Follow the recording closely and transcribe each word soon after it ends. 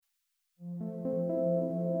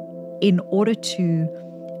in order to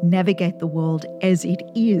navigate the world as it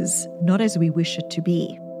is, not as we wish it to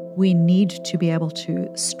be, we need to be able to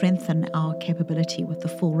strengthen our capability with the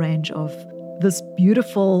full range of this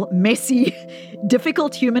beautiful, messy,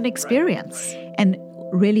 difficult human experience. Right. And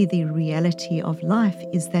really the reality of life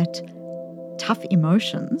is that tough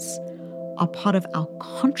emotions are part of our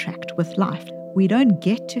contract with life. We don't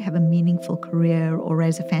get to have a meaningful career or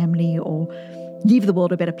raise a family or leave the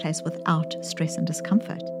world a better place without stress and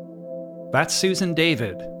discomfort. That's Susan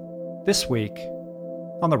David, this week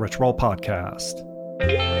on the Rich Roll Podcast.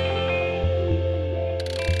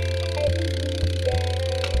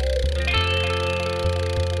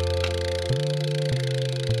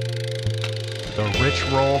 The Rich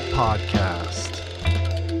Roll Podcast.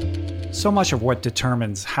 So much of what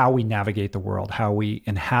determines how we navigate the world, how we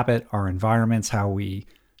inhabit our environments, how we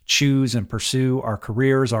choose and pursue our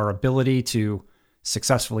careers, our ability to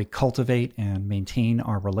successfully cultivate and maintain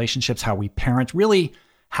our relationships, how we parent, really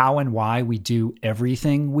how and why we do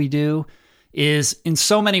everything we do, is in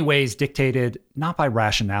so many ways dictated not by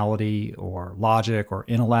rationality or logic or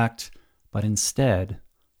intellect, but instead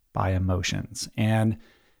by emotions. And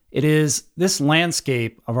it is this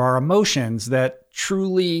landscape of our emotions that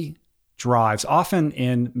truly drives, often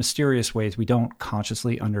in mysterious ways we don't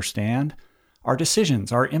consciously understand, our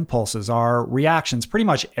decisions, our impulses, our reactions, pretty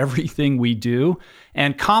much everything we do.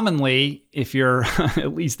 And commonly, if you're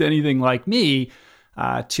at least anything like me,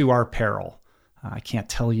 to our peril. I can't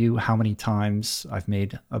tell you how many times I've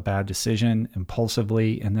made a bad decision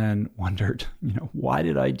impulsively and then wondered, why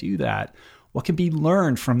did I do that? What can be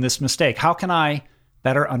learned from this mistake? How can I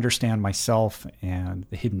better understand myself and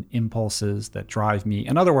the hidden impulses that drive me?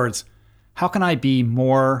 In other words, how can I be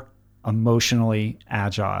more emotionally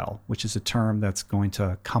agile, which is a term that's going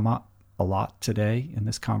to come up a lot today in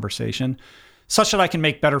this conversation, such that I can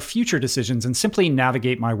make better future decisions and simply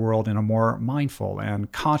navigate my world in a more mindful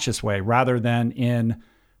and conscious way rather than in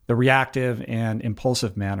the reactive and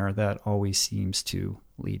impulsive manner that always seems to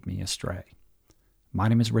lead me astray. My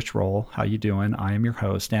name is Rich Roll. How you doing? I am your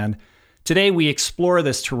host. And today we explore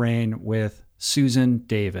this terrain with Susan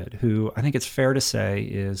David, who I think it's fair to say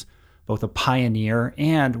is both a pioneer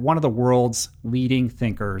and one of the world's leading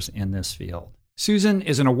thinkers in this field. Susan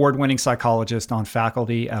is an award-winning psychologist on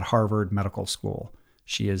faculty at Harvard Medical School.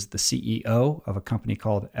 She is the CEO of a company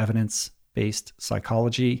called Evidence-Based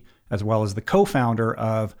Psychology, as well as the co-founder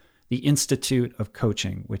of the Institute of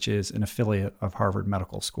Coaching, which is an affiliate of Harvard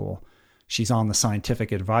Medical School. She's on the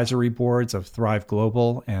scientific advisory boards of Thrive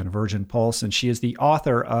Global and Virgin Pulse, and she is the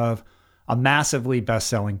author of a massively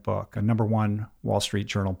best-selling book, a number one Wall Street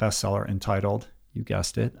Journal bestseller entitled, you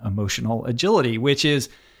guessed it, Emotional Agility, which is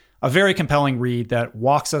a very compelling read that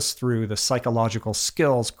walks us through the psychological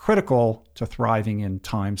skills critical to thriving in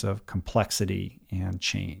times of complexity and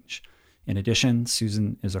change. In addition,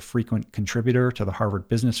 Susan is a frequent contributor to the Harvard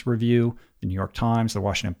Business Review, the New York Times, the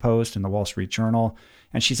Washington Post, and the Wall Street Journal.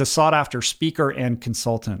 And she's a sought-after speaker and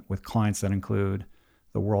consultant with clients that include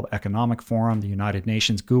the World Economic Forum, the United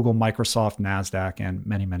Nations, Google, Microsoft, NASDAQ, and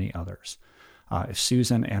many, many others. If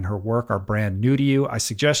Susan and her work are brand new to you, I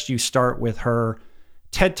suggest you start with her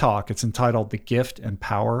TED Talk. It's entitled The Gift and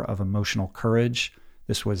Power of Emotional Courage.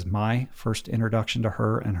 This was my first introduction to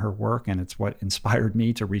her and her work, and it's what inspired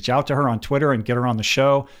me to reach out to her on Twitter and get her on the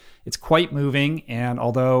show. It's quite moving, and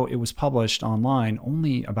although it was published online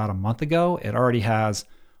only about a month ago, it already has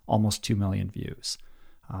almost 2 million views.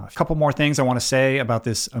 A couple more things I want to say about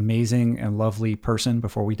this amazing and lovely person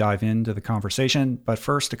before we dive into the conversation. But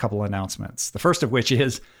first, a couple announcements. The first of which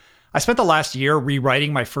is I spent the last year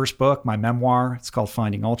rewriting my first book, my memoir. It's called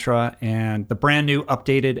Finding Ultra, and the brand new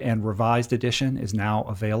updated and revised edition is now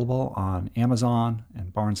available on Amazon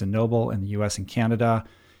and Barnes & Noble in the US and Canada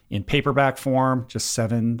in paperback form, just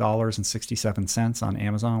 $7.67 on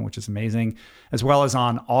Amazon, which is amazing, as well as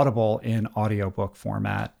on Audible in audiobook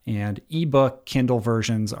format. And ebook Kindle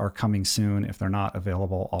versions are coming soon if they're not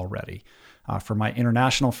available already. For my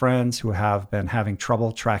international friends who have been having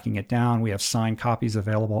trouble tracking it down, we have signed copies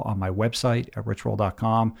available on my website at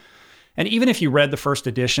richroll.com. And even if you read the first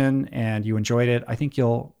edition and you enjoyed it, I think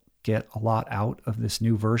you'll get a lot out of this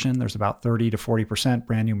new version. There's about 30 to 40%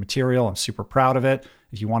 brand new material. I'm super proud of it.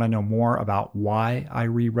 If you want to know more about why I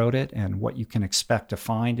rewrote it and what you can expect to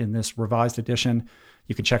find in this revised edition,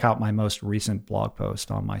 you can check out my most recent blog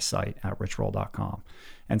post on my site at richroll.com.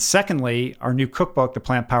 And secondly, our new cookbook, The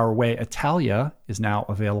Plant Power Way Italia, is now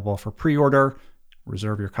available for pre-order.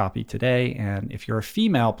 Reserve your copy today. And if you're a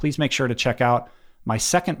female, please make sure to check out my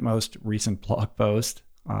second most recent blog post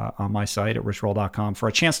on my site at richroll.com for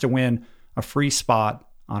a chance to win a free spot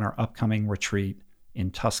on our upcoming retreat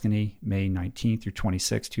in Tuscany, May 19th through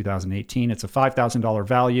 26th, 2018. It's a $5,000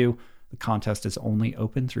 value. The contest is only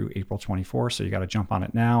open through April 24th, so you got to jump on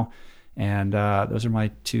it now. And those are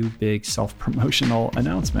my two big self-promotional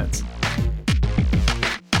announcements.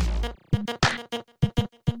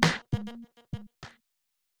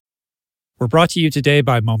 We're brought to you today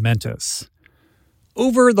by Momentous.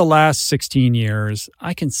 Over the last 16 years,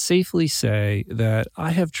 I can safely say that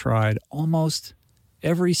I have tried almost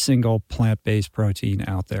every single plant-based protein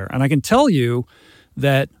out there. And I can tell you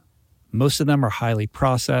that most of them are highly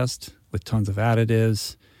processed with tons of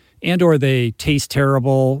additives, and or they taste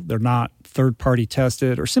terrible, they're not third-party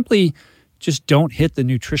tested, or simply just don't hit the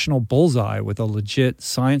nutritional bullseye with a legit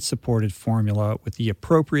science-supported formula with the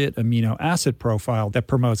appropriate amino acid profile that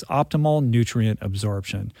promotes optimal nutrient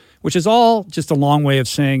absorption, which is all just a long way of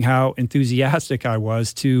saying how enthusiastic I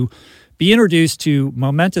was to be introduced to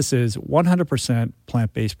Momentous's 100%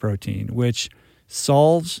 plant-based protein, which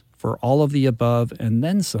solves for all of the above and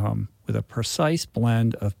then some with a precise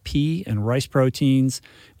blend of pea and rice proteins,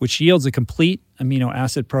 which yields a complete amino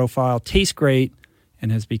acid profile, tastes great,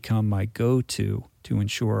 and has become my go-to to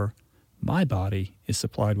ensure my body is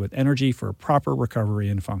supplied with energy for proper recovery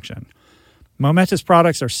and function. Momentous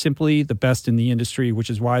products are simply the best in the industry, which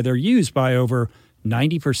is why they're used by over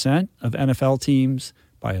 90% of NFL teams,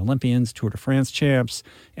 by Olympians, Tour de France champs,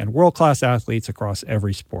 and world-class athletes across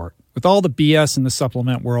every sport. With all the BS in the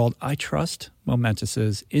supplement world, I trust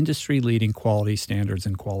Momentous's industry-leading quality standards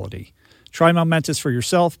and quality. Try Momentous for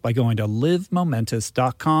yourself by going to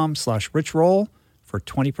livemomentous.com/richroll for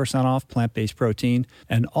 20% off plant-based protein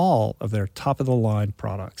and all of their top-of-the-line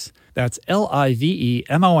products. That's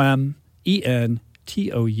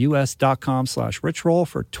livemomentos.com/richroll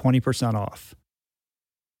for 20% off.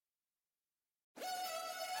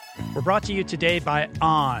 We're brought to you today by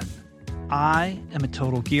On. I am a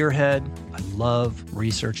total gearhead. I love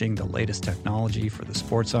researching the latest technology for the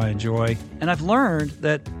sports I enjoy. And I've learned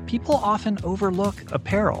that people often overlook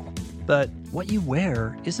apparel. But what you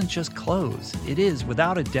wear isn't just clothes. It is,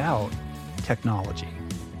 without a doubt, technology.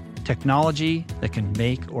 Technology that can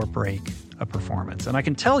make or break a performance. And I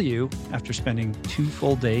can tell you, after spending 2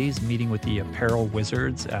 full days meeting with the apparel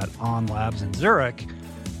wizards at On Labs in Zurich,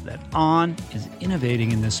 that On is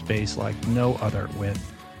innovating in this space like no other with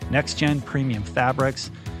next-gen premium fabrics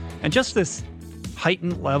and just this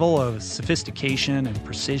heightened level of sophistication and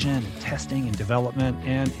precision and testing and development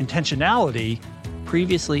and intentionality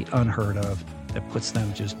previously unheard of that puts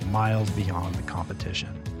them just miles beyond the competition.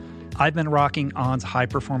 I've been rocking On's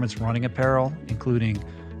high-performance running apparel, including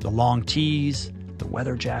the long tees, the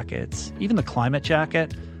weather jackets, even the climate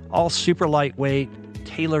jacket, all super lightweight,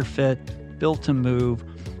 tailor-fit, built to move,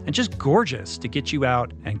 and just gorgeous to get you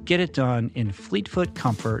out and get it done in fleet-foot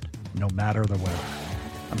comfort, no matter the weather.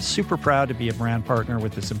 I'm super proud to be a brand partner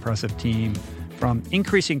with this impressive team, from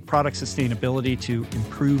increasing product sustainability to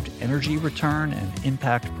improved energy return and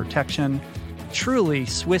impact protection. Truly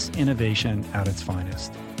Swiss innovation at its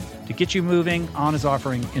finest. To get you moving, On is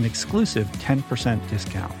offering an exclusive 10%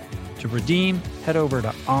 discount. To redeem, head over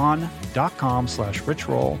to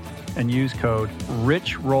on.com/richroll and use code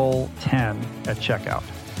RICHROLL10 at checkout.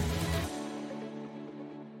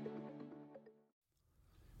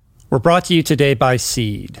 We're brought to you today by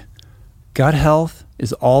Seed. Gut health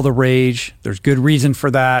is all the rage. There's good reason for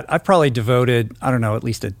that. I've probably devoted, at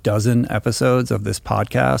least a dozen episodes of this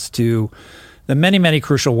podcast to the many, many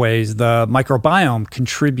crucial ways the microbiome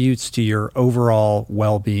contributes to your overall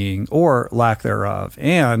well-being or lack thereof,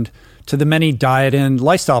 and to the many diet and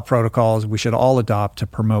lifestyle protocols we should all adopt to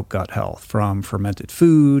promote gut health, from fermented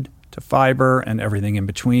food to fiber and everything in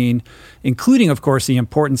between, including, of course, the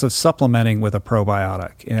importance of supplementing with a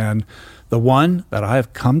probiotic. And the one that I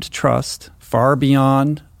have come to trust far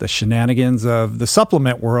beyond the shenanigans of the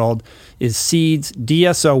supplement world is Seed's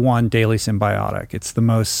DSO1 Daily Symbiotic. It's the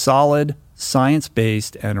most solid,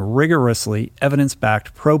 science-based, and rigorously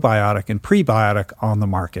evidence-backed probiotic and prebiotic on the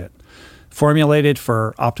market. Formulated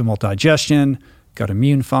for optimal digestion, gut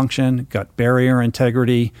immune function, gut barrier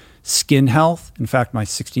integrity, skin health. In fact, my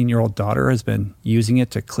 16-year-old daughter has been using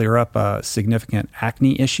it to clear up a significant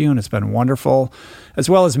acne issue, and it's been wonderful, as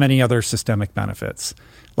well as many other systemic benefits.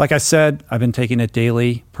 Like I said, I've been taking it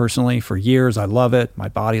daily personally for years. I love it. My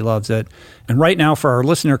body loves it. And right now, for our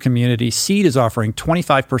listener community, Seed is offering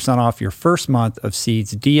 25% off your first month of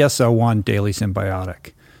Seed's DSO1 Daily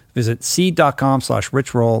Symbiotic. Visit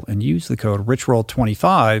seed.com/richroll and use the code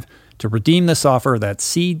richroll25 to redeem this offer. That's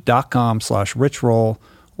seed.com/richroll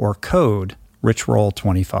or code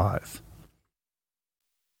richroll25.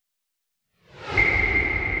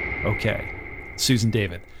 Okay, Susan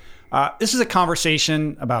David, This is a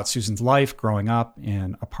conversation about Susan's life growing up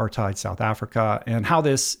in apartheid South Africa and how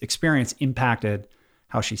this experience impacted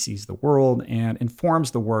how she sees the world and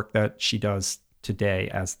informs the work that she does today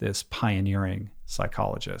as this pioneering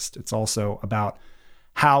psychologist. It's also about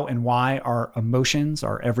how and why our emotions,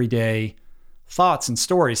 our everyday thoughts and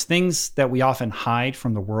stories, things that we often hide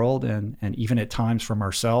from the world and even at times from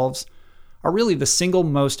ourselves, are really the single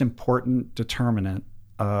most important determinant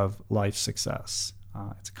of life success.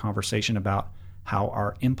 It's a conversation about how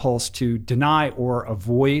our impulse to deny or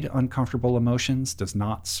avoid uncomfortable emotions does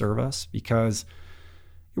not serve us, because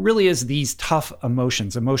it really is these tough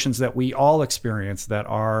emotions that we all experience, that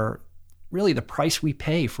are really the price we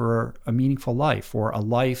pay for a meaningful life, for a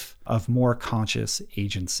life of more conscious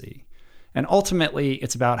agency. And ultimately,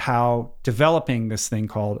 it's about how developing this thing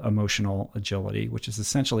called emotional agility, which is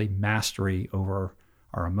essentially mastery over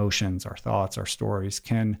our emotions, our thoughts, our stories,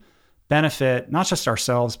 can benefit not just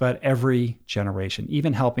ourselves, but every generation,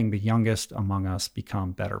 even helping the youngest among us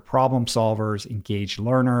become better problem solvers, engaged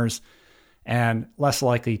learners, and less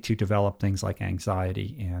likely to develop things like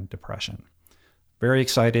anxiety and depression. Very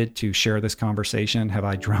excited to share this conversation. Have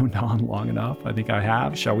I droned on long enough? I think I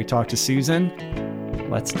have. Shall we talk to Susan?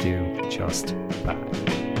 Let's do just that.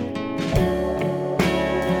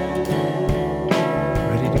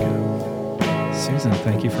 Ready to go. Susan,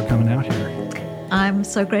 thank you for coming out here. I'm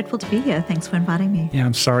so grateful to be here. Thanks for inviting me. Yeah,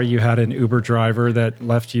 I'm sorry you had an Uber driver that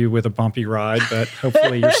left you with a bumpy ride, but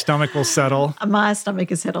hopefully your stomach will settle. My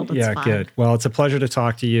stomach is settled. It's fine. Good. Well, it's a pleasure to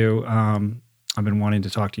talk to you. I've been wanting to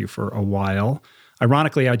talk to you for a while.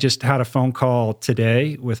 Ironically, I just had a phone call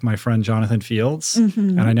today with my friend Jonathan Fields,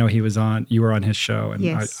 and I know you were on his show, and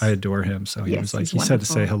yes. I adore him. So he was like, he said to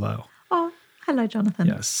say hello. Oh, hello, Jonathan.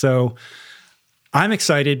 Yes. So I'm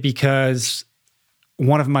excited because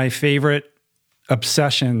one of my favorite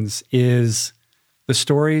obsessions is the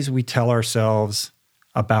stories we tell ourselves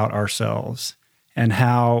about ourselves, and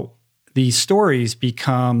how these stories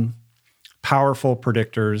become powerful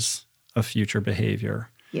predictors of future behavior.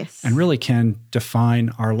 Yes. And really can define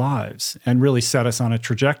our lives and really set us on a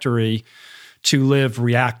trajectory to live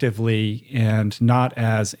reactively and not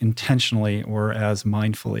as intentionally or as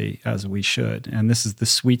mindfully as we should. And this is the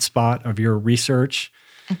sweet spot of your research.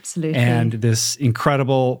 Absolutely. And this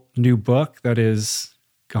incredible new book that is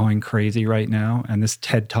going crazy right now, and this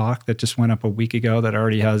TED Talk that just went up a week ago that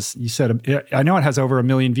already has, you said, I know it has over 1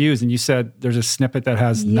 million views, and you said there's a snippet that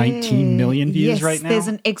has 19 million views right now? Yes, there's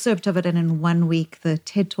an excerpt of it, and in 1 week, the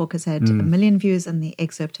TED Talk has had 1 million views, and the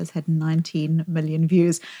excerpt has had 19 million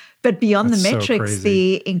views. But beyond the metrics,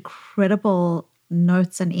 the incredible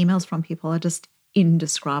notes and emails from people are just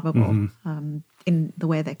indescribable in the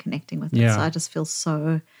way they're connecting with it. So I just feel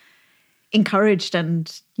so encouraged,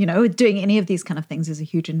 and doing any of these kind of things is a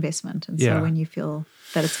huge investment, and so when you feel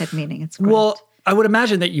that it's had meaning, it's great. Well, I would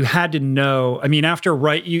imagine that you had to know, I mean, after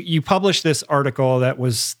you published this article that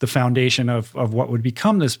was the foundation of what would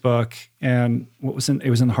become this book, and it was in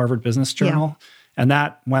the Harvard Business Journal, and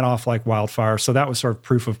that went off like wildfire. So that was sort of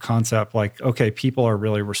proof of concept, like, okay, people are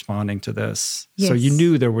really responding to this. Yes. So you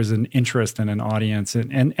knew there was an interest and an audience,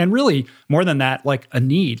 and really more than that, like a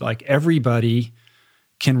need, like everybody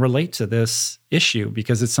can relate to this issue,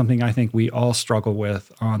 because it's something I think we all struggle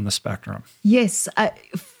with on the spectrum. Yes,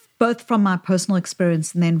 both from my personal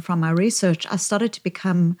experience and then from my research, I started to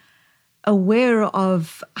become aware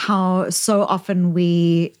of how so often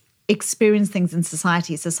we experience things in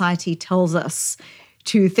society. Society tells us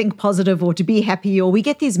to think positive or to be happy, or we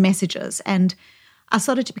get these messages. And I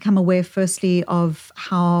started to become aware, firstly, of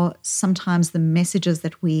how sometimes the messages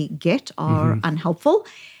that we get are unhelpful.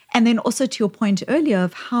 And then also to your point earlier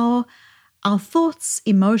of how our thoughts,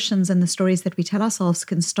 emotions, and the stories that we tell ourselves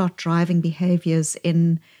can start driving behaviors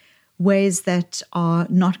in ways that are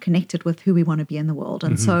not connected with who we want to be in the world.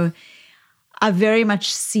 And so I very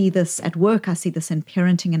much see this at work. I see this in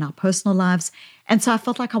parenting, in our personal lives. And so I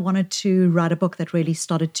felt like I wanted to write a book that really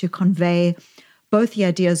started to convey both the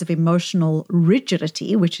ideas of emotional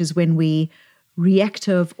rigidity, which is when we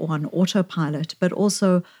reactive or on autopilot, but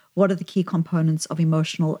also what are the key components of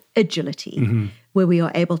emotional agility, where we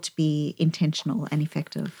are able to be intentional and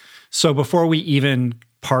effective. So before we even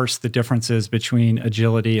parse the differences between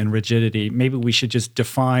agility and rigidity, maybe we should just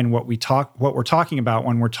define what we're talking about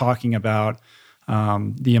when we're talking about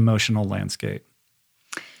the emotional landscape.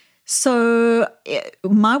 So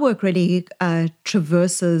my work really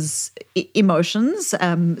traverses emotions,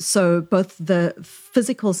 so both the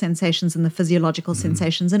physical sensations and the physiological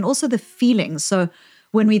sensations, and also the feelings. So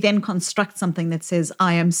when we then construct something that says,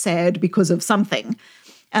 I am sad because of something,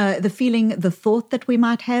 the feeling, the thought that we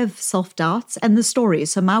might have, self-doubts, and the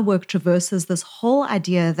stories. So my work traverses this whole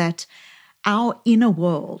idea that our inner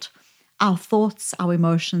world, our thoughts, our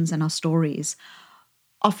emotions, and our stories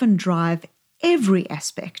often drive every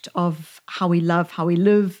aspect of how we love, how we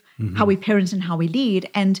live, how we parent, and how we lead.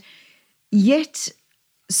 And yet,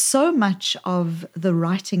 so much of the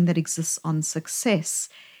writing that exists on success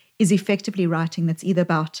is effectively writing that's either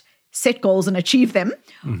about set goals and achieve them,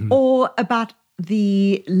 or about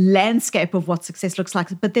the landscape of what success looks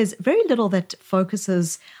like. But there's very little that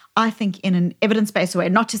focuses, I think, in an evidence-based way,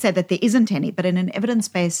 not to say that there isn't any, but in an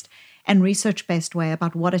evidence-based and research-based way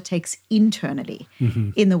about what it takes internally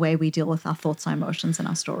in the way we deal with our thoughts, our emotions, and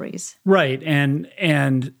our stories. Right.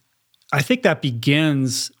 And I think that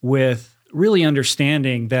begins with really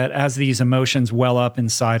understanding that as these emotions well up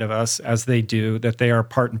inside of us, as they do, that they are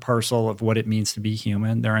part and parcel of what it means to be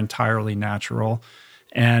human. They're entirely natural.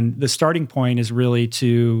 And the starting point is really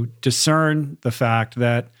to discern the fact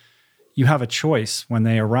that you have a choice when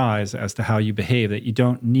they arise as to how you behave, that you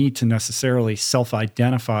don't need to necessarily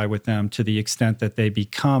self-identify with them to the extent that they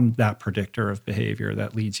become that predictor of behavior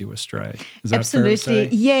that leads you astray. Is that Absolutely. fair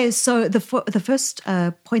to say? Yeah. So the first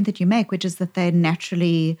point that you make, which is that they're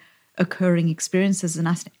naturally occurring experiences in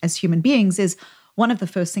us as human beings, is one of the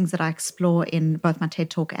first things that I explore in both my TED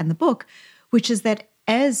Talk and the book, which is that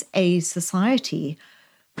as a society,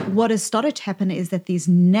 what has started to happen is that these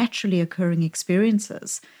naturally occurring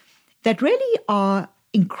experiences that really are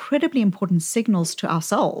incredibly important signals to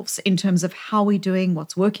ourselves in terms of how we're doing,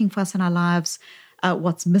 what's working for us in our lives,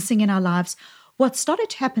 what's missing in our lives. What started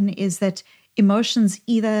to happen is that emotions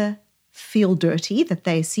either feel dirty, that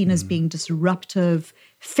they're seen as being disruptive,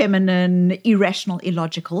 feminine, irrational,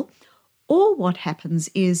 illogical, or what happens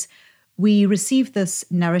is we receive this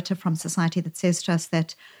narrative from society that says to us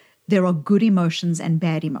that there are good emotions and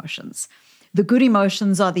bad emotions. The good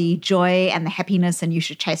emotions are the joy and the happiness, and you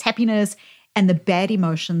should chase happiness. And the bad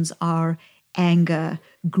emotions are anger,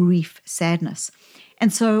 grief, sadness.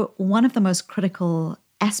 And so one of the most critical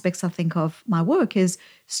aspects, I think, of my work is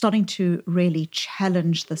starting to really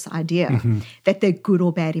challenge this idea that they're good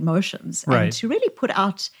or bad emotions. Right. And to really put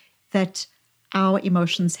out that our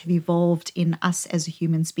emotions have evolved in us as a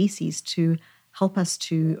human species to help us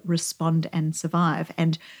to respond and survive.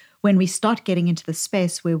 And when we start getting into the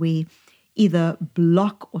space where we either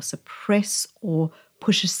block or suppress or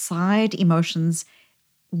push aside emotions,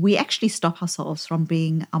 we actually stop ourselves from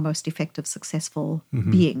being our most effective, successful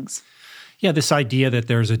beings. Yeah, this idea that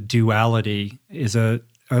there's a duality is a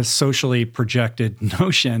socially projected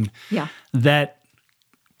notion that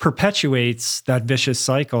perpetuates that vicious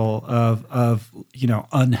cycle of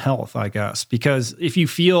unhealth, I guess. Because if you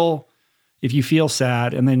feel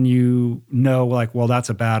sad and then well, that's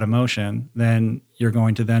a bad emotion, then you're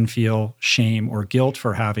going to then feel shame or guilt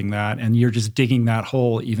for having that, and you're just digging that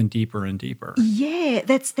hole even deeper and deeper. Yeah,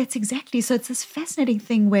 that's exactly. So it's this fascinating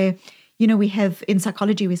thing where, we have in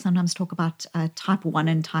psychology, we sometimes talk about type 1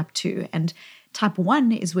 and type 2. And type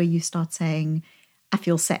 1 is where you start saying, I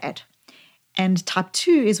feel sad. And type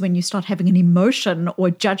 2 is when you start having an emotion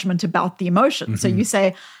or judgment about the emotion. So you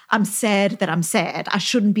say, I'm sad that I'm sad. I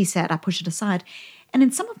shouldn't be sad. I push it aside. And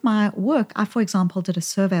in some of my work, I, for example, did a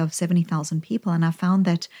survey of 70,000 people, and I found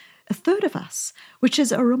that a third of us, which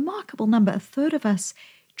is a remarkable number, a third of us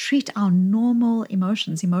treat our normal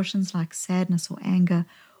emotions like sadness or anger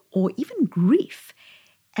or even grief,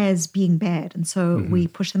 as being bad. And so we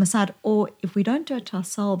push them aside. Or if we don't do it to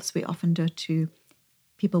ourselves, we often do it to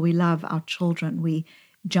people we love, our children. We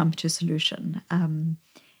jump to solution.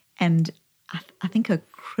 And I think a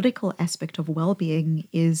critical aspect of well-being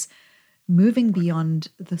is moving beyond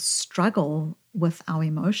the struggle with our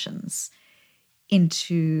emotions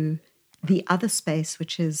into the other space,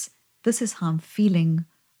 which is, this is how I'm feeling.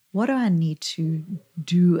 What do I need to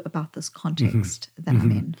do about this context that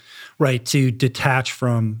I'm in? Right, to detach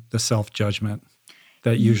from the self-judgment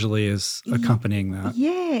that usually is accompanying that.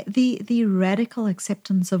 Yeah, the radical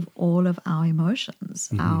acceptance of all of our emotions,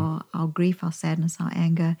 our grief, our sadness, our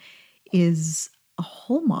anger, is a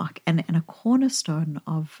hallmark and a cornerstone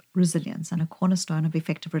of resilience and a cornerstone of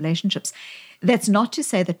effective relationships. That's not to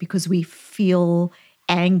say that because we feel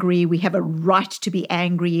angry, we have a right to be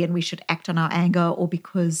angry and we should act on our anger, or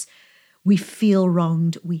because we feel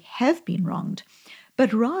wronged, we have been wronged.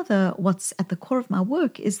 But rather, what's at the core of my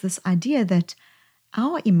work is this idea that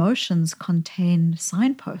our emotions contain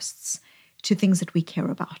signposts to things that we care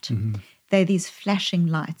about. They're these flashing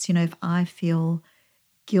lights. If I feel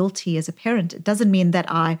guilty as a parent, it doesn't mean that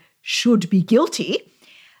I should be guilty,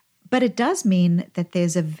 but it does mean that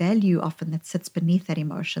there's a value often that sits beneath that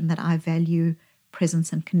emotion, that I value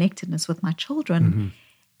presence and connectedness with my children.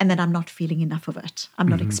 and that I'm not feeling enough of it. I'm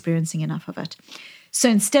not experiencing enough of it. So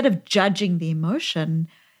instead of judging the emotion,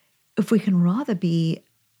 if we can rather be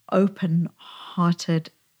open-hearted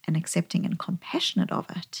and accepting and compassionate of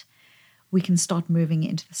it, we can start moving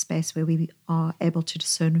into the space where we are able to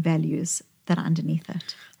discern values that are underneath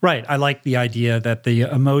it. Right. I like the idea that the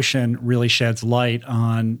emotion really sheds light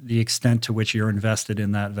on the extent to which you're invested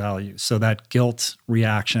in that value. So that guilt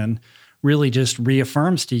reaction really just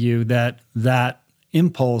reaffirms to you that that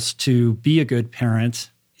impulse to be a good parent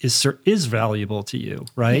is valuable to you,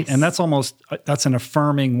 right? Yes. And that's an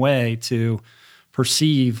affirming way to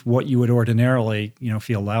perceive what you would ordinarily,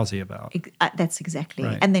 feel lousy about. That's exactly.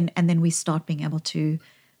 Right. And then we start being able to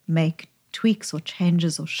make tweaks or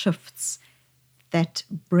changes or shifts that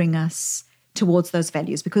bring us towards those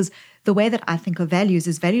values. Because the way that I think of values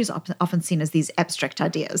is values are often seen as these abstract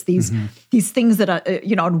ideas, these things that are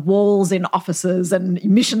on walls in offices and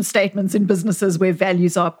mission statements in businesses where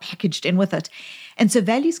values are packaged in with it. And so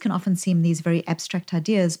values can often seem these very abstract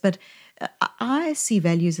ideas, but I see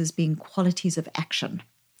values as being qualities of action.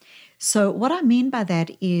 So what I mean by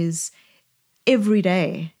that is every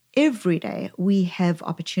day we have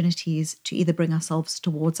opportunities to either bring ourselves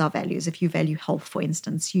towards our values. If you value health, for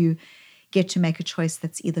instance, you get to make a choice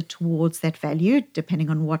that's either towards that value, depending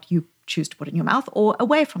on what you choose to put in your mouth, or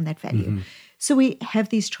away from that value. So we have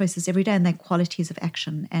these choices every day, and they're qualities of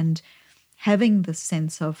action. And having the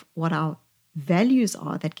sense of what our values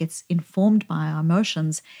are that gets informed by our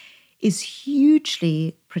emotions is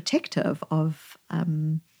hugely protective of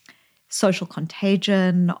social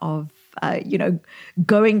contagion, of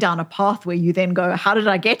going down a path where you then go, how did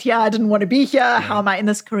I get here? I didn't want to be here. Yeah. How am I in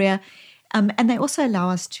this career? And they also allow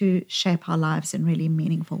us to shape our lives in really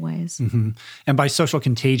meaningful ways. And by social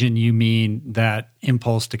contagion, you mean that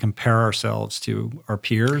impulse to compare ourselves to our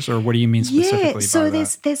peers, or what do you mean specifically by that? So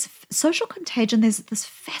there's social contagion. There's this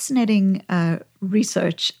fascinating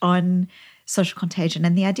research on social contagion,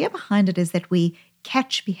 and the idea behind it is that we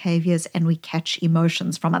catch behaviors and we catch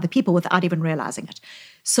emotions from other people without even realizing it.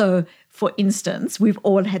 So, for instance, we've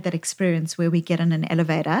all had that experience where we get in an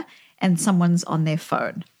elevator and someone's on their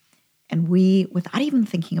phone. And we, without even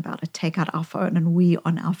thinking about it, take out our phone and we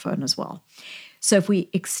on our phone as well. So if we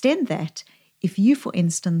extend that, if you, for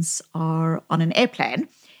instance, are on an airplane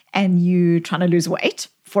and you're trying to lose weight,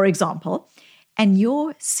 for example, and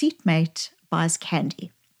your seatmate buys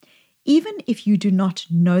candy, even if you do not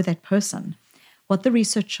know that person, what the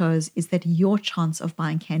research shows is that your chance of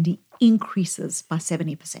buying candy increases by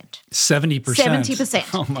 70%. 70%? 70%.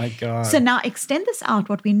 Oh, my God. So now extend this out.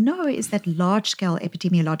 What we know is that large-scale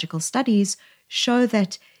epidemiological studies show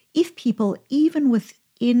that if people, even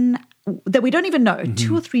within, that we don't even know,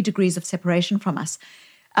 2 or 3 degrees of separation from us,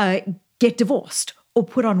 get divorced or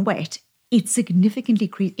put on weight, it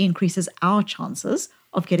significantly increases our chances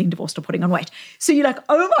of getting divorced or putting on weight. So you're like,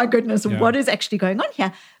 oh my goodness, what is actually going on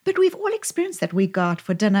here? But we've all experienced that. We go out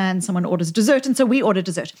for dinner and someone orders dessert, and so we order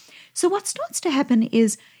dessert. So what starts to happen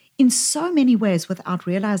is, in so many ways, without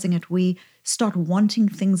realizing it, we start wanting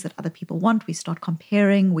things that other people want. We start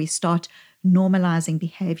comparing. We start normalizing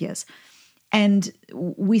behaviors. And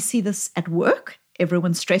we see this at work.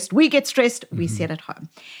 Everyone's stressed. We get stressed. We see it at home.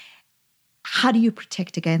 How do you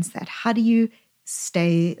protect against that? How do you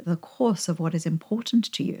stay the course of what is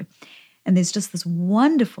important to you? And there's just this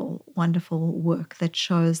wonderful, wonderful work that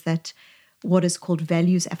shows that what is called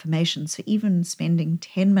values affirmation, so even spending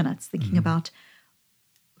 10 minutes thinking about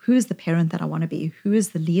who is the parent that I want to be, who is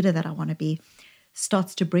the leader that I want to be,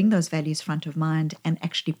 starts to bring those values front of mind and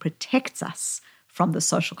actually protects us from the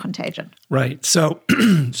social contagion. Right. So,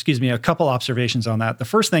 excuse me, a couple observations on that. The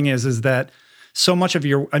first thing is that so much of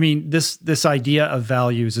this idea of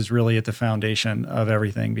values is really at the foundation of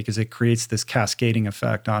everything, because it creates this cascading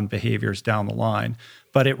effect on behaviors down the line.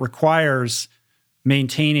 But it requires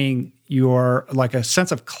maintaining a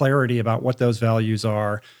sense of clarity about what those values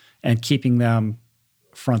are and keeping them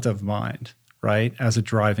front of mind, right, as a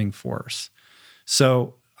driving force.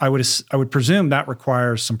 So I would presume that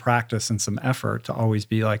requires some practice and some effort to always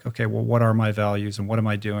be like, okay, well, what are my values and what am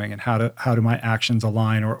I doing, and how do my actions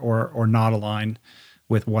align or not align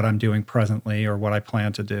with what I'm doing presently or what I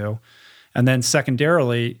plan to do? And then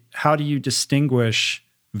secondarily, how do you distinguish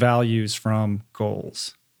values from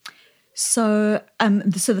goals? So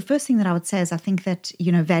the first thing that I would say is I think that,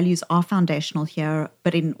 values are foundational here,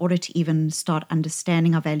 but in order to even start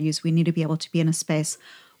understanding our values, we need to be able to be in a space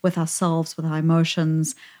with ourselves, with our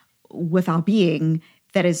emotions, with our being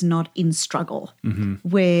that is not in struggle,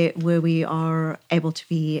 where we are able to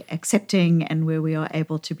be accepting and where we are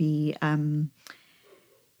able to be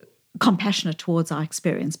compassionate towards our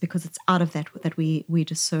experience, because it's out of that we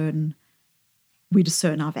discern we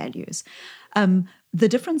discern our values. The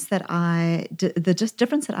difference that I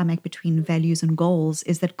make between values and goals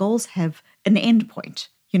is that goals have an end point.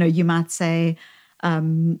 You might say,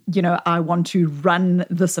 I want to run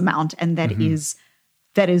this amount, and that is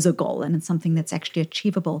a goal, and it's something that's actually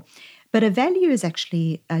achievable. But a value is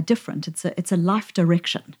actually different. It's a life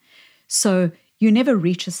direction. So you never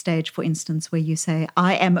reach a stage, for instance, where you say,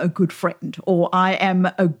 I am a good friend, or I am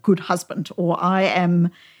a good husband, or I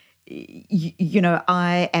am,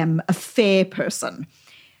 I am a fair person.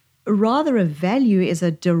 Rather, a value is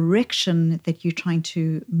a direction that you're trying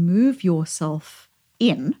to move yourself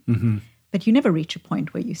in, but you never reach a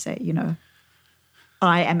point where you say,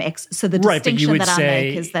 I am X. So the distinction that I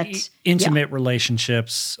make is that intimate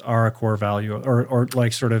relationships are a core value, or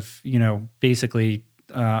like sort of, basically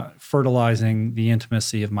fertilizing the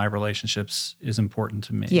intimacy of my relationships is important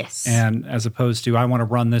to me. Yes. And as opposed to, I want to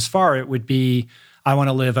run this far, it would be, I want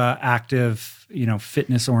to live a active,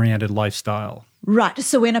 fitness-oriented lifestyle. Right.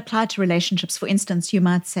 So when applied to relationships, for instance, you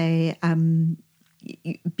might say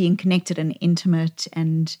being connected and intimate,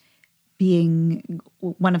 and being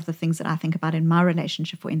one of the things that I think about in my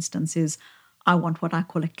relationship, for instance, is I want what I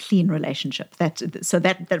call a clean relationship. That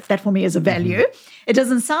for me is a value. It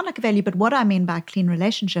doesn't sound like a value, but what I mean by a clean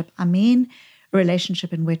relationship, I mean a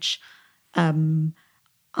relationship in which I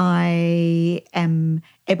am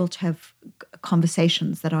able to have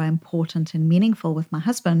conversations that are important and meaningful with my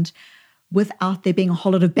husband without there being a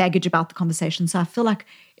whole lot of baggage about the conversation. So I feel like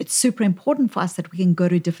it's super important for us that we can go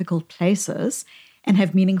to difficult places and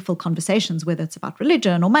have meaningful conversations, whether it's about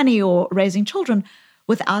religion or money or raising children,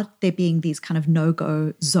 without there being these kind of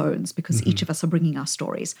no-go zones, because each of us are bringing our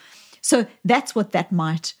stories. So that's what that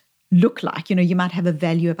might look like. You might have a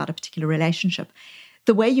value about a particular relationship.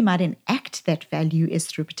 The way you might enact that value is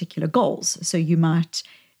through particular goals. So you might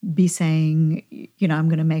be saying, I'm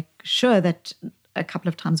going to make sure that a couple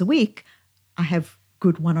of times a week I have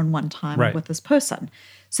good one-on-one time with this person.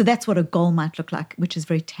 So that's what a goal might look like, which is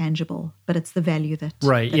very tangible, but it's the value that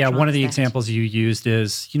Right. that One of the drives that. examples you used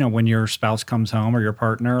is, when your spouse comes home or your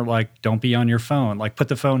partner, like, don't be on your phone, like put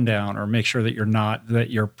the phone down, or make sure that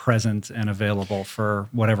you're present and available for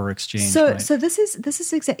whatever exchange. So this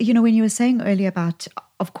is exactly, when you were saying earlier about,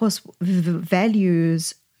 of course, the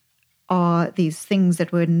values are these things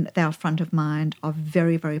that when they are front of mind are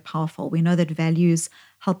very, very powerful. We know that values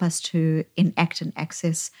help us to enact and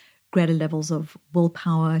access greater levels of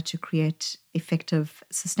willpower to create effective,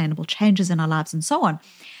 sustainable changes in our lives and so on.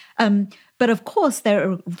 But of course,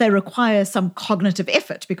 they require some cognitive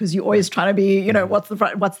effort, because you're always trying to be, what's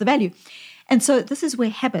the value? And so this is where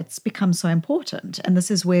habits become so important. And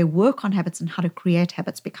this is where work on habits and how to create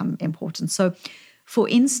habits become important. So for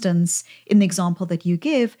instance, in the example that you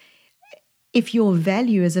give, if your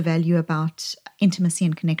value is a value about intimacy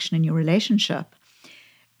and connection in your relationship,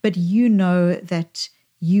 but you know that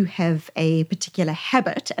you have a particular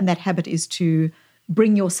habit, and that habit is to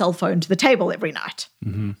bring your cell phone to the table every night,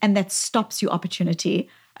 and that stops your opportunity.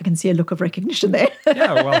 I can see a look of recognition there.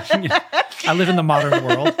 I live in the modern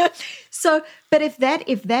world. So, but if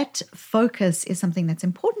that focus is something that's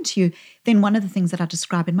important to you, then one of the things that I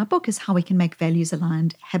describe in my book is how we can make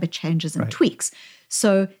values-aligned habit changes and tweaks.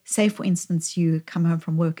 So say, for instance, you come home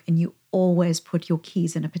from work and you always put your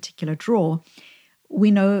keys in a particular drawer.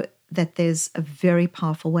 We know that there's a very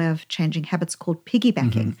powerful way of changing habits called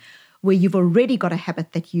piggybacking, where you've already got a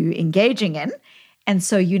habit that you're engaging in, and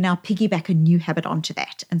so you now piggyback a new habit onto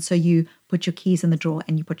that. And so you put your keys in the drawer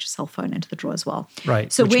and you put your cell phone into the drawer as well.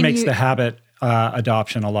 Right, so which makes the habit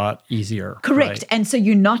adoption a lot easier. Correct. Right? And so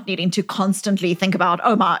you're not needing to constantly think about,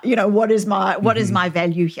 what is my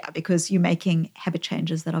value here? Because you're making habit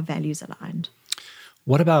changes that are values aligned.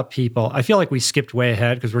 What about people? I feel like we skipped way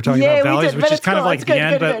ahead because we're talking about values, which is kind of like the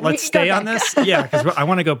end, but let's stay on this. Yeah, because I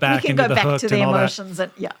want to go back into the hook and all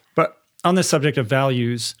that. But on the subject of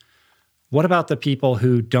values, what about the people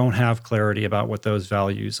who don't have clarity about what those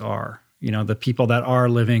values are? The people that are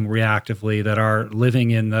living reactively, that are living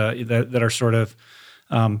in that are sort of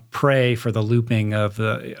prey for the looping of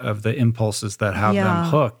the impulses that have them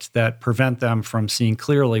hooked, that prevent them from seeing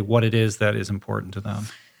clearly what it is that is important to them.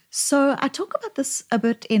 So I talk about this a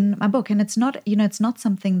bit in my book, and it's not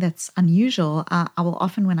something that's unusual. I will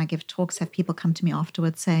often, when I give talks, have people come to me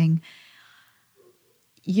afterwards saying,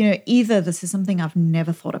 either this is something I've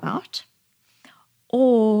never thought about,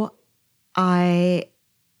 or I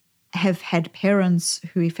have had parents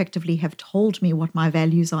who effectively have told me what my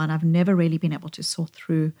values are, and I've never really been able to sort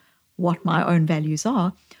through what my own values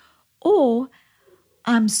are, or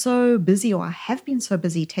I'm so busy, or I have been so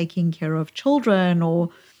busy taking care of children or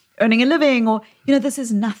earning a living, or, this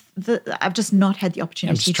is nothing. I've just not had the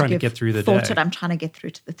opportunity. I'm just trying to get through the day. I'm trying to get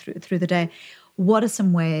through the day. What are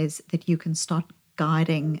some ways that you can start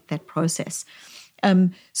guiding that process?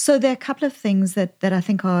 So there are a couple of things that I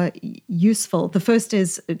think are useful. The first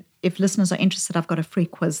is, if listeners are interested, I've got a free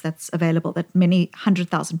quiz that's available that many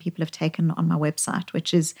 100,000 people have taken on my website,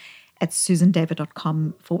 which is at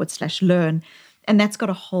susandavid.com/learn. And that's got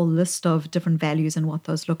a whole list of different values and what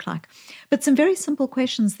those look like. But some very simple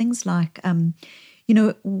questions, things like, when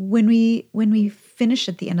we finish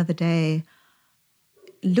at the end of the day,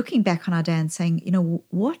 looking back on our day and saying,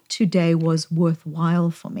 what today was worthwhile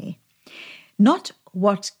for me? Not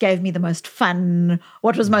what gave me the most fun,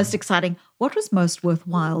 what was most exciting, what was most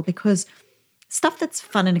worthwhile, because stuff that's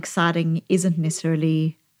fun and exciting isn't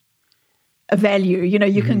necessarily a value.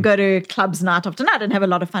 You can go to clubs night after night and have a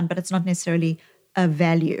lot of fun, but it's not necessarily a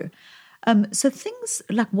value. So things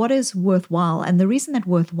like what is worthwhile, and the reason that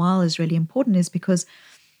worthwhile is really important is because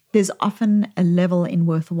there's often a level in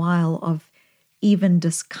worthwhile of even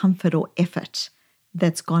discomfort or effort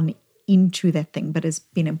that's gone into that thing, but has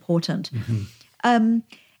been important. And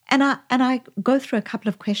I go through a couple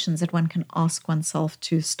of questions that one can ask oneself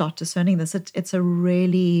to start discerning this. It's a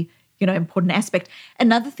really important aspect.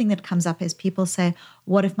 Another thing that comes up is people say,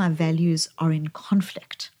 what if my values are in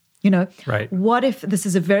conflict? Right. What if, this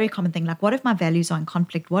is a very common thing, like what if my values are in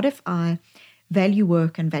conflict? What if I value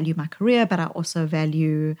work and value my career, but I also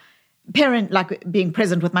value being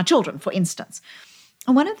present with my children, for instance?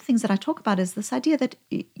 And one of the things that I talk about is this idea that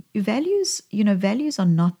values are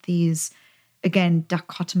not these, again,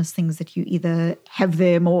 dichotomous things that you either have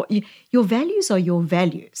them or your values are your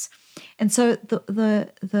values. And so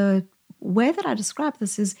the way that I describe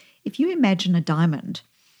this is, if you imagine a diamond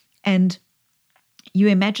and you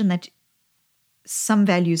imagine that some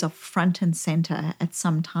values are front and center at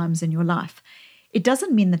some times in your life, it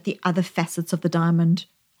doesn't mean that the other facets of the diamond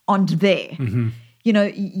aren't there.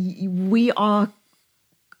 We are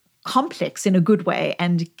complex in a good way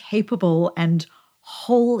and capable and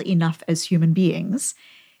whole enough as human beings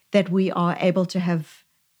that we are able to have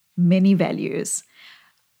many values.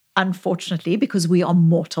 Unfortunately, because we are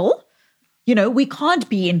mortal, we can't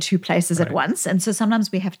be in two places at once. And so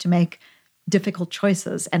sometimes we have to make difficult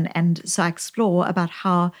choices. And so I explore about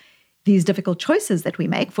how these difficult choices that we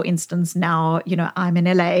make, for instance, now, I'm in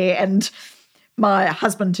LA and my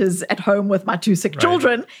husband is at home with my 2 sick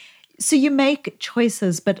children. So you make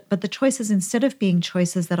choices, but the choices, instead of being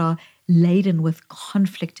choices that are laden with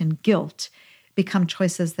conflict and guilt, become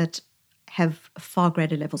choices that have far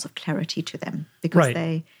greater levels of clarity to them because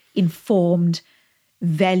they informed,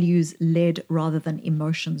 values-led rather than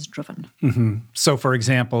emotions-driven. So, for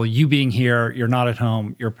example, you being here, you're not at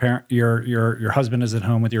home. Your husband is at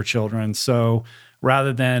home with your children. So,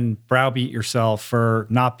 rather than browbeat yourself for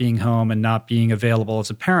not being home and not being available as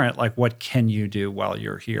a parent, like what can you do while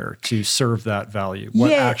you're here to serve that value?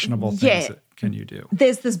 What actionable things can you do?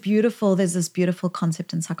 There's this beautiful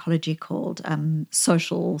concept in psychology called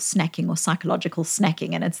social snacking or psychological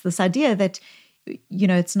snacking, and it's this idea that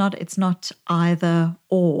it's not either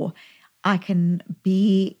or. I can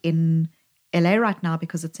be in LA right now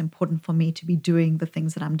because it's important for me to be doing the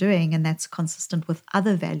things that I'm doing, and that's consistent with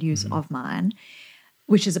other values of mine,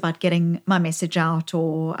 which is about getting my message out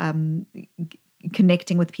or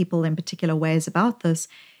connecting with people in particular ways about this.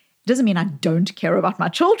 It doesn't mean I don't care about my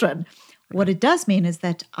children. What it does mean is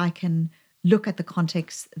that I can look at the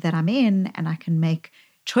context that I'm in and I can make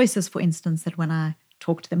choices, for instance, that when I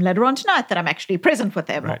talk to them later on tonight, that I'm actually present with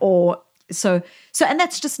them. Or so, and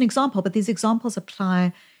that's just an example, but these examples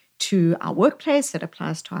apply to our workplace, it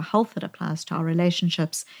applies to our health, it applies to our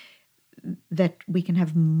relationships, that we can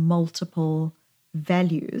have multiple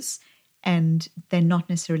values and they're not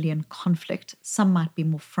necessarily in conflict. Some might be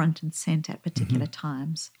more front and center at particular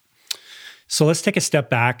times. So let's take a step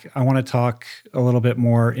back. I want to talk a little bit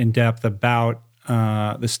more in depth about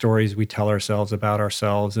the stories we tell ourselves about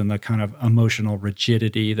ourselves and the kind of emotional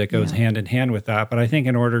rigidity that goes hand in hand with that. But I think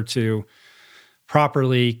in order to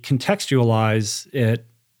properly contextualize it,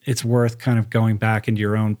 it's worth kind of going back into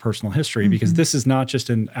your own personal history because this is not just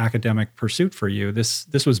an academic pursuit for you.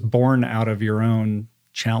 This was born out of your own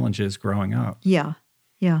challenges growing up. Yeah.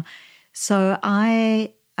 So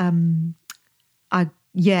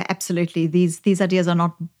absolutely. These ideas are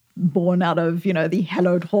not born out of, the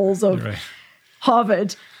hallowed halls of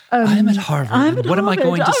Harvard. I'm at Harvard. What am I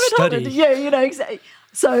going to study? Exactly.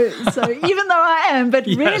 So even though I am, but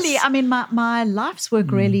really, I mean, my life's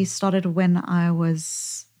work really started when I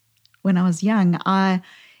was young.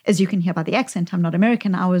 As you can hear by the accent, I'm not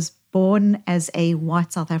American. I was born as a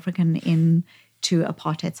white South African into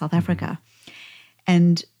apartheid South Africa.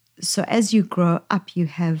 And so as you grow up, you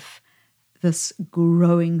have this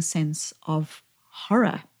growing sense of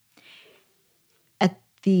horror at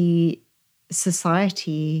the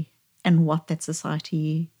society and what that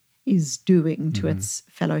society is doing to its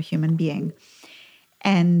fellow human being.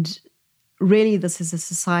 And really, this is a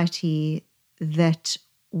society that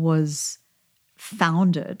was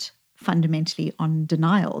founded fundamentally on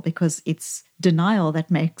denial, because it's denial that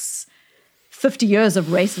makes 50 years of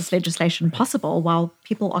racist legislation possible while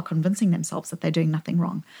people are convincing themselves that they're doing nothing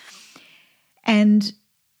wrong. And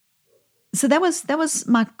so that was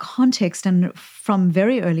my context. And from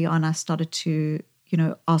very early on, I started to,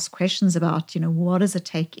 ask questions about, what does it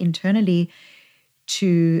take internally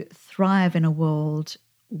to thrive in a world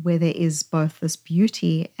where there is both this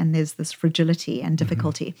beauty and there's this fragility and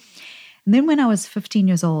difficulty. And then when I was 15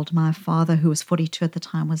 years old, my father, who was 42 at the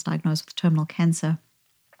time, was diagnosed with terminal cancer.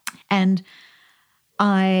 And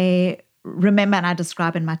I remember, and I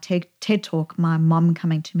describe in my TED talk, my mom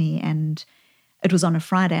coming to me, and it was on a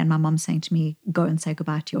Friday, and my mom saying to me, go and say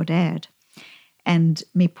goodbye to your dad. And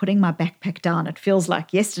me putting my backpack down, it feels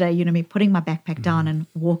like yesterday, me putting my backpack down and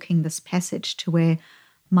walking this passage to where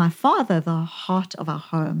my father, the heart of our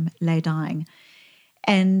home, lay dying.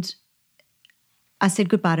 And I said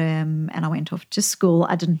goodbye to him, and I went off to school.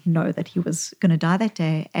 I didn't know that he was going to die that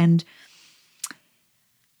day. And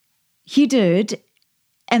he did.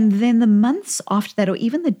 And then the months after that, or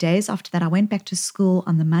even the days after that, I went back to school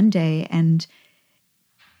on the Monday, and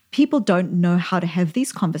people don't know how to have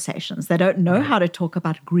these conversations. They don't know how to talk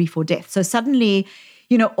about grief or death. So suddenly,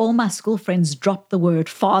 all my school friends dropped the word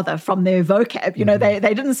father from their vocab.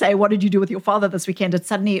 They didn't say, what did you do with your father this weekend? It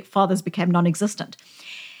suddenly, fathers became non-existent.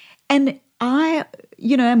 And I,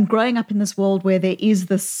 am growing up in this world where there is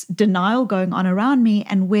this denial going on around me,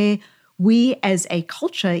 and where we as a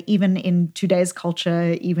culture, even in today's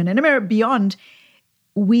culture, even in America, beyond,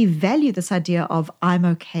 we value this idea of I'm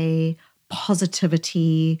okay,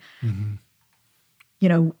 positivity,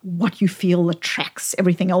 what you feel attracts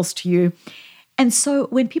everything else to you. And so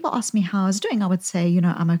when people ask me how I was doing, I would say,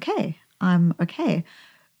 I'm okay.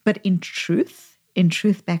 But in truth,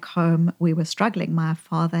 back home, we were struggling. My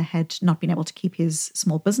father had not been able to keep his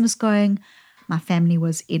small business going. My family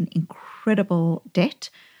was in incredible debt.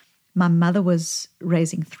 My mother was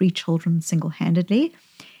raising 3 children single-handedly.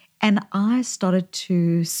 And I started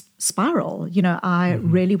to spiral. I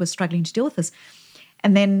really was struggling to deal with this.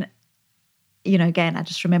 And then, again, I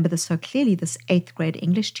just remember this so clearly. This 8th grade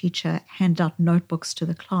English teacher handed out notebooks to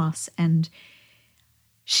the class, and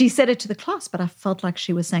she said it to the class, but I felt like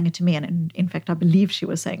she was saying it to me. And in fact, I believe she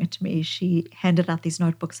was saying it to me. She handed out these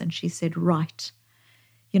notebooks and she said, write,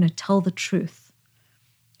 tell the truth,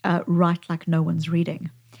 write like no one's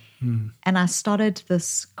reading. And I started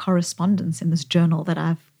this correspondence in this journal that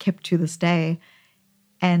I've kept to this day.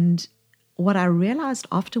 And what I realized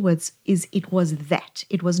afterwards is it was that.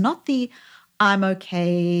 It was not the I'm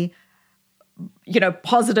okay,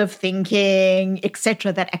 positive thinking,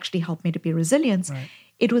 etc., that actually helped me to be resilient. Right.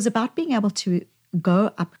 It was about being able to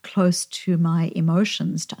go up close to my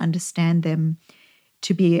emotions, to understand them,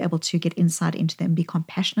 to be able to get insight into them, be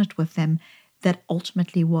compassionate with them. That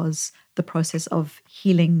ultimately was the process of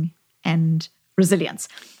healing and resilience.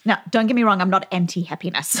 Now, don't get me wrong, I'm not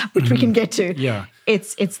anti-happiness, which we can get to. Yeah.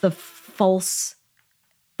 It's the false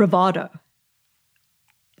bravado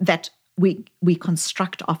that we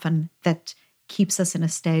construct often that keeps us in a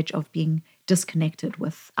stage of being disconnected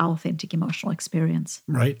with our authentic emotional experience.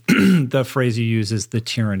 Right. The phrase you use is the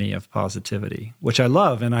tyranny of positivity, which I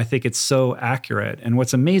love, and I think it's so accurate. And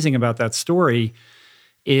what's amazing about that story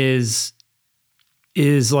is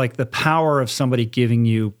like the power of somebody giving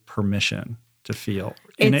you permission to feel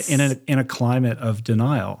in a climate of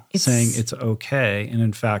denial, saying it's okay, and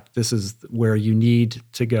in fact, this is where you need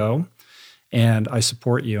to go, and I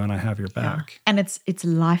support you and I have your back. Yeah. And it's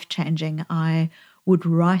life-changing. I would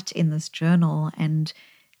write in this journal and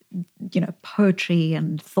poetry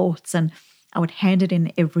and thoughts, and I would hand it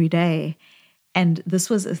in every day. And this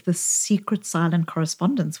was the secret silent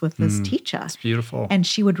correspondence with this teacher. It's beautiful. And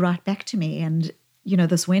she would write back to me, and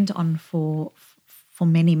this went on for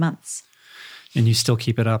many months. And you still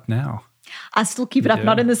keep it up now? I still keep it up,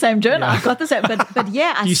 not in the same journal. Yeah. I've got this, but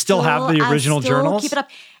yeah. Do you still have the original journals? Keep it up.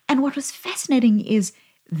 And what was fascinating is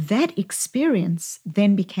that experience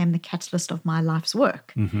then became the catalyst of my life's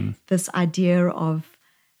work. Mm-hmm. This idea of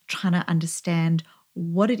trying to understand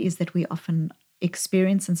what it is that we often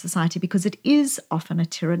experience in society, because it is often a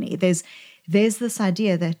tyranny. There's this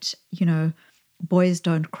idea that, boys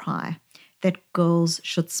don't cry, that girls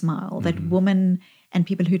should smile, that women and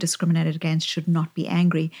people who discriminated against should not be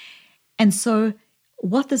angry. And so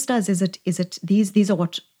what this does is these are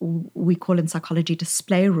what we call in psychology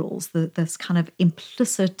display rules, this kind of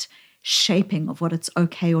implicit shaping of what it's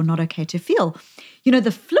okay or not okay to feel.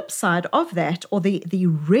 The flip side of that, or the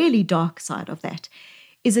really dark side of that,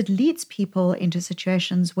 is it leads people into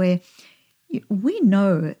situations where we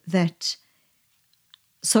know that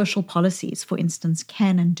social policies, for instance,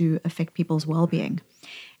 can and do affect people's well-being.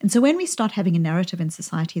 And so when we start having a narrative in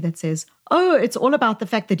society that says, oh, it's all about the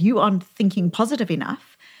fact that you aren't thinking positive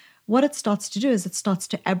enough, what it starts to do is it starts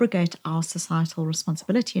to abrogate our societal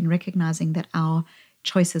responsibility in recognizing that our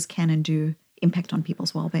choices can and do impact on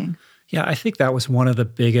people's well-being. Yeah, I think that was one of the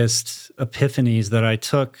biggest epiphanies that I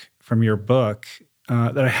took from your book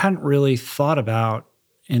that I hadn't really thought about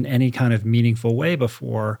in any kind of meaningful way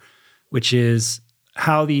before, which is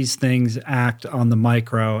how these things act on the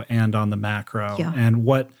micro and on the macro,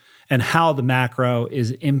 and how the macro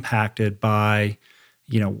is impacted by,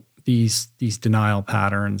 these denial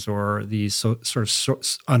patterns or these sort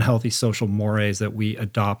of unhealthy social mores that we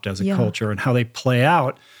adopt as a culture, and how they play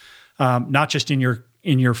out, not just in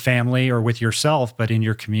your family or with yourself, but in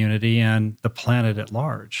your community and the planet at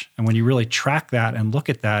large. And when you really track that and look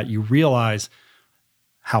at that, you realize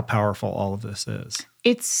how powerful all of this is.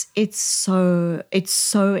 It's so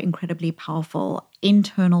incredibly powerful.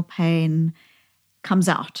 Internal pain comes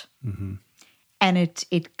out, and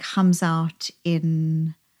it comes out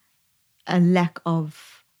in a lack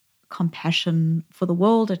of compassion for the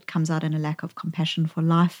world. It comes out in a lack of compassion for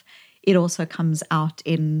life. It also comes out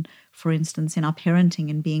in, for instance, in our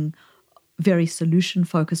parenting and being very solution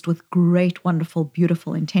focused with great, wonderful,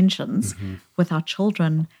 beautiful intentions with our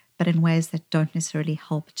children, but in ways that don't necessarily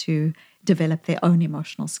help to develop their own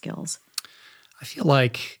emotional skills. I feel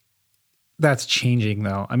like that's changing,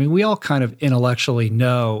 though. I mean, we all kind of intellectually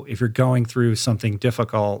know if you're going through something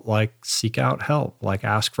difficult, like seek out help, like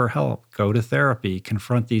ask for help, go to therapy,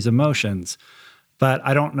 confront these emotions. But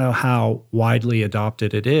I don't know how widely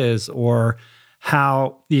adopted it is, or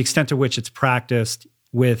how the extent to which it's practiced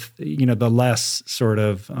with, the less sort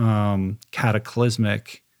of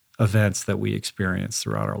cataclysmic events that we experience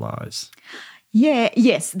throughout our lives.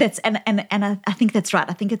 Yes, that's and I think that's right.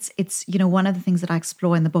 I think it's one of the things that I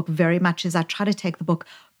explore in the book very much is I try to take the book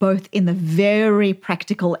both in the very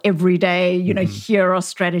practical, everyday, here are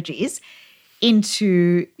strategies,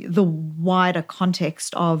 into the wider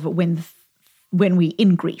context of when we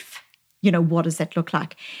in grief, what does that look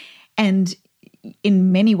like? And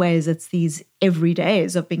in many ways, it's these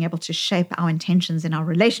everydays of being able to shape our intentions in our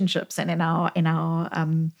relationships and in our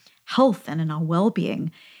health and in our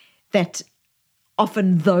well-being that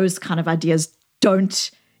often those kind of ideas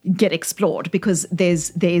don't get explored, because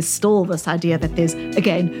there's still this idea that there's,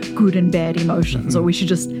 again, good and bad emotions, or we should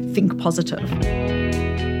just think positive.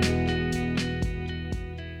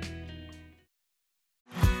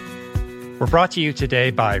 We're brought to you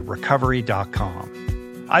today by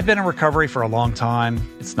Recovery.com. I've been in recovery for a long time.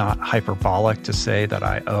 It's not hyperbolic to say that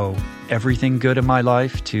I owe everything good in my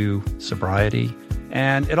life to sobriety.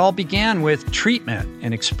 And it all began with treatment,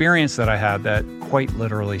 an experience that I had that quite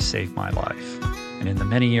literally saved my life. And in the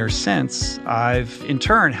many years since, I've in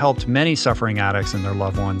turn helped many suffering addicts and their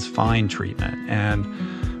loved ones find treatment. And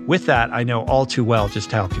with that, I know all too well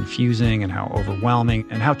just how confusing and how overwhelming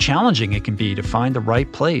and how challenging it can be to find the right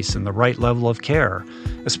place and the right level of care,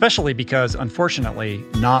 especially because, unfortunately,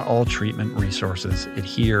 not all treatment resources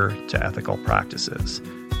adhere to ethical practices.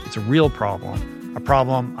 It's a real problem. A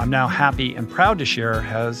problem I'm now happy and proud to share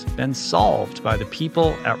has been solved by the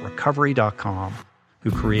people at Recovery.com,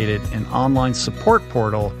 who created an online support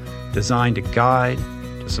portal designed to guide,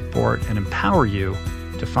 to support, and empower you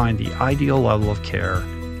to find the ideal level of care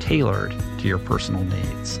tailored to your personal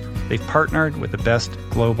needs. They've partnered with the best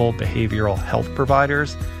global behavioral health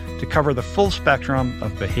providers to cover the full spectrum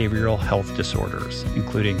of behavioral health disorders,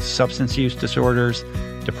 including substance use disorders,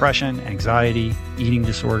 depression, anxiety, eating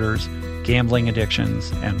disorders, gambling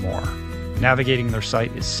addictions, and more. Navigating their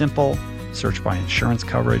site is simple. Search by insurance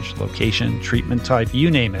coverage, location, treatment type,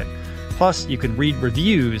 you name it. Plus, you can read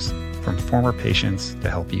reviews from former patients to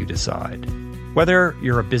help you decide. Whether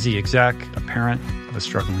you're a busy exec, a parent of a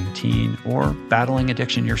struggling teen, or battling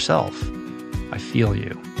addiction yourself, I feel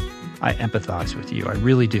you. I empathize with you. I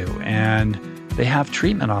really do. And they have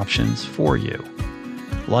treatment options for you.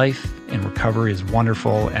 Life in recovery is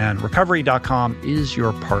wonderful, and Recovery.com is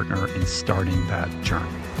your partner in starting that journey.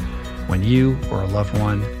 When you or a loved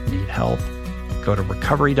one need help, go to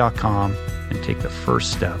Recovery.com and take the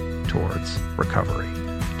first step towards recovery.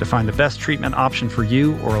 To find the best treatment option for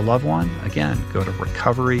you or a loved one, again, go to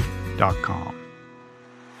Recovery.com.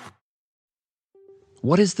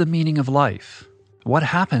 What is the meaning of life? What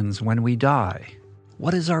happens when we die?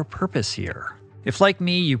 what is our purpose here? If, like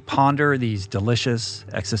me, you ponder these delicious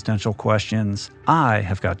existential questions, I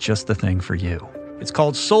have got just the thing for you. It's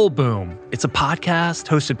called Soul Boom. It's a podcast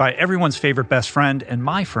hosted by everyone's favorite best friend and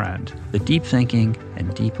my friend, the deep thinking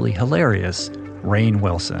and deeply hilarious Rainn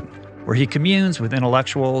Wilson, where he communes with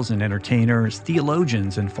intellectuals and entertainers,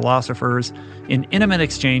 theologians and philosophers in intimate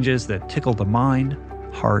exchanges that tickle the mind,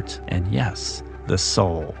 heart, and yes, the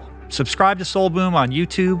soul. Subscribe to Soul Boom on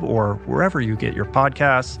YouTube or wherever you get your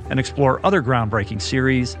podcasts, and explore other groundbreaking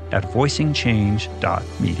series at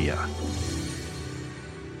voicingchange.media.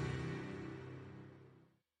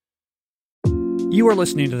 You are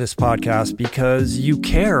listening to this podcast because you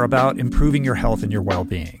care about improving your health and your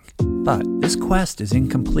well-being. But this quest is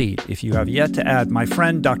incomplete if you have yet to add my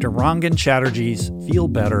friend Dr. Rangan Chatterjee's Feel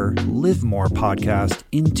Better, Live More podcast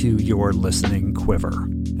into your listening quiver.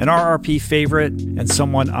 An RRP favorite and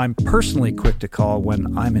someone I'm personally quick to call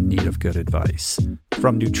when I'm in need of good advice.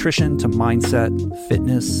 From nutrition to mindset,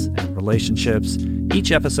 fitness, and relationships,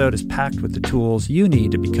 each episode is packed with the tools you need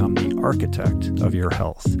to become the architect of your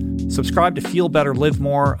health. Subscribe to Feel Better, Live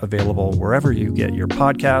More, available wherever you get your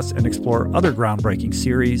podcasts, and explore other groundbreaking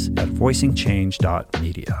series at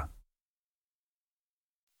voicingchange.media.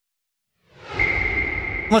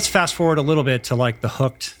 Let's fast forward a little bit to like the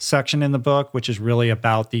hooked section in the book, which is really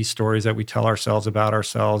about these stories that we tell ourselves about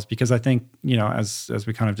ourselves. Because I think, as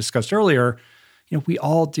we kind of discussed earlier, we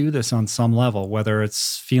all do this on some level, whether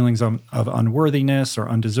it's feelings of unworthiness or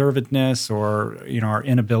undeservedness, or, our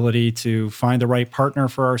inability to find the right partner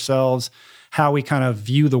for ourselves. How we kind of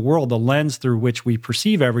view the world, the lens through which we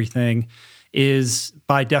perceive everything is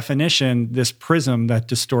by definition this prism that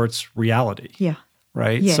distorts reality. Yeah.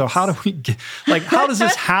 Right? Yes. So how do we how does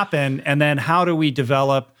this happen? And then how do we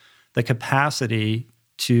develop the capacity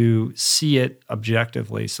to see it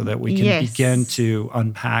objectively so that we can begin to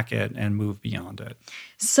unpack it and move beyond it?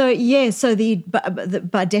 So,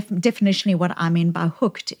 definitionally what I mean by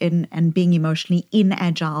hooked and being emotionally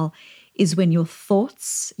inagile is when your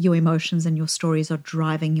thoughts, your emotions, and your stories are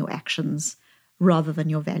driving your actions rather than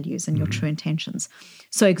your values and your true intentions.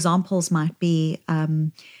 So examples might be,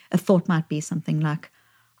 a thought might be something like,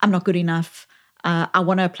 I'm not good enough, I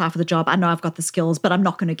want to apply for the job, I know I've got the skills, but I'm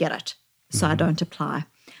not going to get it, so I don't apply.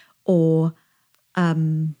 Or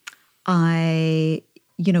I,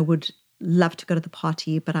 would love to go to the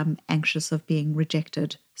party, but I'm anxious of being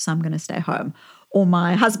rejected, so I'm going to stay home. Or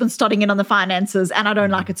my husband's starting in on the finances and I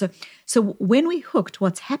don't like it. So when we hooked,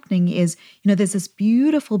 what's happening is, there's this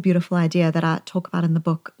beautiful, beautiful idea that I talk about in the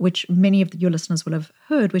book, which many of your listeners will have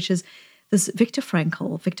heard, which is this Viktor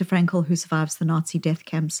Frankl, who survives the Nazi death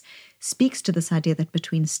camps, speaks to this idea that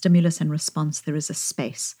between stimulus and response, there is a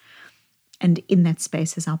space. And in that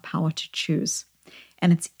space is our power to choose.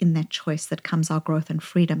 And it's in that choice that comes our growth and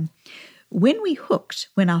freedom. When we hooked,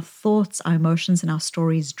 when our thoughts, our emotions, and our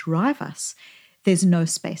stories drive us, there's no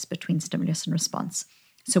space between stimulus and response.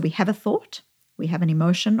 So we have a thought, we have an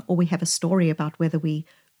emotion, or we have a story about whether we're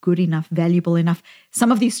good enough, valuable enough.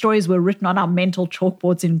 Some of these stories were written on our mental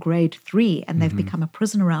chalkboards in grade 3, and they've become a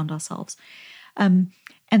prison around ourselves. And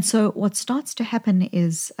so what starts to happen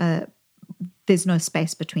is there's no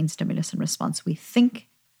space between stimulus and response. We think,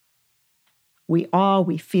 we are,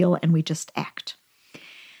 we feel, and we just act.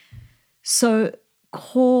 So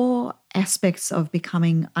core aspects of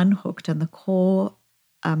becoming unhooked and the core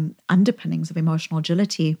underpinnings of emotional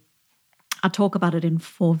agility, I talk about it in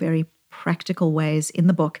 4 very practical ways in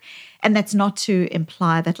the book. And that's not to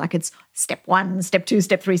imply that it's step 1, step 2,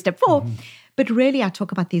 step 3, step 4. But really I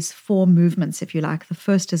talk about these 4 movements, if you like. The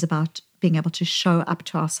first is about being able to show up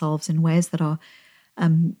to ourselves in ways that are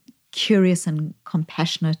curious and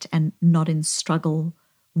compassionate and not in struggle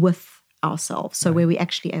with ourselves. So where we're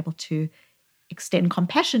actually able to extend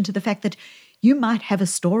compassion to the fact that you might have a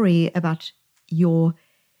story about your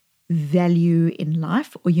value in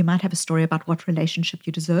life, or you might have a story about what relationship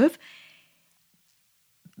you deserve.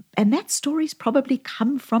 And that story's probably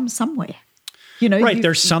come from somewhere. Right,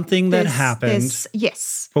 there's something that happened.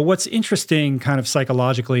 Yes. But what's interesting kind of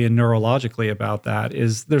psychologically and neurologically about that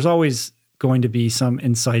is there's always going to be some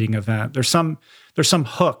inciting event. There's some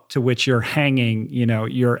hook to which you're hanging,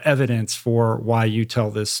 your evidence for why you tell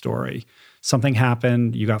this story. Something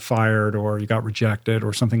happened, you got fired or you got rejected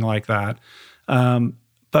or something like that.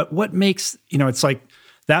 But what makes, it's like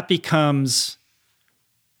that becomes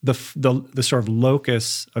the sort of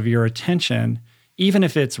locus of your attention, even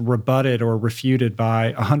if it's rebutted or refuted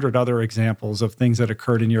by 100 other examples of things that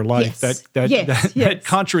occurred in your life that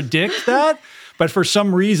contradict that. But for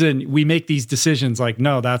some reason, we make these decisions like,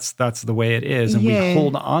 no, that's the way it is. And we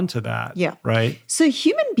hold on to that. Yeah. Right? So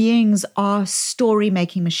human beings are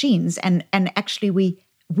story-making machines. And actually,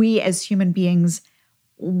 we as human beings,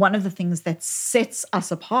 one of the things that sets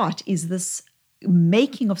us apart is this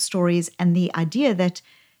making of stories and the idea that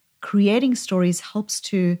creating stories helps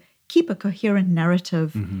to keep a coherent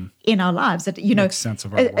narrative in our lives. That, makes sense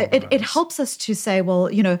of our world. It helps us to say, well,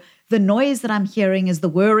 the noise that I'm hearing is the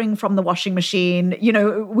whirring from the washing machine.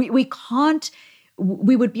 We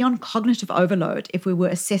would be on cognitive overload if we were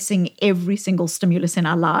assessing every single stimulus in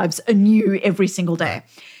our lives anew every single day.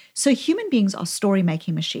 So human beings are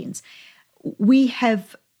story-making machines. We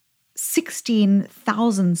have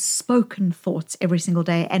 16,000 spoken thoughts every single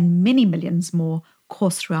day and many millions more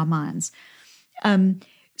course through our minds.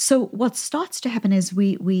 So what starts to happen is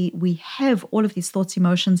we have all of these thoughts,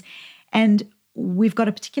 emotions, and we've got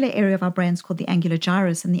a particular area of our brains called the angular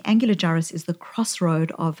gyrus, and the angular gyrus is the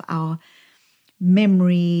crossroad of our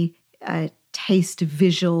memory, taste,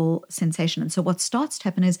 visual, sensation. And so what starts to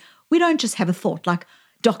happen is we don't just have a thought like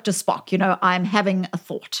Dr. Spock, I'm having a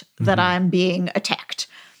thought that I'm being attacked,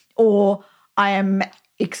 or I'm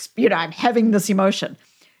having this emotion.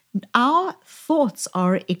 Our thoughts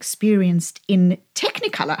are experienced in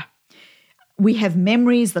technicolor. We have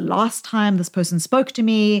memories, the last time this person spoke to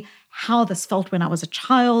me, how this felt when I was a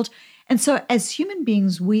child. And so as human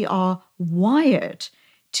beings, we are wired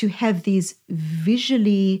to have these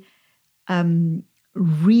visually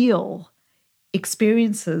real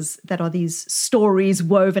experiences that are these stories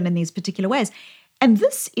woven in these particular ways. And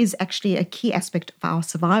this is actually a key aspect of our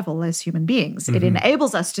survival as human beings. It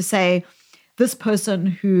enables us to say, this person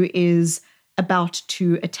who is about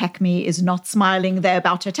to attack me is not smiling. They're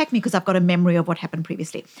about to attack me because I've got a memory of what happened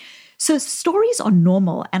previously. So stories are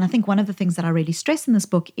normal. And I think one of the things that I really stress in this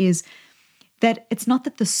book is that it's not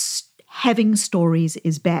that having stories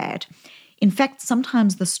is bad. In fact,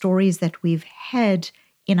 sometimes the stories that we've had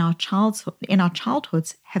in our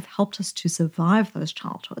childhoods have helped us to survive those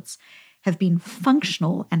childhoods, have been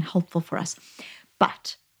functional and helpful for us.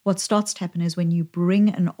 But what starts to happen is when you bring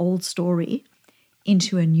an old story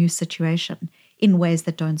into a new situation in ways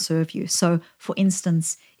that don't serve you. So, for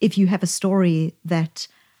instance, if you have a story that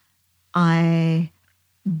I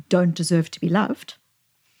don't deserve to be loved,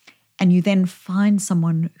 and you then find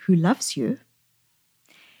someone who loves you,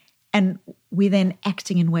 and we're then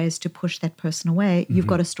acting in ways to push that person away, you've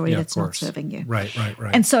got a story that's not serving you. Right.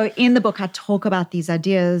 And so in the book, I talk about these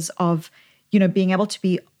ideas of, being able to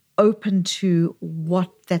be open to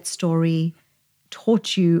what that story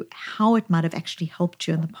taught you, how it might have actually helped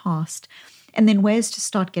you in the past, and then ways to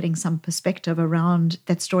start getting some perspective around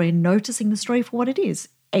that story and noticing the story for what it is,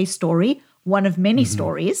 a story, one of many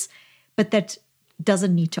stories, but that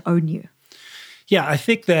doesn't need to own you. Yeah, I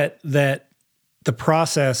think that the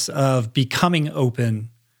process of becoming open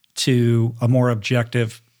to a more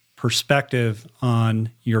objective perspective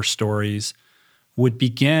on your stories would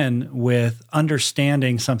begin with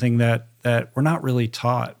understanding something that we're not really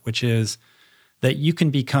taught, which is that you can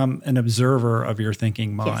become an observer of your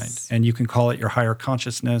thinking mind. Yes. And you can call it your higher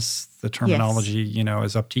consciousness. The terminology,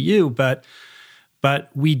 is up to you. But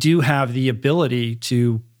we do have the ability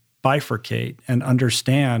to bifurcate and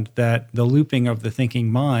understand that the looping of the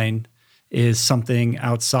thinking mind is something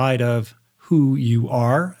outside of who you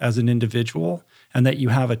are as an individual, and that you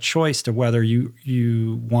have a choice to whether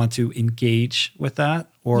you want to engage with that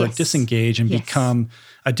or disengage and become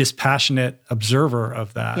a dispassionate observer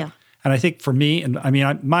of that. Yeah. And I think for me, and I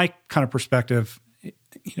mean, my kind of perspective,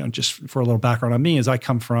 just for a little background on me, is I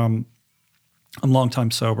come from a long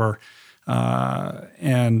time sober,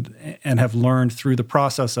 and have learned through the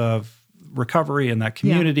process of recovery in that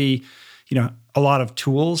community, a lot of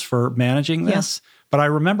tools for managing this. But I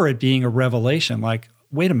remember it being a revelation, like,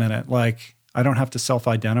 wait a minute, like, I don't have to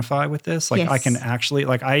self-identify with this. Like, I can actually,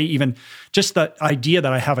 just the idea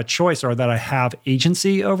that I have a choice or that I have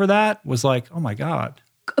agency over that was like, oh my God.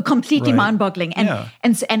 Completely mind-boggling.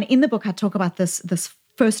 And in the book, I talk about this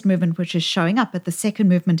first movement, which is showing up, but the second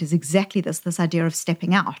movement is exactly this idea of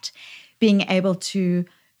stepping out, being able to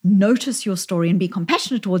notice your story and be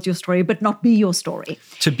compassionate towards your story, but not be your story.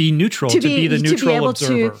 To be neutral, to be the neutral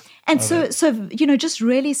observer. Just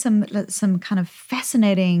really some kind of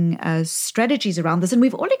fascinating strategies around this. And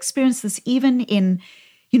we've all experienced this even in,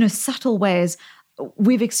 subtle ways.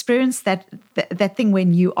 We've experienced that thing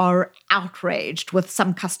when you are outraged with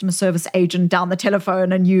some customer service agent down the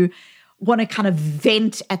telephone and you want to kind of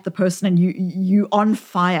vent at the person and you on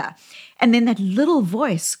fire. And then that little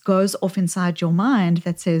voice goes off inside your mind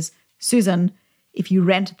that says, Susan, if you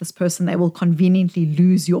rant at this person, they will conveniently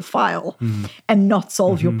lose your file and not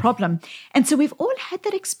solve your problem. And so we've all had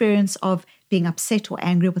that experience of being upset or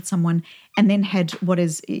angry with someone and then had what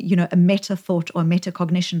is, a meta thought or a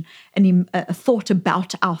metacognition, a thought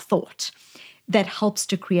about our thought that helps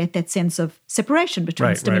to create that sense of separation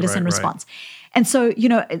between stimulus and response. And so,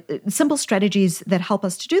 simple strategies that help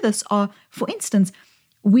us to do this are, for instance,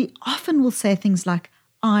 we often will say things like,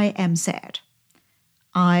 I am sad,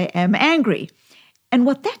 I am angry. And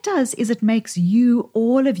what that does is it makes you,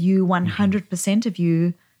 all of you, 100% of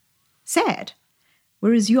you, sad.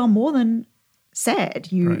 Whereas you are more than sad.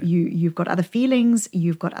 You've got other feelings,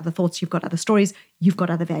 you've got other thoughts, you've got other stories, you've got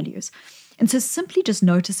other values. And so simply just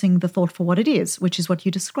noticing the thought for what it is, which is what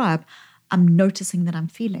you describe, I'm noticing that I'm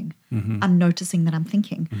feeling. I'm noticing that I'm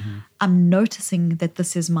thinking. I'm noticing that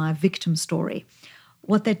this is my victim story.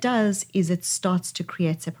 What that does is it starts to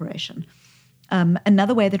create separation.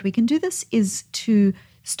 Another way that we can do this is to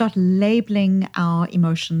start labeling our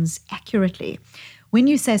emotions accurately. When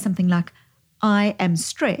you say something like, I am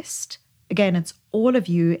stressed, again, it's all of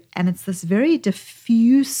you, and it's this very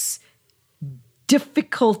diffuse,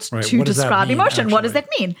 difficult to describe emotion. Actually? What does that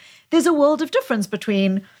mean? There's a world of difference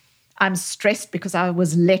between I'm stressed because I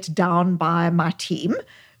was let down by my team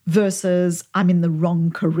versus I'm in the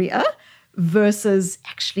wrong career versus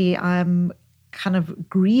actually I'm kind of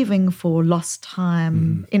grieving for lost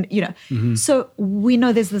time. So we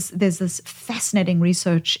know there's this fascinating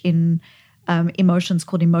research in emotions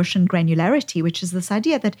called emotion granularity, which is this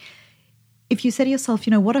idea that if you say to yourself,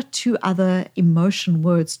 what are two other emotion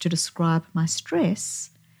words to describe my stress?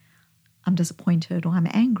 I'm disappointed or I'm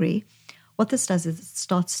angry. What this does is it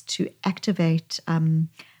starts to activate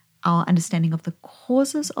our understanding of the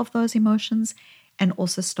causes of those emotions and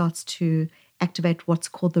also starts to activate what's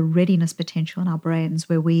called the readiness potential in our brains,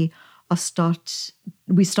 where we're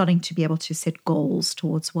starting to be able to set goals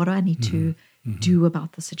towards what do I need to do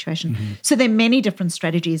about the situation. So there are many different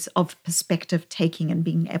strategies of perspective taking and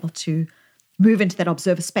being able to move into that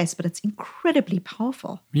observer space, but it's incredibly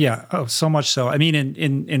powerful. Yeah. Oh, so much so. I mean,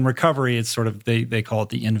 in recovery, it's sort of, they call it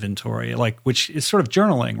the inventory, which is sort of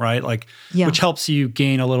journaling, right? Which helps you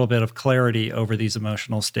gain a little bit of clarity over these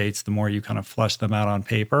emotional states the more you kind of flesh them out on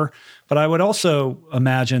paper. But I would also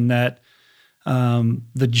imagine that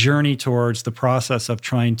the journey towards the process of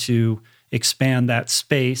trying to expand that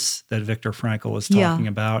space that Viktor Frankl is talking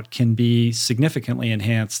about can be significantly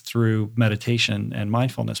enhanced through meditation and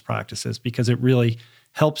mindfulness practices, because it really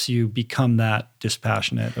helps you become that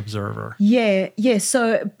dispassionate observer. Yeah.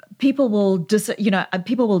 So people will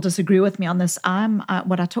disagree with me on this.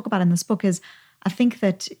 What I talk about in this book is I think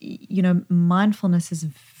that mindfulness is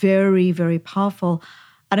very, very powerful.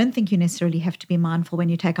 I don't think you necessarily have to be mindful when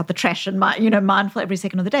you take out the trash and mindful every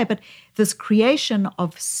second of the day. But this creation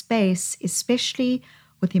of space, especially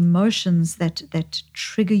with emotions that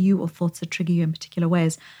trigger you or thoughts that trigger you in particular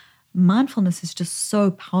ways, mindfulness is just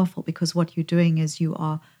so powerful, because what you're doing is you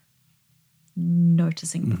are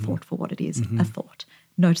noticing the thought for what it is, a thought,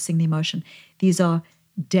 noticing the emotion. These are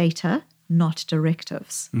data, not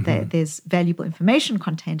directives. There's valuable information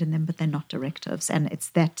contained in them, but they're not directives. And it's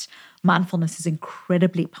that mindfulness is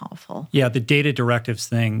incredibly powerful. Yeah, the data directives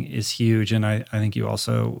thing is huge. And I think you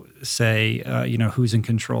also say, who's in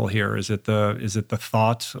control here? Is it the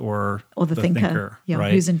thought or the thinker? Yeah,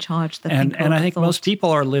 right? Who's in charge? The thinker and I think thought. most people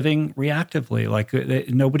are living reactively.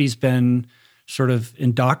 Nobody's been sort of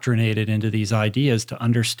indoctrinated into these ideas to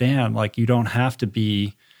understand, you don't have to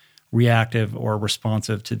be reactive or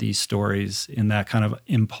responsive to these stories in that kind of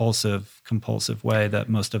impulsive, compulsive way that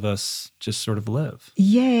most of us just sort of live.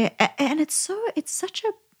 Yeah, and it's such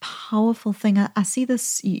a powerful thing. I see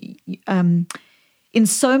this in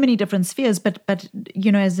so many different spheres, but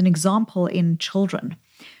as an example, in children,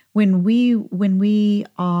 when we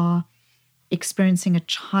are experiencing a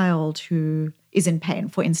child who is in pain,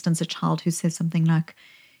 for instance, a child who says something like,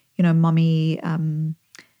 Mommy,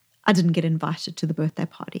 I didn't get invited to the birthday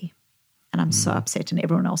party, and I'm so upset, and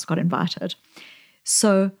everyone else got invited.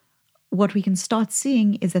 So what we can start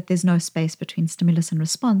seeing is that there's no space between stimulus and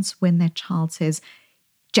response when that child says,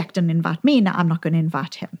 Jack didn't invite me, now I'm not going to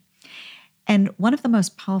invite him. And one of the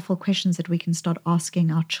most powerful questions that we can start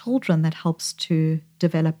asking our children that helps to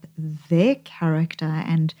develop their character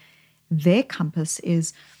and their compass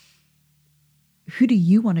is, who do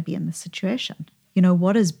you want to be in this situation?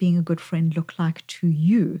 What does being a good friend look like to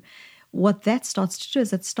you? What that starts to do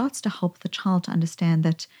is it starts to help the child to understand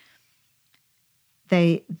that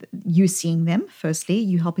you seeing them, firstly,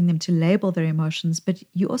 you helping them to label their emotions, but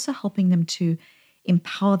you also helping them to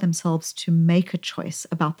empower themselves to make a choice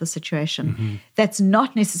about the situation. That's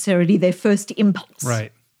not necessarily their first impulse.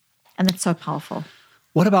 Right. And that's so powerful.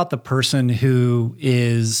 What about the person who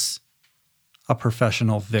is a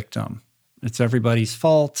professional victim? It's everybody's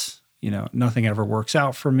fault. Nothing ever works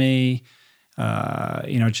out for me.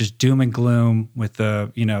 Just doom and gloom with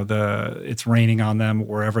it's raining on them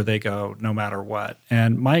wherever they go, no matter what.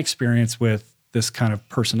 And my experience with this kind of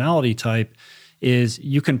personality type is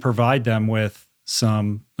you can provide them with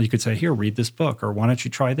you could say, here, read this book, or why don't you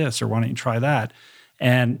try this, or why don't you try that?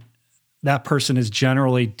 And that person is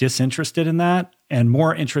generally disinterested in that and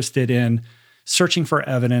more interested in searching for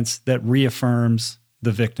evidence that reaffirms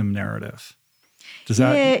the victim narrative. Does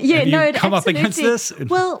that have you come up against this?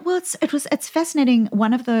 Well, it's fascinating.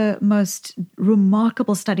 One of the most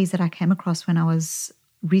remarkable studies that I came across when I was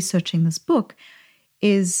researching this book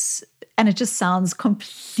is, and it just sounds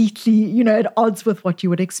completely, at odds with what you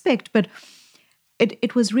would expect, but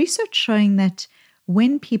it was research showing that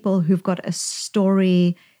when people who've got a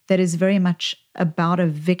story that is very much about a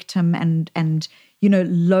victim and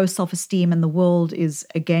low self-esteem and the world is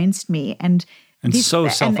against me and so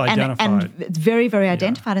self-identified. And it's very, very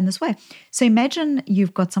identified in this way. So imagine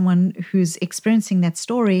you've got someone who's experiencing that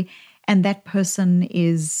story and that person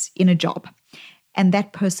is in a job and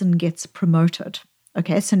that person gets promoted.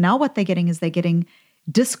 Okay, so now what they're getting is they're getting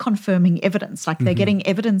disconfirming evidence. Like they're getting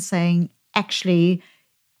evidence saying, actually,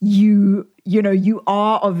 you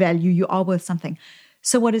are of value, you are worth something.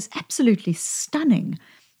 So what is absolutely stunning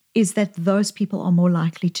is that those people are more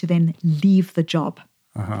likely to then leave the job.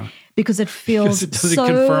 Because it feels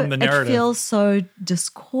confirm the narrative. It feels so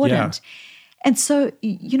discordant. Yeah. And so,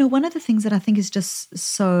 one of the things that I think is just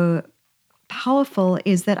so powerful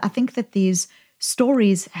is that I think that these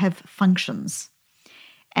stories have functions.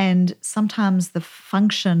 And sometimes the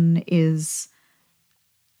function is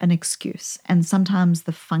an excuse. And sometimes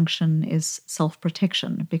the function is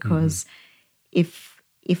self-protection because if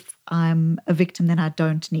I'm a victim, then I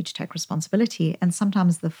don't need to take responsibility. And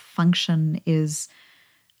sometimes the function is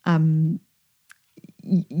that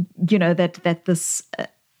this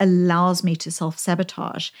allows me to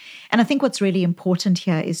self-sabotage. And I think what's really important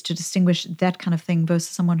here is to distinguish that kind of thing versus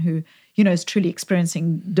someone who, is truly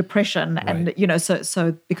experiencing depression. Right. And,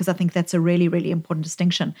 so because I think that's a really, really important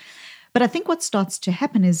distinction. But I think what starts to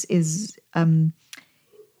happen is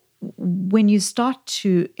when you start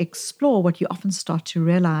to explore, what you often start to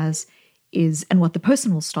realize is, and what the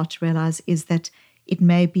person will start to realize is that it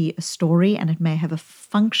may be a story and it may have a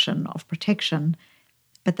function of protection,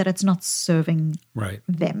 but that it's not serving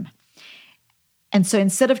them. And so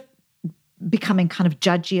instead of becoming kind of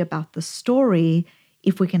judgy about the story,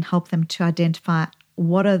 if we can help them to identify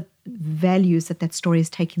what are values that story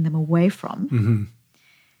is taking them away from,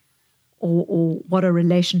 or what are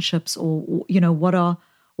relationships, or what are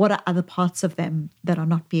other parts of them that are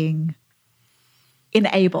not being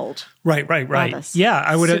enabled. Right. Yeah,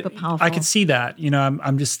 I would. Super powerful. I could see that.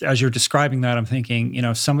 I'm just, as you're describing that, I'm thinking,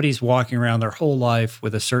 if somebody's walking around their whole life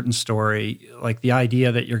with a certain story, like the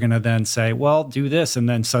idea that you're going to then say, well, do this, and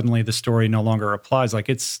then suddenly the story no longer applies. Like,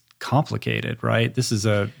 it's complicated, right? This is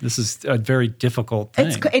a very difficult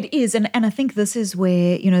thing. It is, and I think this is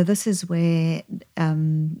where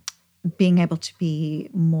being able to be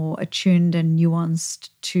more attuned and nuanced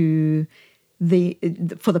to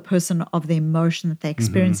for the person of the emotion that they're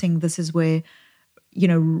experiencing, this is where,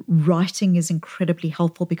 writing is incredibly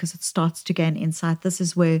helpful because it starts to gain insight. This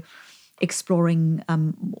is where exploring,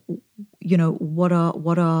 what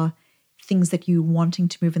are things that you're wanting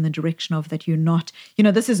to move in the direction of that you're not,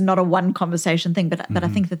 this is not a one conversation thing, but I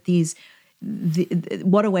think that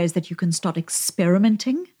what are ways that you can start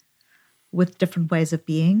experimenting with different ways of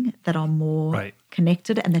being that are more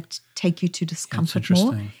connected and that take you to discomfort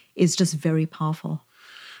more is just very powerful.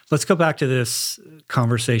 Let's go back to this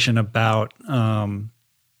conversation about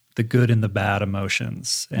the good and the bad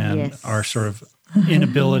emotions and our sort of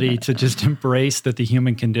inability to just embrace that the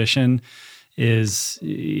human condition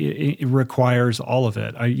it requires all of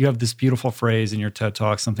it. You have this beautiful phrase in your TED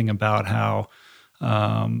Talk, something about how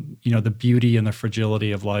the beauty and the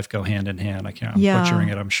fragility of life go hand in hand. I'm butchering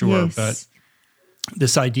it, I'm sure. Yes. But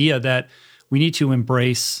this idea that we need to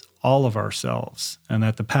embrace all of ourselves and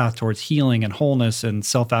that the path towards healing and wholeness and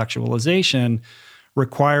self-actualization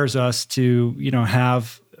requires us to,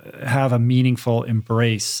 have a meaningful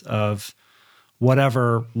embrace of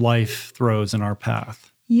whatever life throws in our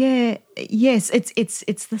path. Yeah. Yes.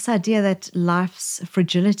 It's this idea that life's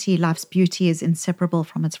fragility, life's beauty is inseparable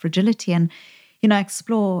from its fragility. And, I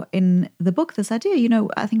explore in the book this idea,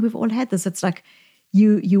 I think we've all had this. It's like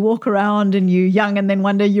you walk around and you're young and then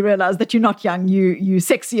one day you realize that you're not young, you're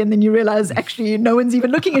sexy, and then you realize actually no one's even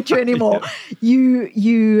looking at you anymore.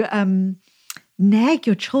 nag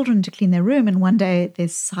your children to clean their room, and one day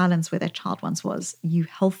there's silence where that child once was. You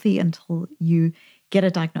healthy until you get a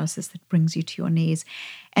diagnosis that brings you to your knees.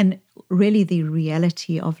 And really the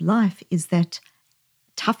reality of life is that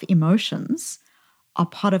tough emotions are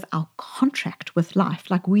part of our contract with life.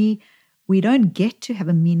 Like we don't get to have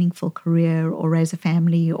a meaningful career or raise a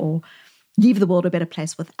family or leave the world a better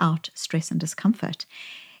place without stress and discomfort.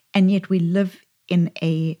 And yet we live in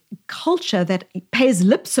a culture that pays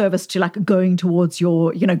lip service to like going towards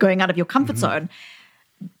your, going out of your comfort zone.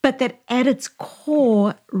 But that at its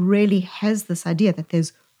core really has this idea that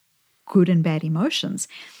there's good and bad emotions.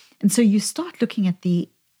 And so you start looking at the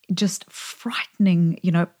just frightening,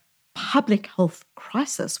 public health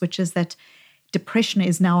crisis, which is that depression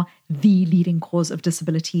is now the leading cause of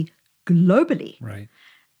disability globally. Right.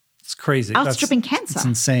 It's crazy. Outstripping cancer. It's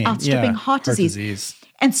insane. Outstripping heart disease.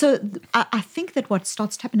 And so I think that what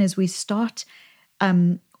starts to happen is we start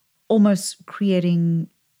almost creating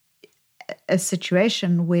a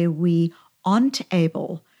situation where we aren't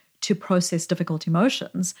able to process difficult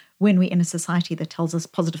emotions when we're in a society that tells us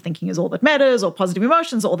positive thinking is all that matters or positive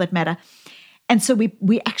emotions are all that matter. And so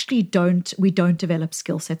we actually don't develop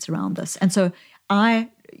skill sets around this. And so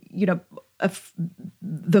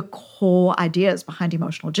the core ideas behind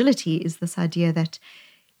emotional agility is this idea that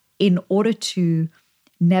in order to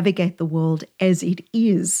navigate the world as it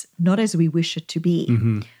is, not as we wish it to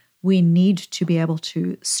be, we need to be able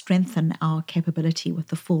to strengthen our capability with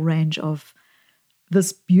the full range of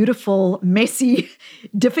this beautiful, messy,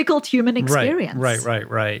 difficult human experience.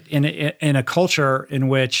 Right. In a culture in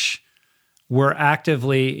which we're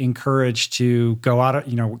actively encouraged to go out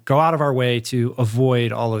of our way to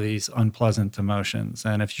avoid all of these unpleasant emotions.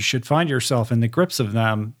 And if you should find yourself in the grips of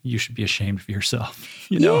them, you should be ashamed of yourself.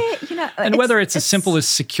 And whether it's as simple as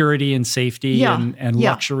security and safety and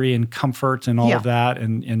luxury and comfort and all of that,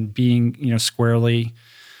 and being squarely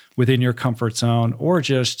within your comfort zone, or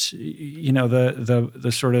just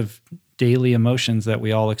the sort of daily emotions that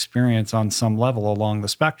we all experience on some level along the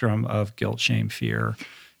spectrum of guilt, shame, fear.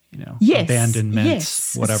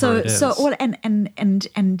 Abandonment, whatever it is. So all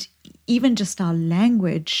and even just our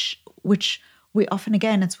language, which we often,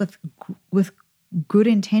 again, it's with good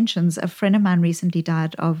intentions. A friend of mine recently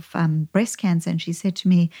died of breast cancer, and she said to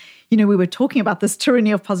me, we were talking about this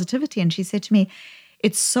tyranny of positivity, and she said to me,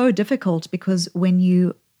 it's so difficult because when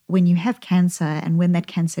you have cancer and when that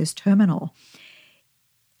cancer is terminal,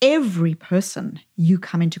 every person you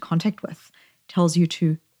come into contact with tells you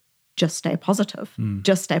to just stay positive,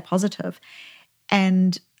 just stay positive.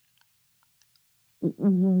 And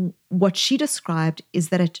what she described is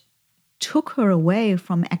that it took her away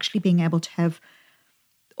from actually being able to have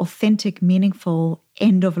authentic, meaningful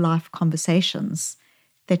end-of-life conversations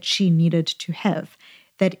that she needed to have.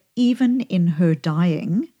 That even in her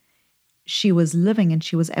dying, she was living and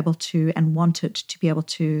she was able to and wanted to be able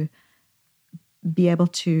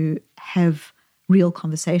to have real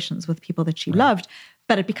conversations with people that she loved.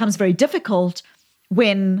 But it becomes very difficult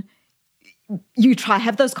when you try to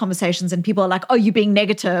have those conversations and people are like, oh, you're being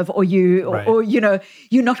negative, or you're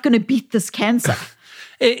not going to beat this cancer.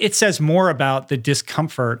 It says more about the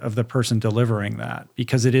discomfort of the person delivering that,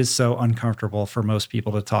 because it is so uncomfortable for most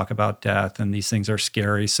people to talk about death, and these things are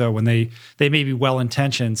scary. So when they may be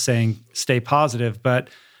well-intentioned saying stay positive, but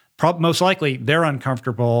most likely they're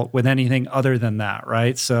uncomfortable with anything other than that,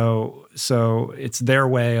 right? So it's their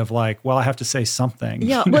way of like, well, I have to say something.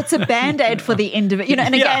 Yeah, well, it's a Band-Aid for the individual,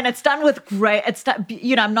 and again, it's done with great,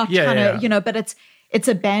 I'm not trying to, but it's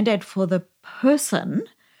a Band-Aid for the person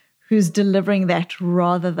who's delivering that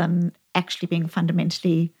rather than actually being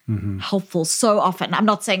fundamentally helpful. So often, I'm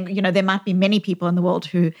not saying, there might be many people in the world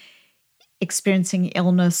who experiencing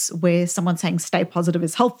illness where someone saying stay positive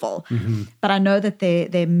is helpful. But I know that there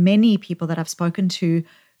are many people that I've spoken to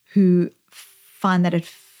who find that it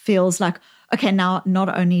feels like, okay, now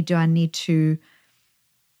not only do I need to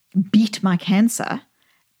beat my cancer,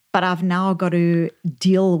 but I've now got to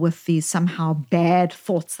deal with these somehow bad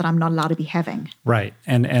thoughts that I'm not allowed to be having. Right.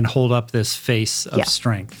 And hold up this face of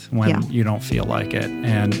strength when you don't feel like it,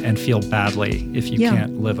 and feel badly if you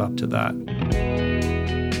can't live up to that.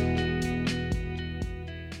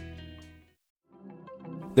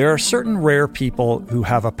 There are certain rare people who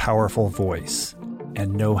have a powerful voice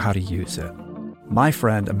and know how to use it. My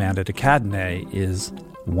friend Amanda de Cadenet is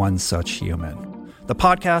one such human. The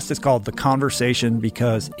podcast is called The Conversation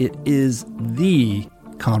because it is the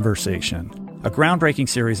conversation, a groundbreaking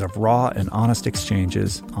series of raw and honest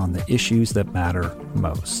exchanges on the issues that matter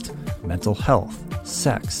most: mental health,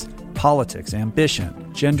 sex, politics,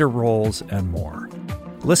 ambition, gender roles, and more.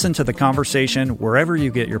 Listen to the conversation wherever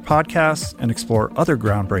you get your podcasts and explore other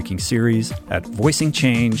groundbreaking series at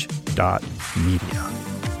voicingchange.media.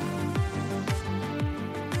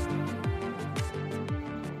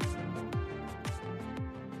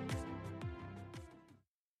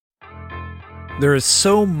 There is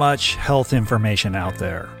so much health information out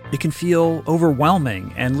there. It can feel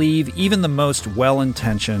overwhelming and leave even the most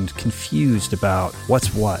well-intentioned confused about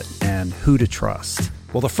what's what and who to trust.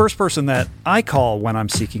 Well, the first person that I call when I'm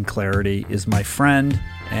seeking clarity is my friend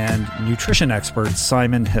and nutrition expert,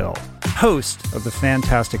 Simon Hill, host of the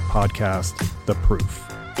fantastic podcast, The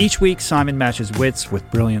Proof. Each week, Simon matches wits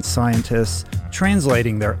with brilliant scientists,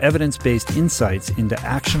 translating their evidence-based insights into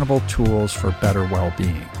actionable tools for better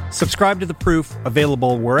well-being. Subscribe to The Proof,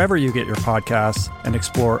 available wherever you get your podcasts, and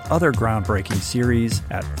explore other groundbreaking series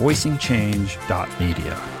at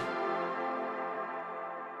voicingchange.media.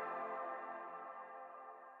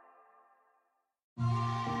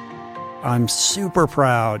 I'm super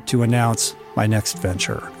proud to announce my next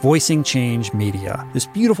venture, Voicing Change Media. This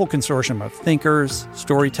beautiful consortium of thinkers,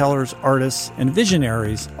 storytellers, artists, and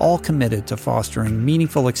visionaries, all committed to fostering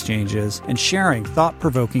meaningful exchanges and sharing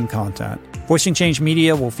thought-provoking content. Voicing Change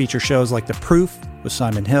Media will feature shows like The Proof with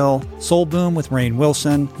Simon Hill, Soul Boom with Rainn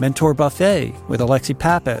Wilson, Mentor Buffet with Alexi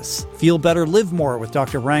Pappas, Feel Better, Live More with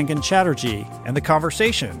Dr. Rangan Chatterjee, and The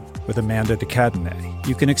Conversation with Amanda de Cadenet.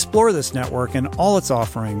 You can explore this network and all its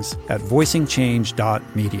offerings at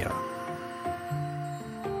voicingchange.media.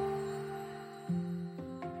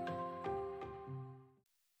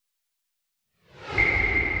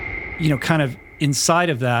 Kind of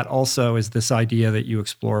inside of that also is this idea that you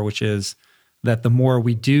explore, which is that the more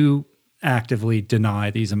we do actively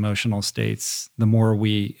deny these emotional states, the more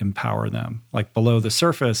we empower them. Like below the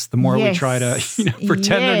surface, the more we try to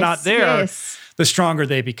pretend they're not there, the stronger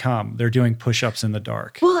they become. They're doing push-ups in the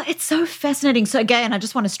dark. Well, it's so fascinating. So again, I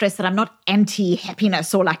just want to stress that I'm not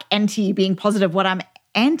anti-happiness or like anti being positive. What I'm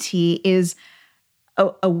anti is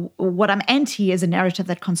a narrative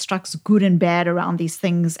that constructs good and bad around these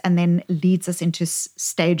things and then leads us into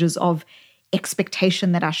stages of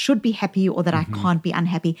expectation that I should be happy or that I can't be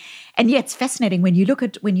unhappy. And yeah, it's fascinating when you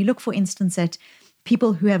look, for instance, at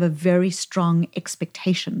people who have a very strong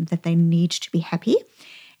expectation that they need to be happy,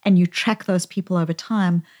 and you track those people over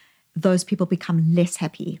time, those people become less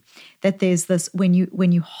happy. That there's this, when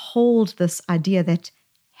you hold this idea that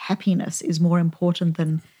happiness is more important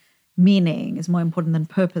than meaning, is more important than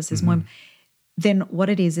purpose, is more, then what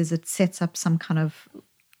it is it sets up some kind of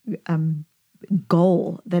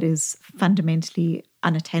goal that is fundamentally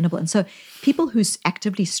unattainable. And so people who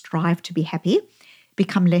actively strive to be happy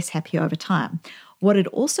become less happy over time. What it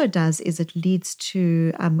also does is it leads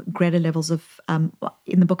to greater levels of,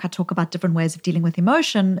 in the book I talk about different ways of dealing with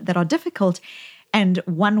emotion that are difficult. And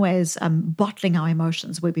one way is bottling our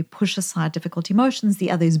emotions, where we push aside difficult emotions.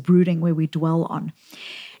 The other is brooding, where we dwell on.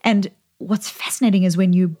 And what's fascinating is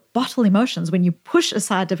when you bottle emotions, when you push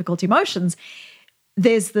aside difficult emotions,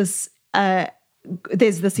 there's this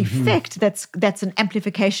effect that's an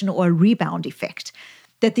amplification or a rebound effect,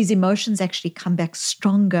 that these emotions actually come back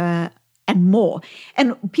stronger and more.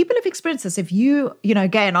 And people have experienced this. If you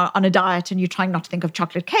again, on a diet and you're trying not to think of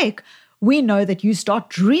chocolate cake, we know that you start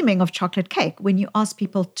dreaming of chocolate cake when you ask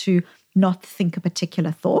people to not think a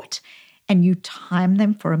particular thought and you time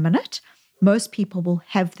them for a minute. Most people will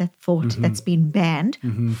have that thought that's been banned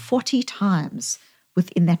 40 times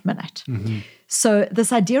within that minute. So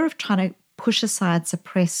this idea of trying to push aside,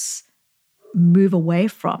 suppress, move away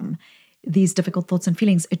from these difficult thoughts and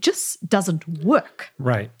feelings, it just doesn't work.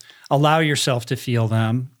 Right. Allow yourself to feel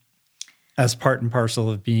them as part and parcel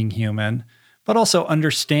of being human, but also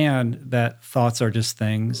understand that thoughts are just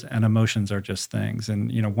things and emotions are just things.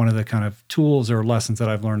 And, one of the kind of tools or lessons that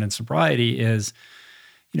I've learned in sobriety is,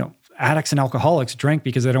 addicts and alcoholics drink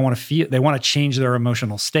because they don't want to feel, they want to change their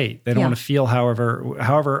emotional state. They don't want to feel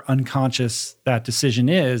however unconscious that decision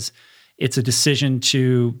is. It's a decision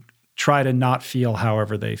to try to not feel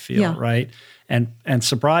however they feel, right? And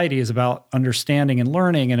sobriety is about understanding and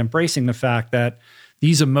learning and embracing the fact that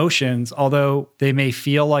these emotions, although they may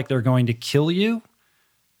feel like they're going to kill you,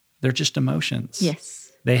 they're just emotions.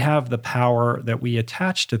 Yes. They have the power that we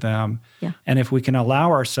attach to them. Yeah. And if we can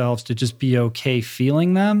allow ourselves to just be okay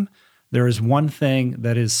feeling them, there is one thing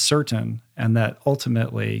that is certain, and that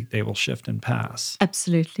ultimately they will shift and pass.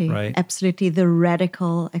 Absolutely. Right? Absolutely. The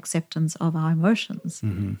radical acceptance of our emotions,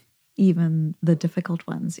 even the difficult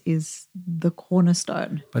ones, is the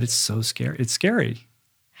cornerstone. But it's so scary. It's scary.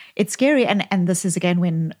 It's scary. And this is, again,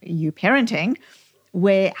 when you're parenting,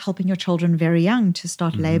 where helping your children very young to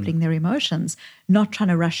start labeling their emotions, not trying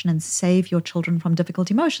to rush in and save your children from difficult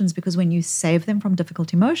emotions, because when you save them from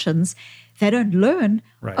difficult emotions, they don't learn,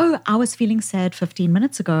 Right. oh, I was feeling sad 15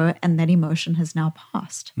 minutes ago and that emotion has now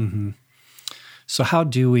passed. So how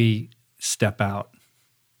do we step out?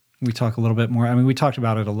 We talk a little bit more. I mean, we talked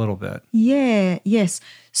about it a little bit. Yes.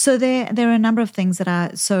 So there are a number of things that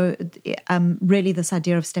are, really this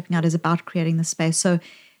idea of stepping out is about creating the space. So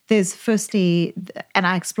there's firstly, and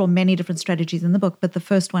I explore many different strategies in the book, but the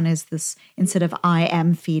first one is this, instead of I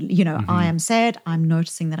am I am sad, I'm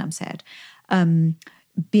noticing that I'm sad. Labeling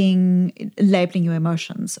your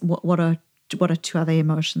emotions. What are two other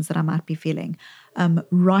emotions that I might be feeling?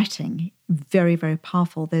 Writing, very, very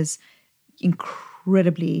powerful. There's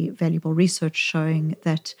incredibly valuable research showing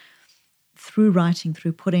that through writing,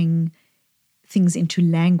 through putting things into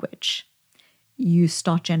language, you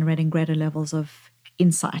start generating greater levels of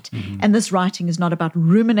insight. And this writing is not about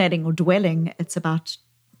ruminating or dwelling, it's about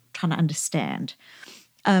trying to understand.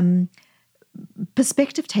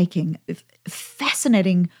 Perspective taking,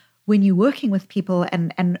 fascinating when you're working with people,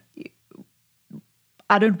 and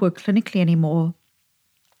I don't work clinically anymore.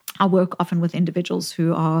 I work often with individuals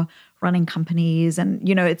who are running companies, and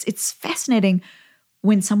it's fascinating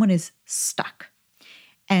when someone is stuck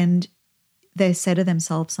and they say to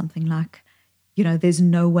themselves something like, there's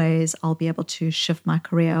no ways I'll be able to shift my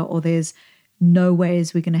career, or there's no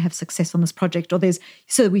ways we're going to have success on this project,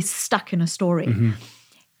 so we're stuck in a story.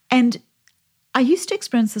 And I used to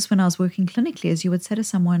experience this when I was working clinically, as you would say to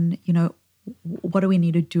someone, what do we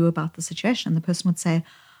need to do about the situation? And the person would say,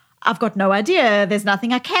 I've got no idea. There's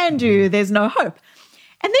nothing I can do. There's no hope.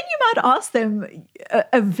 And then you might ask them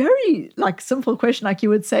a very simple question, like you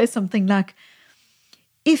would say something like,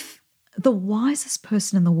 if the wisest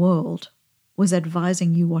person in the world was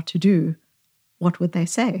advising you what to do, what would they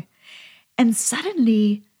say? And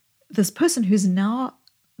suddenly this person who's now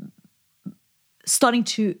starting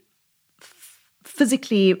to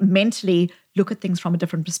physically, mentally look at things from a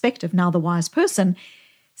different perspective, now the wise person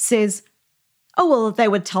says, oh, well, they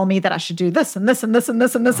would tell me that I should do this and this and this and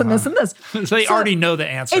this and this and this and this. So they already know the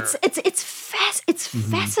answer. It's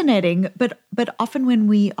fascinating, but often when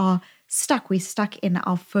we are stuck, we're stuck in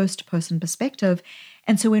our first person perspective.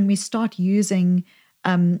 And so when we start using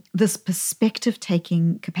this perspective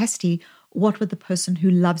taking capacity, what would the person who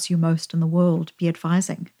loves you most in the world be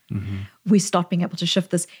advising? We start being able to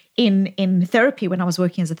shift this. In therapy, when I was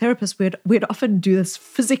working as a therapist, we'd often do this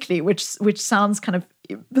physically, which sounds kind of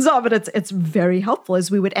bizarre, but it's very helpful,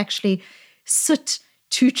 is we would actually sit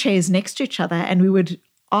two chairs next to each other and we would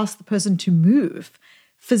ask the person to move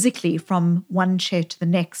physically from one chair to the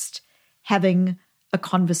next, having a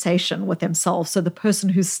conversation with themselves. So the person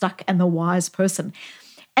who's stuck and the wise person.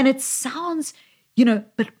 And it sounds,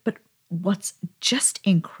 but what's just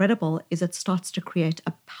incredible is it starts to create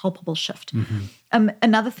a palpable shift.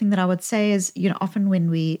 Another thing that I would say is, often when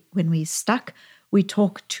we stuck, we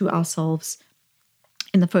talk to ourselves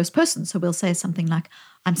in the first person. So we'll say something like,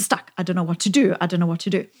 I'm stuck. I don't know what to do. I don't know what to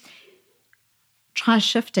do. Try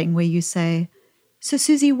shifting where you say, so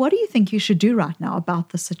Susie, what do you think you should do right now about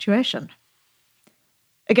the situation?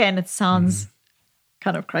 Again, it sounds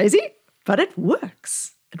kind of crazy, but it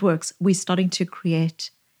works. It works. We're starting to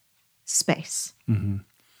create space. And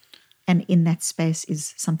in that space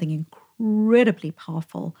is something incredibly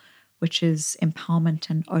powerful, which is empowerment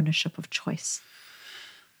and ownership of choice.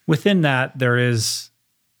 Within that, there is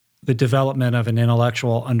the development of an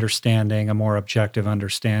intellectual understanding, a more objective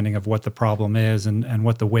understanding of what the problem is and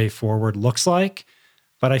what the way forward looks like.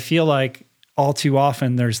 But I feel like all too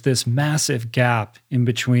often there's this massive gap in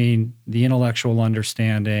between the intellectual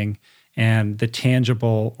understanding and the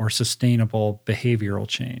tangible or sustainable behavioral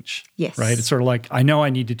change. Yes. Right? It's sort of like, I know I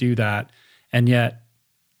need to do that, and yet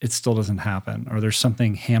it still doesn't happen, or there's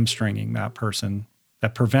something hamstringing that person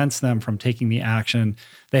that prevents them from taking the action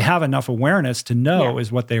they have enough awareness to know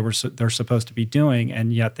is what they're supposed to be doing,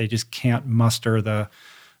 and yet they just can't muster the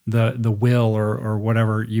will or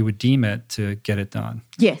whatever you would deem it to get it done.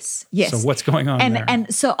 Yes. So what's going on there?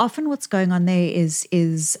 And so often what's going on there is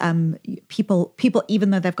people, even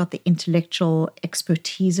though they've got the intellectual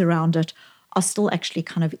expertise around it, are still actually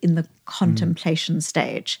kind of in the contemplation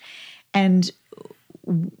stage. And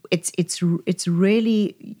it's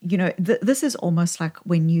really, this is almost like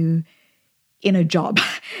when you in a job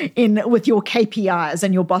with your KPIs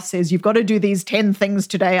and your boss says you've got to do these 10 things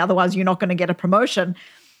today, otherwise you're not going to get a promotion.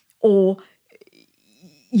 Or,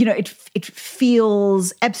 it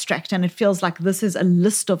feels abstract and it feels like this is a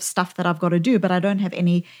list of stuff that I've got to do, but I don't have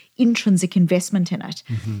any intrinsic investment in it.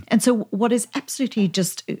 And so what is absolutely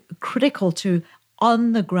just critical to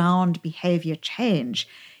on-the-ground behavior change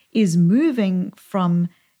is moving from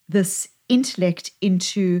this intellect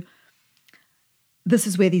into this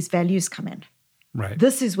is where these values come in. Right.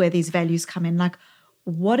 This is where these values come in. Like,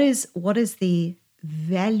 what is the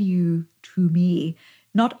value to me?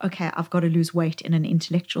 Not, okay, I've got to lose weight in an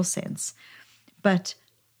intellectual sense, but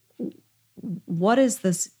what does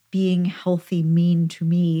this being healthy mean to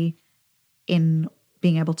me in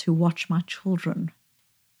being able to watch my children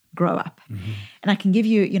grow up? Mm-hmm. And I can give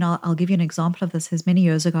you, I'll give you an example of this. As many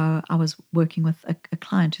years ago, I was working with a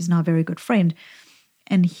client who's now a very good friend,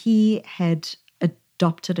 and he had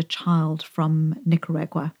adopted a child from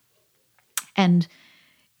Nicaragua. And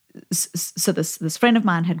so this friend of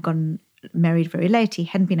mine had gotten married very late. He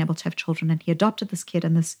hadn't been able to have children, and he adopted this kid,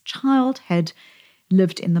 and this child had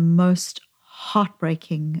lived in the most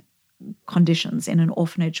heartbreaking conditions in an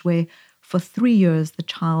orphanage where for 3 years the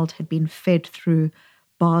child had been fed through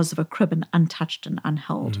bars of a crib and untouched and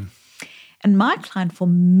unheld. Mm. And my client for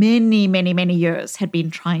many, many, many years had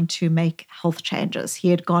been trying to make health changes. He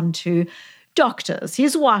had gone to doctors.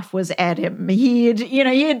 His wife was at him. He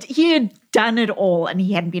had done it all, and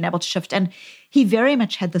he hadn't been able to shift. And he very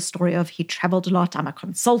much had the story of he traveled a lot. I'm a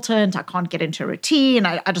consultant. I can't get into a routine.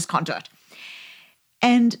 I just can't do it.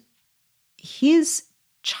 And his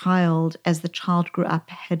child, as the child grew up,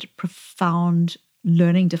 had profound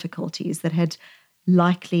learning difficulties that had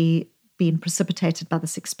likely been precipitated by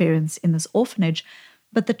this experience in this orphanage.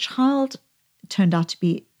 But the child turned out to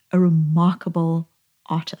be a remarkable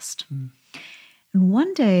artist. Mm. And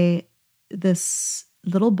one day, this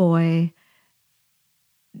little boy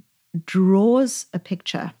draws a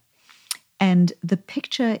picture, and the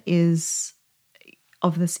picture is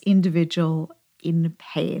of this individual in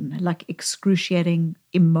pain, like excruciating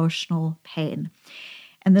emotional pain.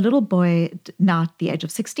 And the little boy, now at the age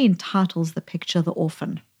of 16, titles the picture The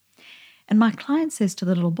Orphan. And my client says to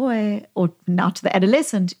the little boy, or now to the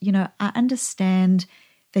adolescent, I understand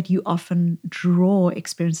that you often draw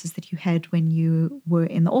experiences that you had when you were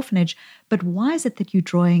in the orphanage, but why is it that you're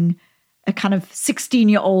drawing a kind of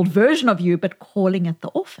 16-year-old version of you, but calling it the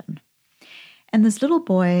orphan? And this little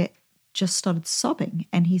boy just started sobbing,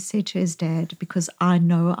 and he said to his dad, because I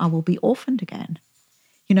know I will be orphaned again.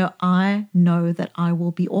 I know that I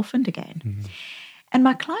will be orphaned again. Mm-hmm. And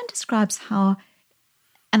my client describes how,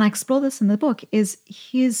 and I explore this in the book, is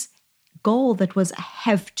his goal that was a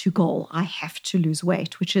have-to goal. I have to lose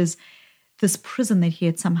weight, which is this prison that he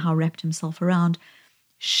had somehow wrapped himself around,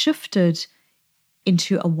 shifted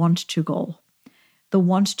into a want-to goal. The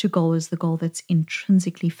want-to goal is the goal that's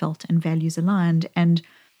intrinsically felt and values aligned. And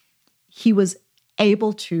he was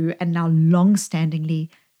able to, and now long-standingly,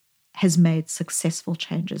 has made successful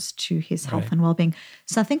changes to his health and well-being.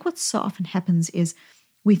 So I think what so often happens is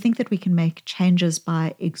we think that we can make changes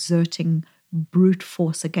by exerting brute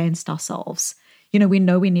force against ourselves. We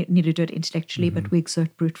know we need to do it intellectually, mm-hmm. but we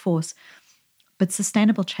exert brute force. But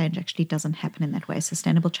sustainable change actually doesn't happen in that way.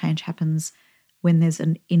 Sustainable change happens when there's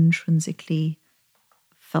an intrinsically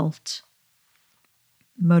felt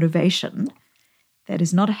motivation that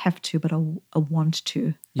is not a have to, but a want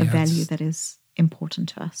to, a value that is important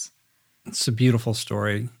to us. It's a beautiful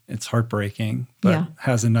story. It's heartbreaking, but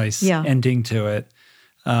has a nice ending to it.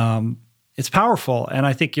 It's powerful, and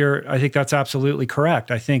I think that's absolutely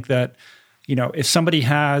correct. I think that if somebody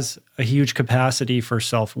has a huge capacity for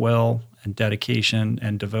self-will and dedication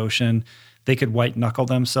and devotion, they could white knuckle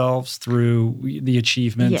themselves through the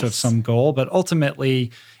achievement of some goal, but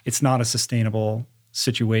ultimately, it's not a sustainable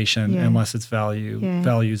situation unless it's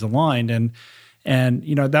values aligned. And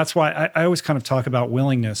that's why I always kind of talk about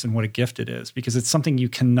willingness and what a gift it is, because it's something you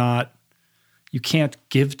can't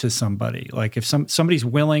give to somebody. Like if somebody's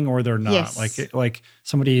willing or they're not, like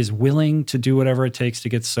somebody is willing to do whatever it takes to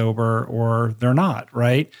get sober or they're not,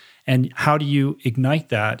 right? And how do you ignite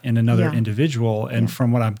that in another individual? And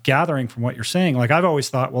from what I'm gathering from what you're saying, like I've always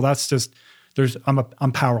thought, well, that's just,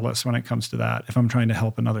 I'm powerless when it comes to that if I'm trying to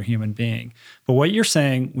help another human being. But what you're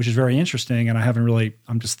saying, which is very interesting, and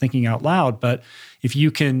I'm just thinking out loud, but if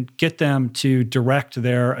you can get them to direct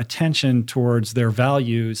their attention towards their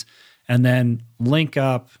values and then link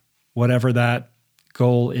up whatever that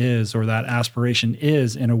goal is or that aspiration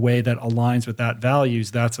is in a way that aligns with that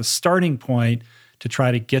values, that's a starting point to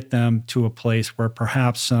try to get them to a place where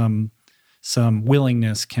perhaps some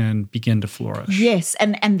willingness can begin to flourish. Yes,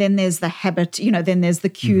 and then there's the habit, then there's the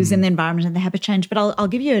cues in the environment and the habit change. But I'll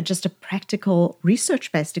give you just a practical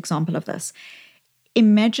research-based example of this.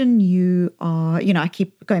 Imagine you are, I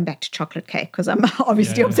keep going back to chocolate cake because I'm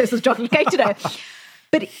obviously obsessed with chocolate cake today.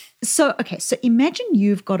 But so imagine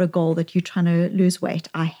you've got a goal that you're trying to lose weight.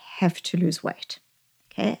 I have to lose weight.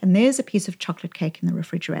 Okay, and there's a piece of chocolate cake in the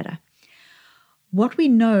refrigerator. What we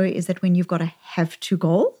know is that when you've got a have-to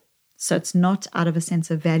goal, so it's not out of a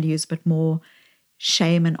sense of values, but more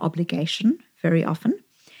shame and obligation very often,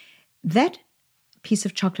 that piece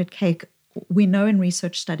of chocolate cake, we know in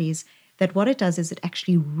research studies that what it does is it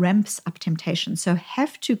actually ramps up temptation. So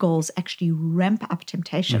have-to goals actually ramp up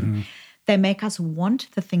temptation. Mm-hmm. They make us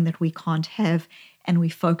want the thing that we can't have, and we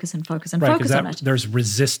focus and focus and focus on it. There's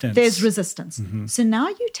resistance. There's resistance. Mm-hmm. So now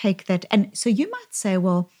you take that, and so you might say,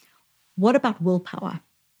 well, what about willpower?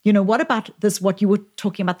 What about this, what you were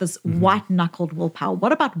talking about, this white-knuckled willpower?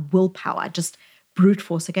 What about willpower, just brute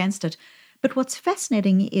force against it? But what's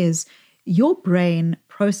fascinating is your brain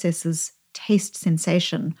processes taste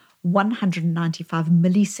sensation 195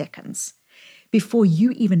 milliseconds before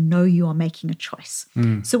you even know you are making a choice.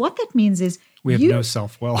 So what that means is we have no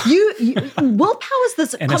self-will. Willpower is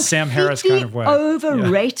this in a Sam Harris kind of way.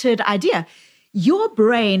 Overrated idea. Your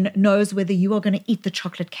brain knows whether you are going to eat the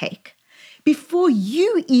chocolate cake before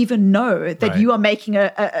you even know that you are making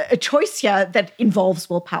a choice here that involves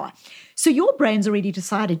willpower. So your brain's already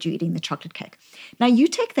decided you're eating the chocolate cake. Now you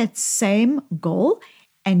take that same goal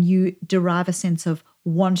and you derive a sense of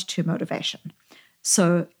want to motivation.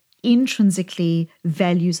 So intrinsically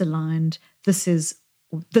values aligned. This is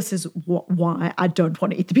why I don't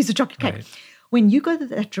want to eat the piece of chocolate cake. Right. When you go to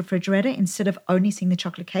that refrigerator, instead of only seeing the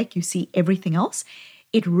chocolate cake, you see everything else.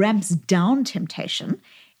 It ramps down temptation,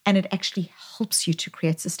 and it actually helps you to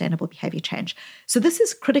create sustainable behavior change. So this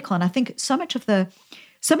is critical, and I think so much of the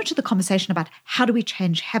conversation about how do we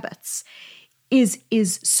change habits is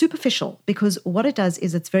superficial, because what it does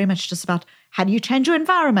is it's very much just about how do you change your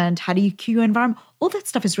environment, how do you cue your environment. All that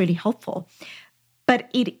stuff is really helpful, but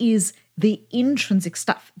it is the intrinsic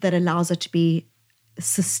stuff that allows it to be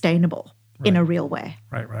sustainable in a real way.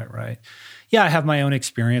 Right. Yeah, I have my own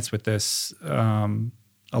experience with this.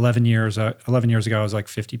 11 years ago, I was like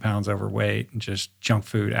 50 pounds overweight and just junk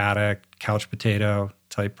food addict, couch potato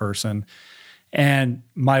type person. And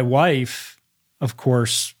my wife, of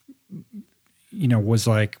course, was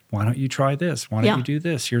like, why don't you try this? Why don't you do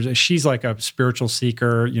this? She's like a spiritual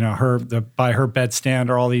seeker. By her bedstand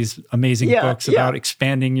are all these amazing books about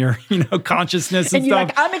expanding your, consciousness and you're stuff.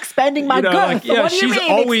 like, I'm expanding my girth. What do you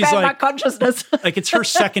mean? Always expand my consciousness. Like it's her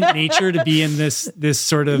second nature to be in this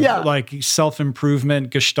sort of like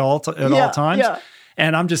self-improvement gestalt at all times. Yeah.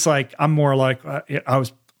 And I'm just like, I'm more like, I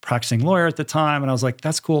was practicing lawyer at the time. And I was like,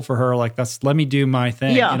 that's cool for her. Like, let me do my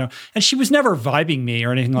thing, And she was never vibing me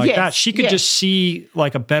or anything like that. She could just see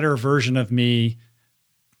like a better version of me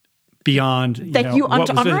beyond, you aren't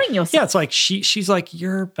honoring yourself. Yeah. It's like, she's like,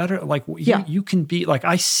 you're better. Like you can be like,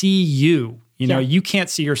 I see you, you can't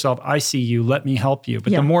see yourself. I see you. Let me help you.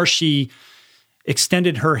 But the more she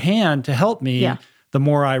extended her hand to help me, the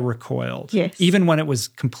more I recoiled. Yes. Even when it was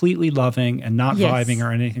completely loving and not vibing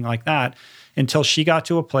or anything like that. Until she got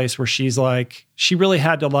to a place where she's like, she really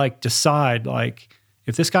had to like decide, like,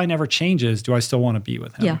 if this guy never changes, do I still want to be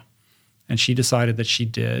with him? Yeah. And she decided that she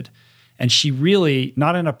did. And she really,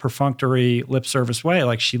 not in a perfunctory lip service way,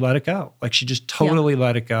 like she let it go. Like she just totally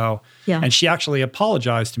let it go. Yeah. And she actually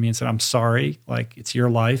apologized to me and said, I'm sorry, like it's your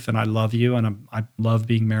life and I love you and I love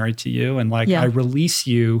being married to you. And like, I release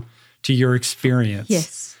you to your experience.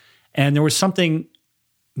 Yes. And there was something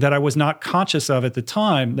that I was not conscious of at the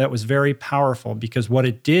time that was very powerful, because what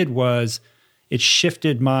it did was it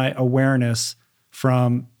shifted my awareness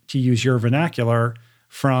from, to use your vernacular,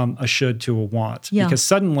 from a should to a want. Yeah. Because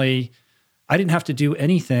suddenly I didn't have to do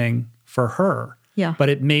anything for her, but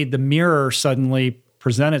it made the mirror suddenly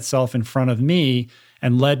present itself in front of me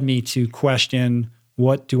and led me to question,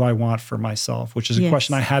 what do I want for myself? Which is a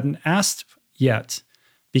question I hadn't asked yet,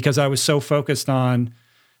 because I was so focused on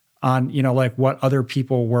like what other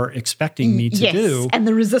people were expecting me to do. And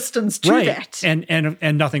the resistance to that.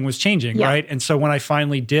 And nothing was changing, right? And so when I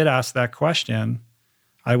finally did ask that question,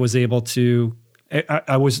 I was able to,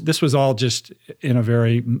 this was all just in a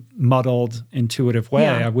very muddled, intuitive way.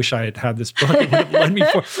 I wish I had had this book. It would have led me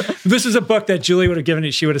this is a book that Julie would have given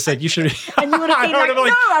it. She would have said, you should. And you would have been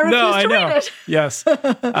like, no, I refuse to read it. Yes.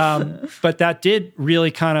 But that did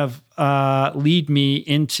really kind of lead me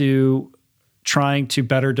into trying to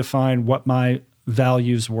better define what my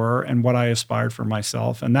values were and what I aspired for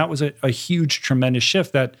myself. And that was a huge, tremendous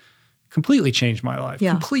shift that completely changed my life.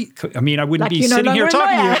 Yeah. I mean, I wouldn't be sitting here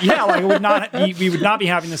talking to you. Yeah, like we would not be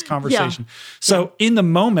having this conversation. Yeah. So in the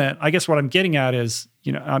moment, I guess what I'm getting at is,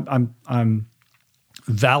 I'm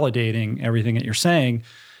validating everything that you're saying,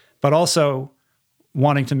 but also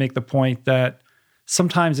wanting to make the point that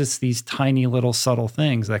sometimes it's these tiny little subtle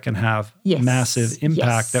things that can have massive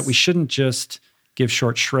impact that we shouldn't just give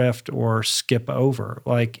short shrift or skip over.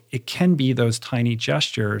 Like, it can be those tiny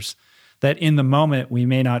gestures that in the moment we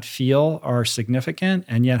may not feel are significant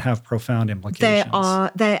and yet have profound implications.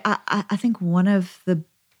 I think one of the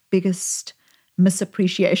biggest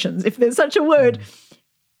misappreciations, if there's such a word,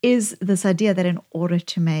 is this idea that in order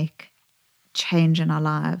to make change in our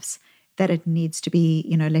lives, that it needs to be,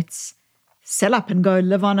 let's sell up and go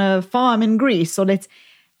live on a farm in Greece, and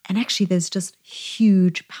actually there's just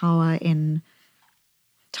huge power in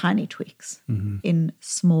tiny tweaks, in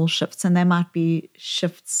small shifts. And there might be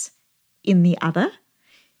shifts in the other,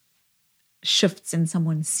 shifts in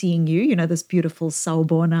someone seeing you, this beautiful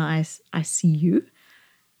sawubona, I see you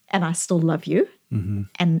and I still love you.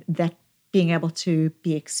 And that being able to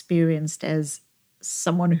be experienced as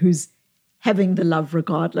someone who's having the love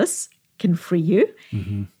regardless can free you.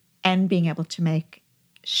 And being able to make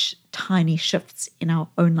tiny shifts in our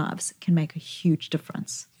own lives can make a huge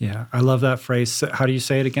difference. Yeah, I love that phrase. So how do you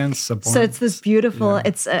say it again? Suborn? So it's this beautiful,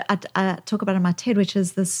 I talk about it in my TED, which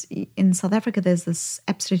is this, in South Africa, there's this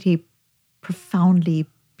absolutely profoundly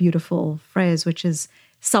beautiful phrase, which is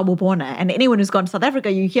sawubona. And anyone who's gone to South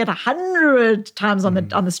Africa, you hear it 100 times on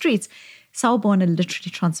the streets. Sawubona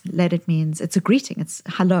literally translated means, it's a greeting, it's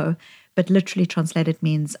hello, but literally translated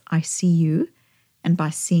means I see you, and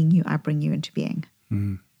by seeing you, I bring you into being.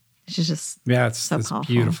 Which is just it's powerful.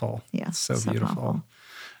 Beautiful. Yeah, it's so beautiful.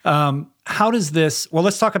 Powerful. How does this? Well,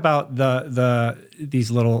 let's talk about these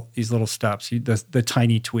little steps, the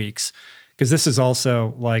tiny tweaks, because this is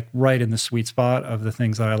also like right in the sweet spot of the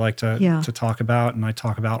things that I like to talk about, and I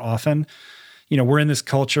talk about often. We're in this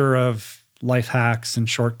culture of life hacks and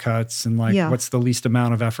shortcuts, and what's the least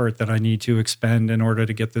amount of effort that I need to expend in order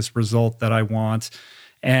to get this result that I want.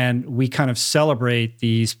 And we kind of celebrate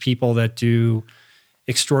these people that do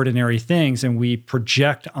extraordinary things, and we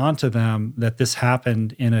project onto them that this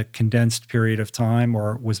happened in a condensed period of time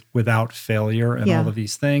or was without failure and all of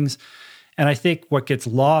these things. And I think what gets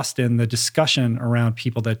lost in the discussion around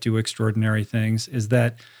people that do extraordinary things is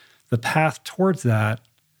that the path towards that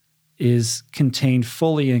is contained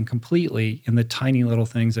fully and completely in the tiny little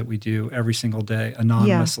things that we do every single day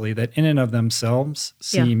anonymously, that in and of themselves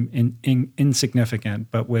seem insignificant,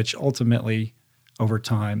 but which ultimately over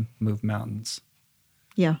time move mountains.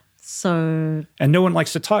 Yeah. So, and no one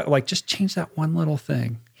likes to talk, just change that one little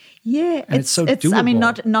thing. Yeah. And it's so doable. I mean,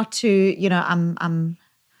 not to, I'm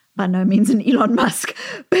by no means an Elon Musk,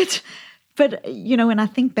 but when I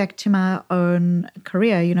think back to my own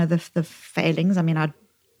career, the failings, I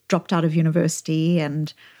dropped out of university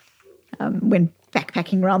and went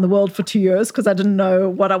backpacking around the world for 2 years because I didn't know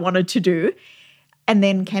what I wanted to do. And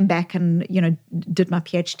then came back and, did my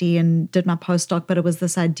Ph.D. and did my postdoc. But it was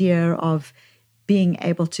this idea of being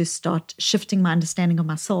able to start shifting my understanding of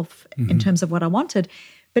myself in terms of what I wanted.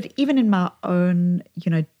 But even in my own,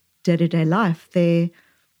 day-to-day life, there are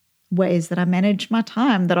ways that I manage my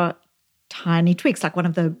time that are tiny tweaks. Like one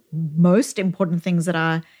of the most important things that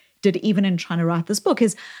I did even in trying to write this book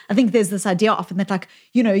is, I think there's this idea often that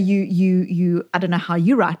you I don't know how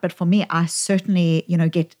you write, but for me, I certainly,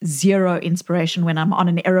 get zero inspiration when I'm on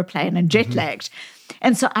an aeroplane and jet lagged.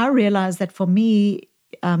 And so I realized that for me,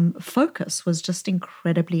 focus was just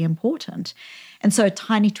incredibly important. And so a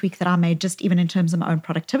tiny tweak that I made just even in terms of my own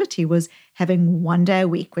productivity was having 1 day a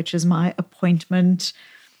week, which is my appointment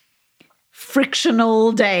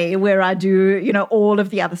frictional day where I do, all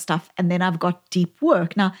of the other stuff. And then I've got deep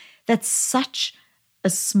work. Now, that's such a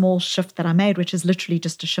small shift that I made, which is literally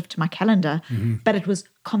just a shift to my calendar. But it was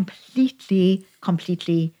completely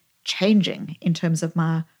changing in terms of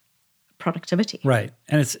my productivity. Right.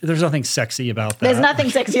 And there's nothing sexy about that. There's nothing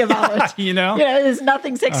sexy about it. There's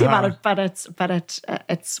nothing sexy about it, but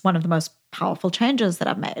it's one of the most powerful changes that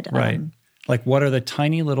I've made. Right. What are the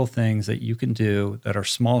tiny little things that you can do that are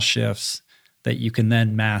small shifts that you can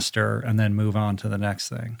then master and then move on to the next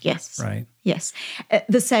thing? Yes. Right. Yes.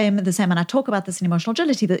 The same. And I talk about this in emotional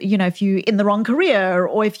agility, that, if you're in the wrong career,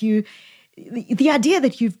 or if the idea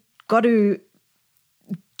that you've got to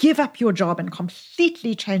give up your job and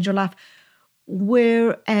completely change your life.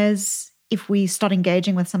 Whereas if we start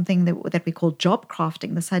engaging with something that we call job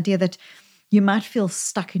crafting, this idea that you might feel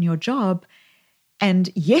stuck in your job, and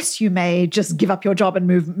yes, you may just give up your job and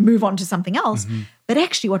move on to something else. But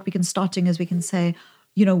actually what we can start doing is we can say,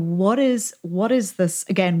 what is this,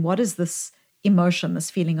 again, what is this emotion,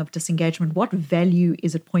 this feeling of disengagement? What value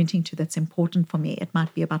is it pointing to that's important for me? It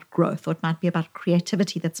might be about growth, or it might be about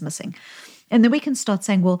creativity that's missing. And then we can start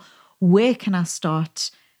saying, well, where can I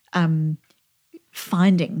start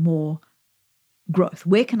finding more growth?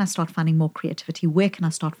 Where can I start finding more creativity? Where can I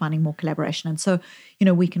start finding more collaboration? And so,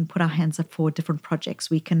 we can put our hands up for different projects.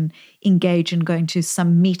 We can engage in going to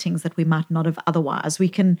some meetings that we might not have otherwise. We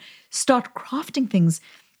can start crafting things.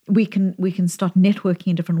 We can start networking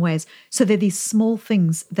in different ways. So they're these small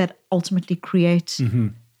things that ultimately create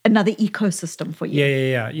another ecosystem for you.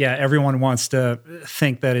 Yeah. Everyone wants to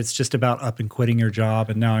think that it's just about up and quitting your job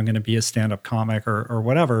and now I'm going to be a stand-up comic or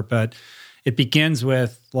whatever. But it begins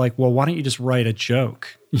with like, well, why don't you just write a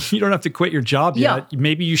joke? You don't have to quit your job yet. Yeah.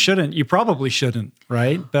 Maybe you shouldn't. You probably shouldn't,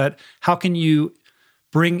 right? But how can you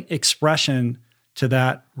bring expression to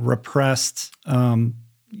that repressed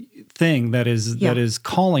thing that is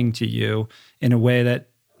calling to you in a way that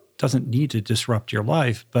doesn't need to disrupt your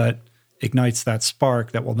life, but ignites that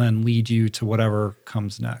spark that will then lead you to whatever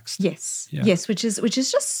comes next. Yes, which is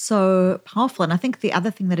just so powerful. And I think the other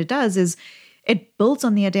thing that it does is it builds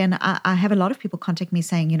on the idea. And I have a lot of people contact me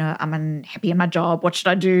saying, I'm unhappy in my job. What should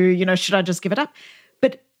I do? Should I just give it up?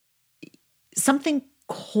 But something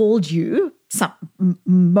called you,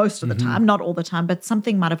 most of the time, not all the time, but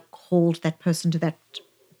something might have called that person to that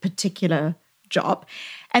particular job.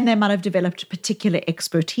 And they might have developed particular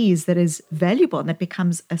expertise that is valuable and that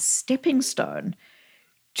becomes a stepping stone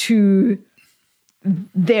to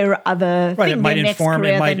their other right. thing, It might their inform,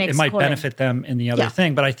 next career, it might benefit them in the other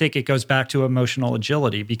thing. But I think it goes back to emotional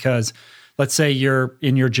agility because let's say you're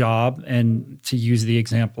in your job and to use the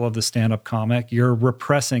example of the stand-up comic, you're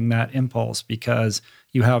repressing that impulse because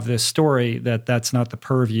you have this story that's not the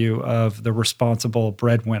purview of the responsible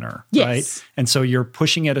breadwinner, right? And so you're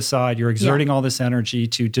pushing it aside, you're exerting all this energy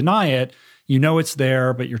to deny it. You know it's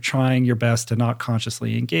there, but you're trying your best to not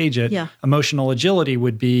consciously engage it. Yeah. Emotional agility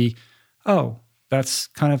would be, that's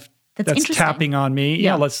tapping on me.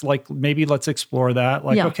 Yeah, let's explore that.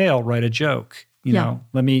 Okay, I'll write a joke.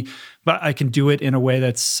 But I can do it in a way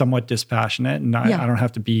that's somewhat dispassionate, and I don't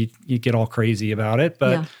have to get all crazy about it.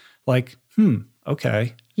 But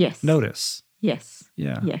okay, yes, notice, yes,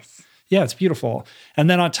 yes, it's beautiful. And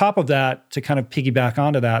then on top of that, to kind of piggyback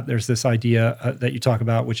onto that, there's this idea that you talk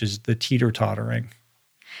about, which is the teeter-tottering,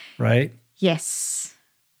 right? Yes.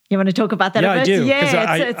 You want to talk about that a bit? I do.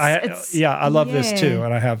 Yeah, I love this too.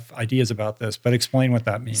 And I have ideas about this, but explain what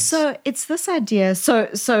that means. So it's this idea.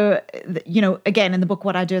 So again, in the book,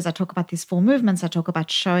 what I do is I talk about these 4 movements. I talk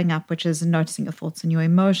about showing up, which is noticing your thoughts and your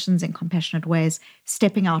emotions in compassionate ways,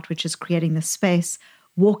 stepping out, which is creating the space,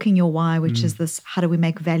 walking your why, which is this, how do we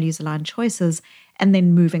make values-aligned choices, and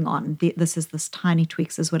then moving on. This is this tiny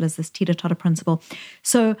tweaks as well as this teeter-totter principle.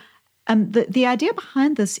 So the idea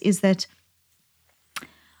behind this is that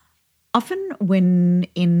often when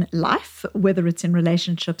in life, whether it's in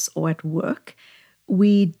relationships or at work,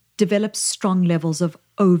 we develop strong levels of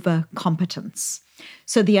overcompetence.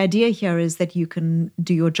 So the idea here is that you can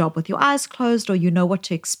do your job with your eyes closed or you know what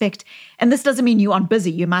to expect. And this doesn't mean you aren't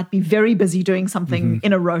busy. You might be very busy doing something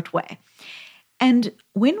in a rote way. And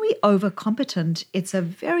when we're overcompetent, it's a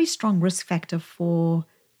very strong risk factor for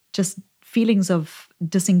just feelings of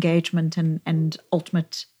disengagement and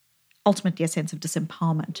ultimately a sense of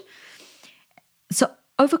disempowerment. So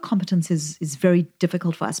overcompetence is very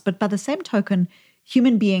difficult for us. But by the same token,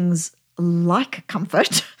 human beings like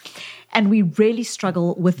comfort, and we really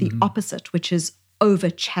struggle with the opposite, which is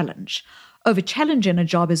over-challenge. Over-challenge in a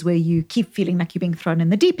job is where you keep feeling like you're being thrown in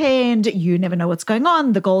the deep end, you never know what's going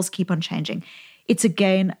on, the goals keep on changing. It's,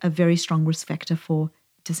 again, a very strong risk factor for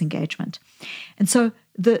disengagement. And so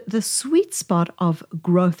the sweet spot of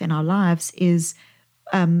growth in our lives is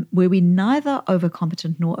where we're neither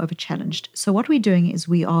overcompetent nor overchallenged. So what we're doing is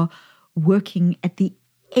we are working at the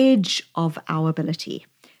edge of our ability.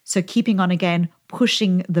 So keeping on, again,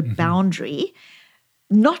 pushing the boundary,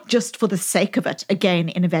 not just for the sake of it, again,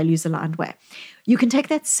 in a values-aligned way. You can take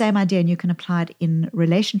that same idea and you can apply it in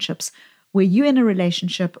relationships, where you're in a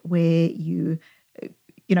relationship where you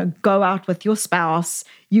go out with your spouse,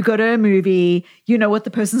 you go to a movie, you know what the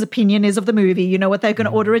person's opinion is of the movie, you know what they're going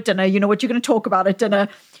to order at dinner, you know what you're going to talk about at dinner.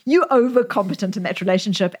 You're overcompetent in that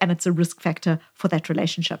relationship, and it's a risk factor for that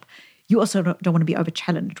relationship. You also don't want to be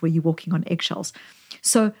over-challenged where you're walking on eggshells.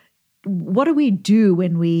 So what do we do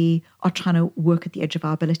when we are trying to work at the edge of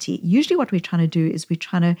our ability? Usually what we're trying to do is we're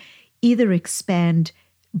trying to either expand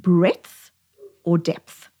breadth or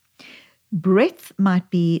depth. Breadth might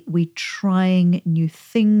be we trying new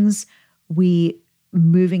things, we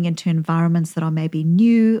moving into environments that are maybe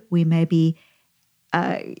new, we maybe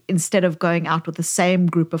instead of going out with the same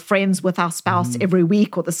group of friends with our spouse every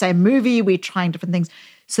week or the same movie, we're trying different things.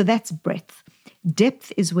 So that's breadth.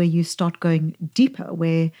 Depth is where you start going deeper,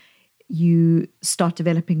 where you start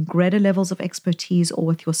developing greater levels of expertise, or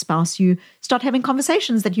with your spouse, you start having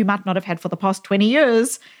conversations that you might not have had for the past 20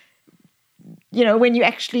 years. When you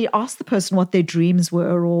actually ask the person what their dreams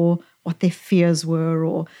were or what their fears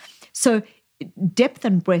were. So depth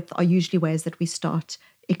and breadth are usually ways that we start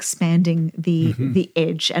expanding the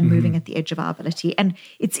edge and moving at the edge of our ability. And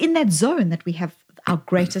it's in that zone that we have our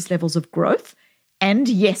greatest levels of growth and,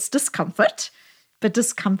 yes, discomfort. But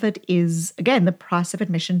discomfort is, again, the price of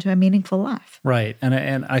admission to a meaningful life. Right.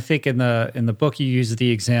 And I think in the book you use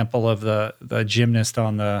the example of the gymnast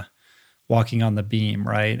walking on the beam,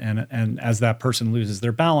 right? And as that person loses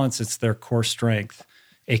their balance, it's their core strength,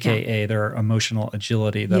 aka their emotional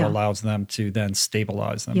agility, that allows them to then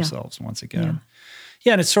stabilize themselves once again.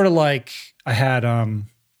 Yeah, and it's sort of like I had a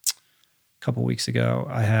couple weeks ago,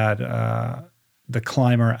 I had the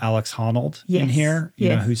climber Alex Honnold in here, you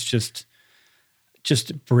know, who's just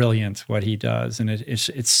brilliant what he does. And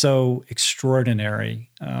it's so extraordinary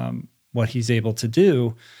what he's able to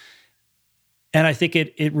do. And I think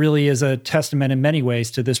it really is a testament in many ways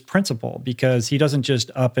to this principle, because he doesn't just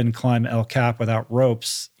up and climb El Cap without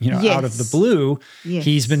ropes, out of the blue. Yes.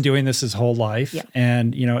 He's been doing this his whole life. Yeah.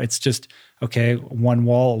 And, it's just, okay, one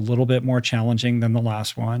wall a little bit more challenging than the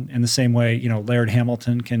last one. In the same way, Laird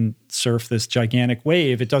Hamilton can surf this gigantic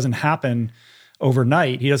wave. It doesn't happen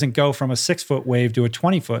overnight. He doesn't go from a 6-foot wave to a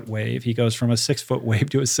 20-foot wave. He goes from a 6-foot wave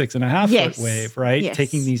to a 6.5-foot wave, right? Yes.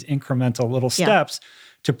 Taking these incremental little steps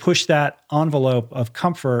to push that envelope of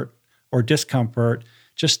comfort or discomfort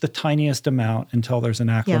just the tiniest amount until there's an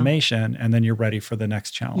acclimation, and then you're ready for the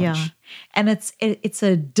next challenge. Yeah, and it's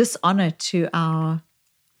a dishonor to our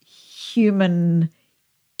human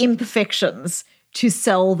imperfections to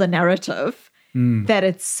sell the narrative that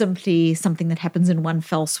it's simply something that happens in one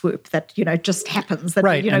fell swoop, that, just happens. That,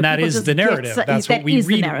 right, and that is the narrative. That's what we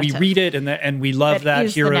read. We read it, and we love that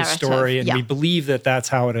hero story, and we believe that that's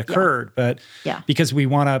how it occurred. But because we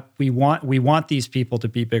want these people to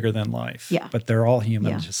be bigger than life. Yeah. But they're all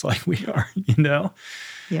human, just like we are.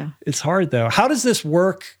 Yeah. It's hard though. How does this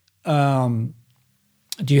work? Have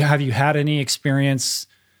you had any experience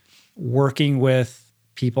working with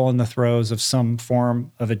people in the throes of some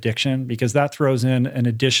form of addiction? Because that throws in an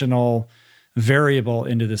additional variable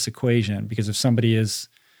into this equation. Because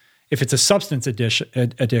if it's a substance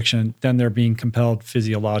addiction, then they're being compelled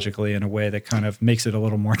physiologically in a way that kind of makes it a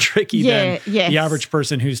little more tricky than the average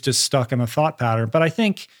person who's just stuck in a thought pattern. But I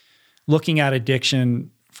think looking at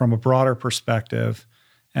addiction from a broader perspective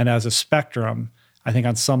and as a spectrum, I think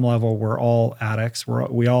on some level we're all addicts.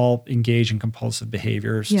 We all engage in compulsive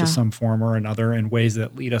behaviors to some form or another in ways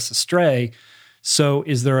that lead us astray. So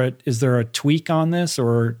is there a tweak on this,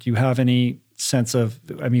 or do you have any sense of,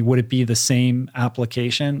 would it be the same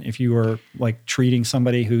application if you were like treating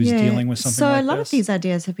somebody who's dealing with something like this? So a lot of these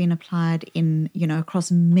ideas have been applied in,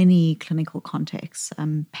 across many clinical contexts,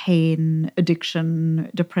 pain,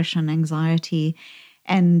 addiction, depression, anxiety,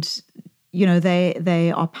 and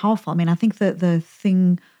they are powerful. I think the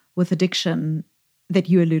thing with addiction that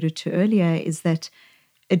you alluded to earlier is that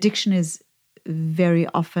addiction is very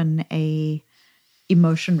often a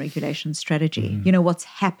emotion regulation strategy. What's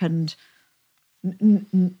happened,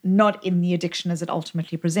 not in the addiction as it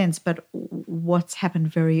ultimately presents, but what's happened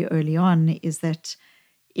very early on is that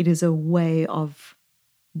it is a way of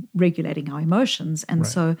regulating our emotions. And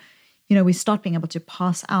so, we start being able to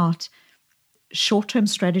pass out short-term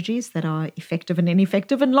strategies that are effective and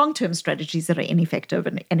ineffective, and long-term strategies that are ineffective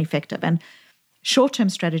and ineffective. And short-term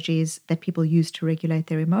strategies that people use to regulate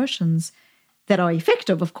their emotions that are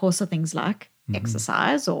effective, of course, are things like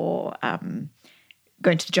exercise or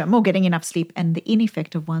going to the gym or getting enough sleep. And the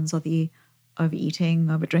ineffective ones are the overeating,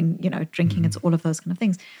 drinking. It's all of those kind of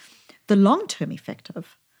things. The long-term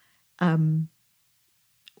effective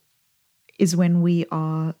is when we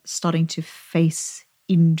are starting to face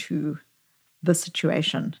into the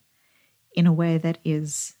situation in a way that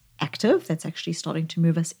is active, that's actually starting to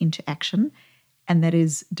move us into action, and that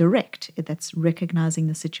is direct, that's recognizing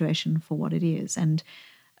the situation for what it is. And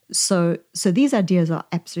so these ideas are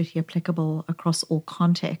absolutely applicable across all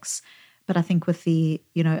contexts, but I think with the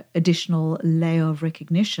additional layer of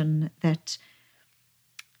recognition that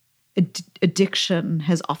addiction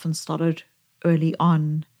has often started early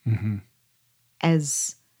on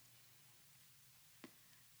as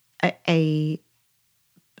a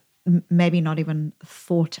maybe not even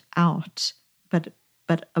thought out, but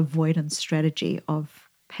avoidance strategy of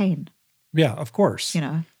pain. Yeah, of course.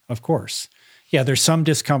 Of course. Yeah, there's some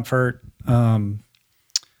discomfort that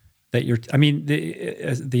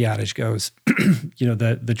the adage goes,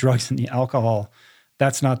 the drugs and the alcohol,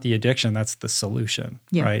 that's not the addiction, that's the solution,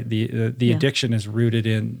 right? The addiction is rooted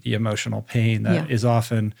in the emotional pain that is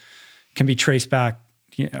often can be traced back.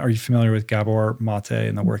 Are you familiar with Gabor Mate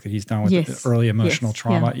and the work that he's done with the early emotional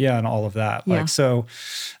trauma? Yeah, and all of that. Like, so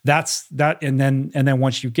that's that. And then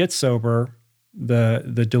once you get sober,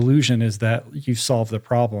 the delusion is that you've solved the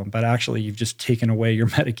problem, but actually you've just taken away your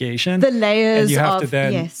medication. The layers and you have of, to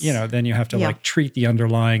then, then you have to like treat the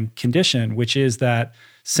underlying condition, which is that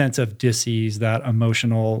sense of dis-ease, that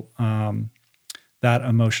emotional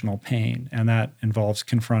pain. And that involves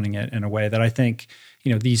confronting it in a way that I think,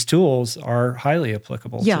 these tools are highly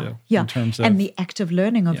applicable to in terms of. And the active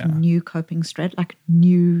learning of new coping like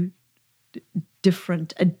new,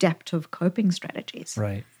 different adaptive coping strategies.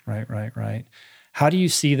 Right. How do you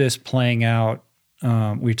see this playing out?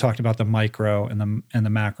 We talked about the micro and the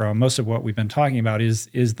macro. Most of what we've been talking about is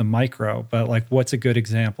the micro, but like, what's a good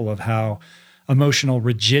example of how emotional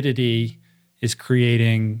rigidity is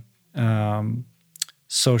creating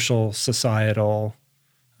social, societal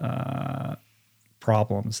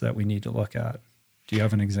problems that we need to look at? Do you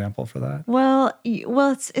have an example for that? Well,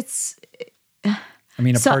 it's. I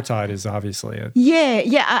mean, apartheid is obviously a...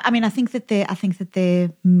 Yeah. I mean, I think that there are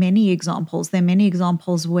many examples. There are many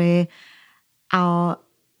examples where our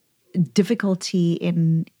difficulty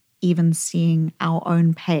in even seeing our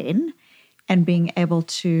own pain and being able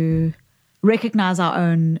to recognize our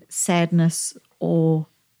own sadness or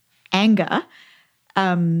anger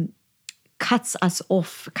cuts us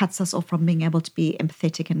off from being able to be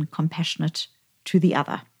empathetic and compassionate to the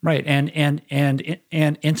other. Right, and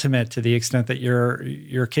intimate to the extent that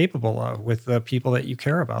you're capable of with the people that you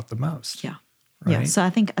care about the most. Yeah, right? Yeah. So I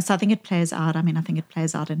think it plays out. I mean, I think it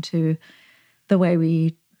plays out into the way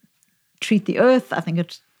we treat the earth. I think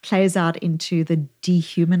it plays out into the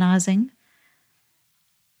dehumanizing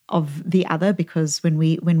of the other, because when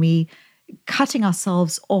we cutting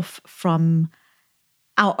ourselves off from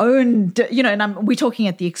our own, and we're talking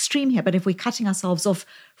at the extreme here, but if we're cutting ourselves off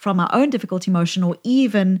from our own difficult emotion, or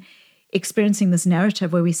even experiencing this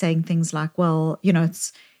narrative where we're saying things like, well,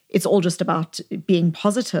 it's all just about being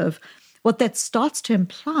positive, what that starts to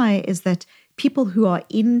imply is that people who are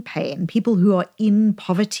in pain, people who are in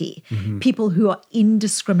poverty, people who are in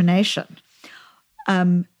discrimination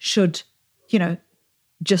should,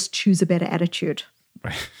 just choose a better attitude.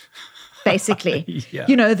 Right. Basically,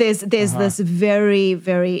 there's this very,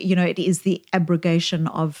 very, it is the abrogation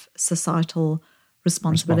of societal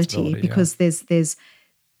responsibility because there's this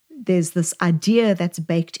idea that's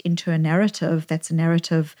baked into a narrative that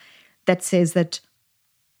says that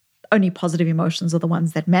only positive emotions are the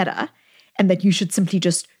ones that matter, and that you should simply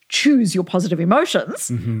just choose your positive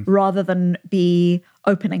emotions rather than be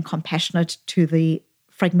open and compassionate to the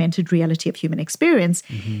fragmented reality of human experience.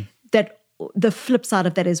 That the flip side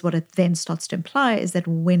of that is what it then starts to imply is that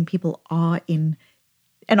when people are in,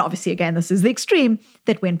 and obviously again this is the extreme,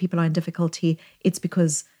 that when people are in difficulty, it's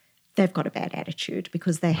because they've got a bad attitude,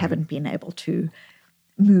 because they haven't been able to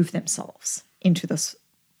move themselves into this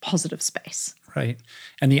positive space. Right.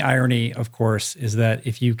 And the irony, of course, is that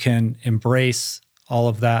if you can embrace all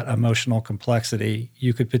of that emotional complexity,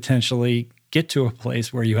 you could potentially get to a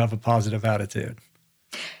place where you have a positive attitude.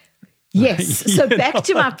 Yes. So back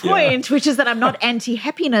to my point, which is that I'm not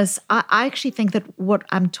anti-happiness. I actually think that what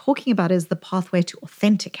I'm talking about is the pathway to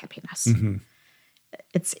authentic happiness.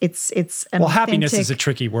 It's an happiness is a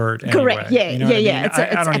tricky word. Anyway. Correct. Yeah. You know what I mean? It's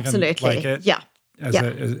I don't absolutely. even like it. Yeah. As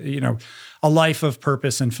a life of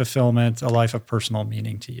purpose and fulfillment, a life of personal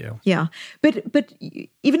meaning to you. Yeah, but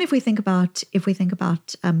even if we think about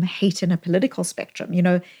hate in a political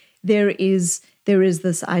spectrum, there is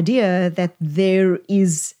this idea that there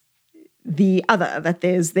is the other, that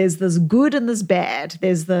there's this good and this bad,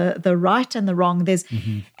 there's the right and the wrong,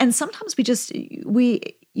 and sometimes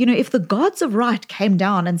if the gods of right came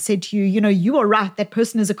down and said to you, you are right, that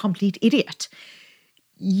person is a complete idiot,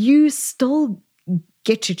 you still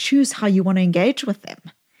get to choose how you want to engage with them.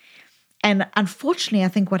 And unfortunately, I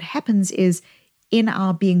think what happens is, in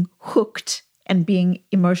our being hooked and being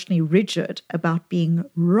emotionally rigid about being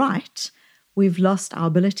right, we've lost our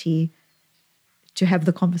ability to have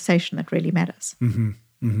the conversation that really matters.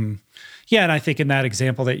 Yeah, and I think in that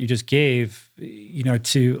example that you just gave,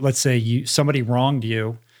 to, let's say somebody wronged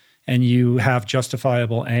you and you have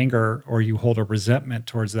justifiable anger or you hold a resentment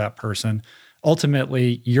towards that person,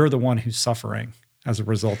 ultimately you're the one who's suffering as a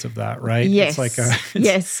result of that, right? Yes.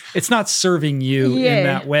 It's it's not serving you in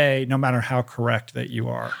that way, no matter how correct that you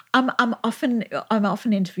are. I'm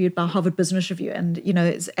often interviewed by Harvard Business Review, and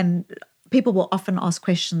and people will often ask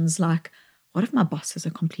questions like, what if my boss is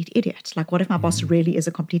a complete idiot? Like, what if my boss really is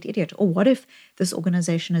a complete idiot? Or what if this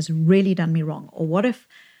organization has really done me wrong? Or what if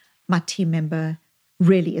my team member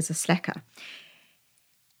really is a slacker?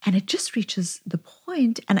 And it just reaches the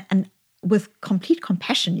point, and with complete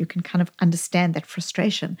compassion, you can kind of understand that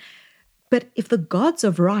frustration. But if the gods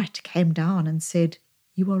of right came down and said,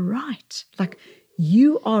 you are right, like,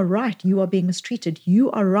 you are right, you are being mistreated,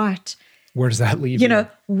 you are right. Where does that leave you?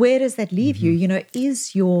 Where does that leave you?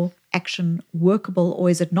 Is your action workable or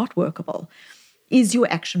is it not workable? Is your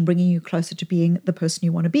action bringing you closer to being the person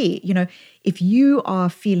you want to be? If you are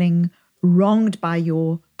feeling wronged by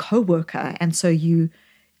your coworker and so you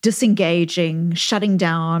disengaging, shutting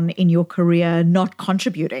down in your career, not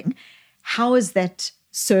contributing, how is that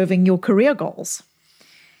serving your career goals?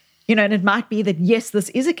 And it might be that, yes, this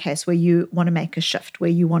is a case where you want to make a shift, where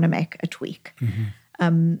you want to make a tweak.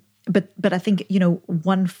 But I think,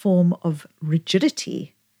 one form of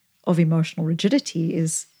rigidity, of emotional rigidity,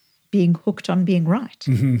 is being hooked on being right.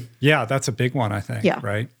 Yeah, that's a big one, I think,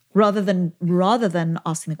 right? Rather than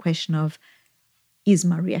asking the question of, is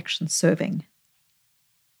my reaction serving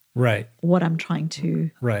what I'm trying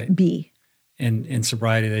to be? In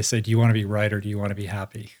sobriety, they say, do you want to be right or do you want to be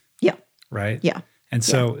happy? Yeah. Right? Yeah. And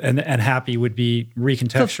so, and happy would be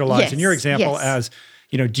recontextualized in your example as,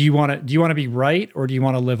 do you want to be right or do you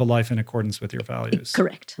want to live a life in accordance with your values?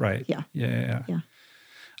 Correct. Right. Yeah.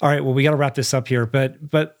 All right. Well, we got to wrap this up here, but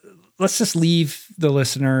let's just leave the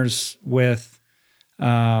listeners with,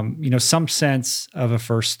 some sense of a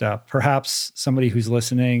first step. Perhaps somebody who's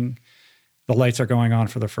listening, the lights are going on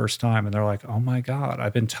for the first time and they're like, oh my God,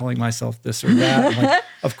 I've been telling myself this or that.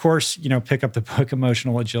 Of course, pick up the book,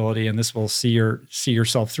 Emotional Agility, and this will see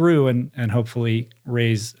yourself through and hopefully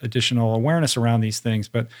raise additional awareness around these things.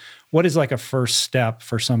 But what is like a first step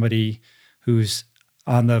for somebody who's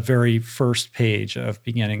on the very first page of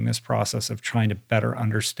beginning this process of trying to better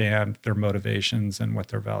understand their motivations and what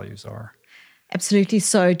their values are? Absolutely.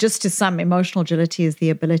 So just to sum, emotional agility is the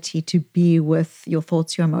ability to be with your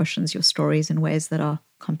thoughts, your emotions, your stories in ways that are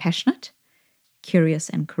compassionate, curious,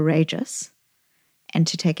 and courageous, and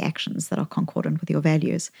to take actions that are concordant with your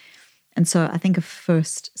values. And so I think a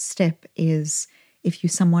first step is, if you're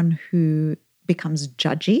someone who becomes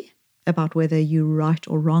judgy about whether you're right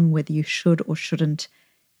or wrong, whether you should or shouldn't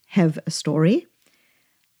have a story,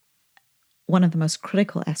 one of the most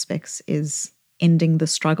critical aspects is ending the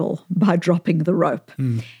struggle by dropping the rope.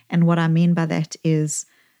 And what I mean by that is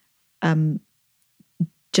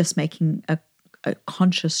just making a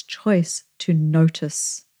conscious choice to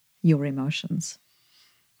notice your emotions.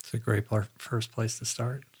 It's a great first place to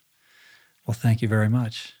start. Well, thank you very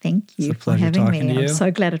much. Thank you for having me. I'm so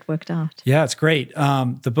glad it worked out. Yeah, it's great.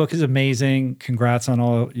 The book is amazing. Congrats on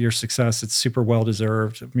all your success. It's super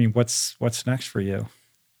well-deserved. I mean, what's next for you?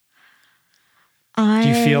 Do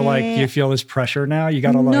you feel this pressure now? You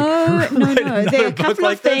got to no. There are a couple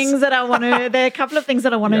of things that I want to. There are a couple of things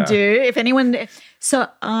that I want to do. If anyone, so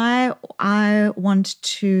I want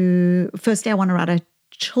to. Firstly, I want to write a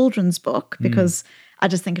children's book because I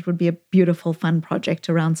just think it would be a beautiful, fun project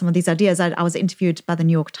around some of these ideas. I was interviewed by the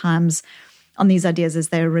New York Times on these ideas as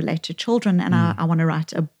they relate to children, and I want to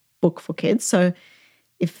write a book for kids. So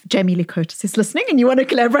if Jamie Lee Curtis is listening and you want to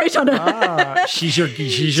collaborate on it. She's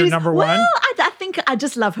your number one? Well, I think I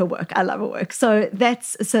just love her work. I love her work. So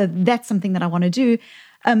that's something that I want to do.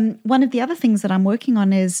 One of the other things that I'm working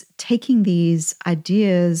on is taking these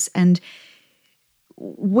ideas, and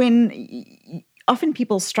when often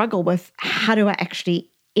people struggle with, how do I actually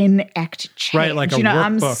enact change? Right, like a workbook.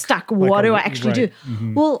 I'm stuck. What do I actually do?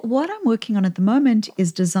 Mm-hmm. Well, what I'm working on at the moment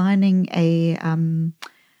is designing a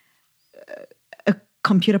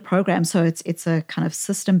computer program. So it's a kind of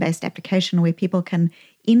system-based application where people can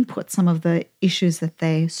input some of the issues that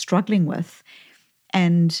they're struggling with,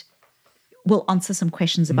 and we'll answer some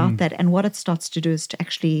questions about that. And what it starts to do is to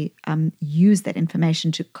actually use that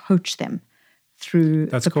information to coach them through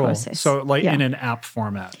the process. So like in an app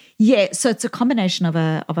format. Yeah. So it's a combination of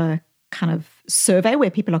a kind of survey where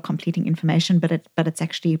people are completing information, but it's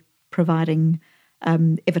actually providing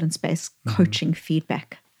evidence-based coaching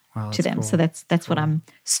feedback to them. Cool. So that's what I'm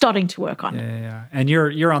starting to work on. Yeah. And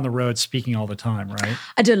you're on the road speaking all the time, right?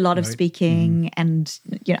 I do a lot of speaking, and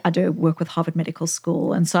I do work with Harvard Medical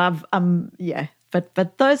School, and so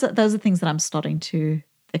But those are things that I'm starting to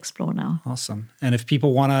explore now. Awesome. And if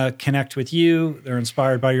people want to connect with you, they're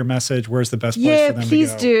inspired by your message, where's the best place for them to go? Yeah,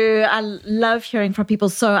 please do. I love hearing from people.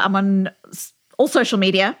 So I'm on all social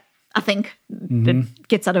media. I think it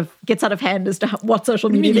gets out of hand as to what social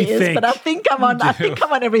media is, but I think I'm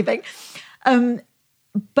on everything.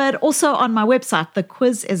 But also on my website, the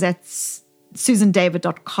quiz is at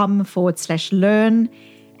susandavid.com/learn.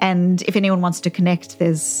 And if anyone wants to connect,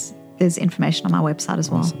 there's information on my website as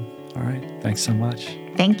well. Awesome. All right. Thanks so much.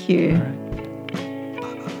 Thank you. All right.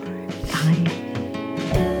 Bye.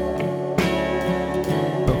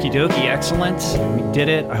 Okie dokie, excellent. We did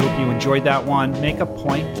it. I hope you enjoyed that one. Make a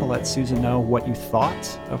point to let Susan know what you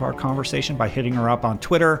thought of our conversation by hitting her up on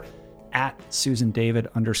Twitter at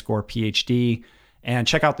SusanDavid_PhD. And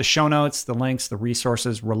check out the show notes, the links, the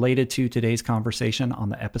resources related to today's conversation on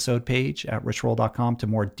the episode page at richroll.com to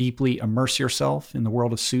more deeply immerse yourself in the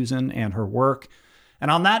world of Susan and her work.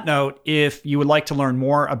 And on that note, if you would like to learn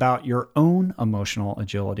more about your own emotional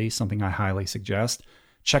agility, something I highly suggest,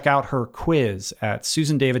 check out her quiz at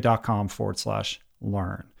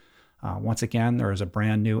susandavid.com/learn. Once again, there is a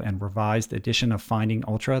brand new and revised edition of Finding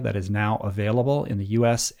Ultra that is now available in the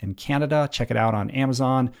US and Canada. Check it out on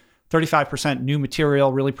Amazon. 35% new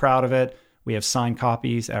material, really proud of it. We have signed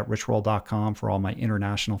copies at richroll.com for all my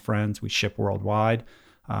international friends. We ship worldwide.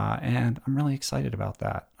 And I'm really excited about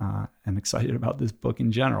that. I'm excited about this book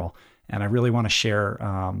in general. And I really want to share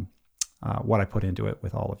what I put into it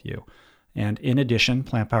with all of you. And in addition,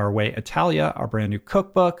 Plant Power Way Italia, our brand new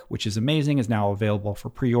cookbook, which is amazing, is now available for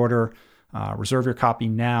pre-order. Reserve your copy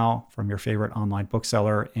now from your favorite online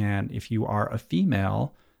bookseller. And if you are a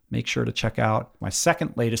female, make sure to check out my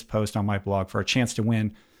second latest post on my blog for a chance to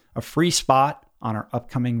win a free spot on our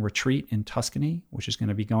upcoming retreat in Tuscany, which is going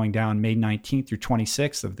to be going down May 19th through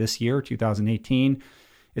 26th of this year, 2018.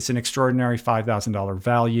 It's an extraordinary $5,000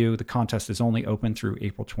 value. The contest is only open through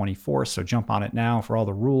April 24th, so jump on it now for all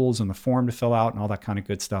the rules and the form to fill out and all that kind of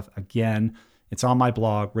good stuff. Again, it's on my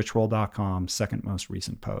blog, richroll.com, second most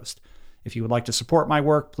recent post. If you would like to support my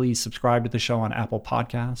work, please subscribe to the show on Apple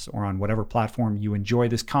Podcasts or on whatever platform you enjoy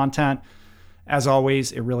this content. As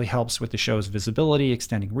always, it really helps with the show's visibility,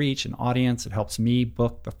 extending reach and audience. It helps me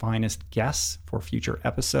book the finest guests for future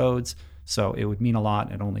episodes. So it would mean a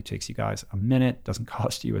lot. It only takes you guys a minute. Doesn't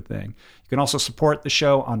cost you a thing. You can also support the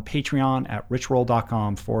show on Patreon at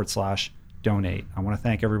richroll.com/donate. I want to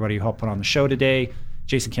thank everybody who helped put on the show today.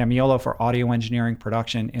 Jason Camiolo for audio engineering,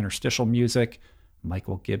 production, interstitial music.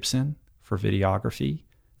 Michael Gibson for videography.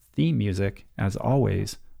 Theme music, as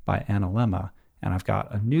always, by Anna Lemma. And I've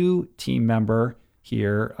got a new team member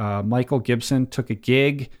here. Michael Gibson took a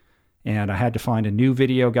gig, and I had to find a new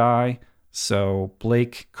video guy. So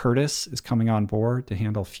Blake Curtis is coming on board to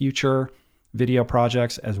handle future video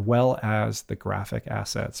projects as well as the graphic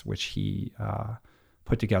assets, which he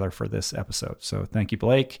put together for this episode. So thank you,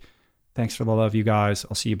 Blake. Thanks for the love, you guys.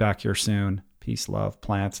 I'll see you back here soon. Peace, love,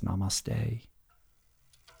 plants, namaste.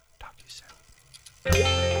 Talk to you soon.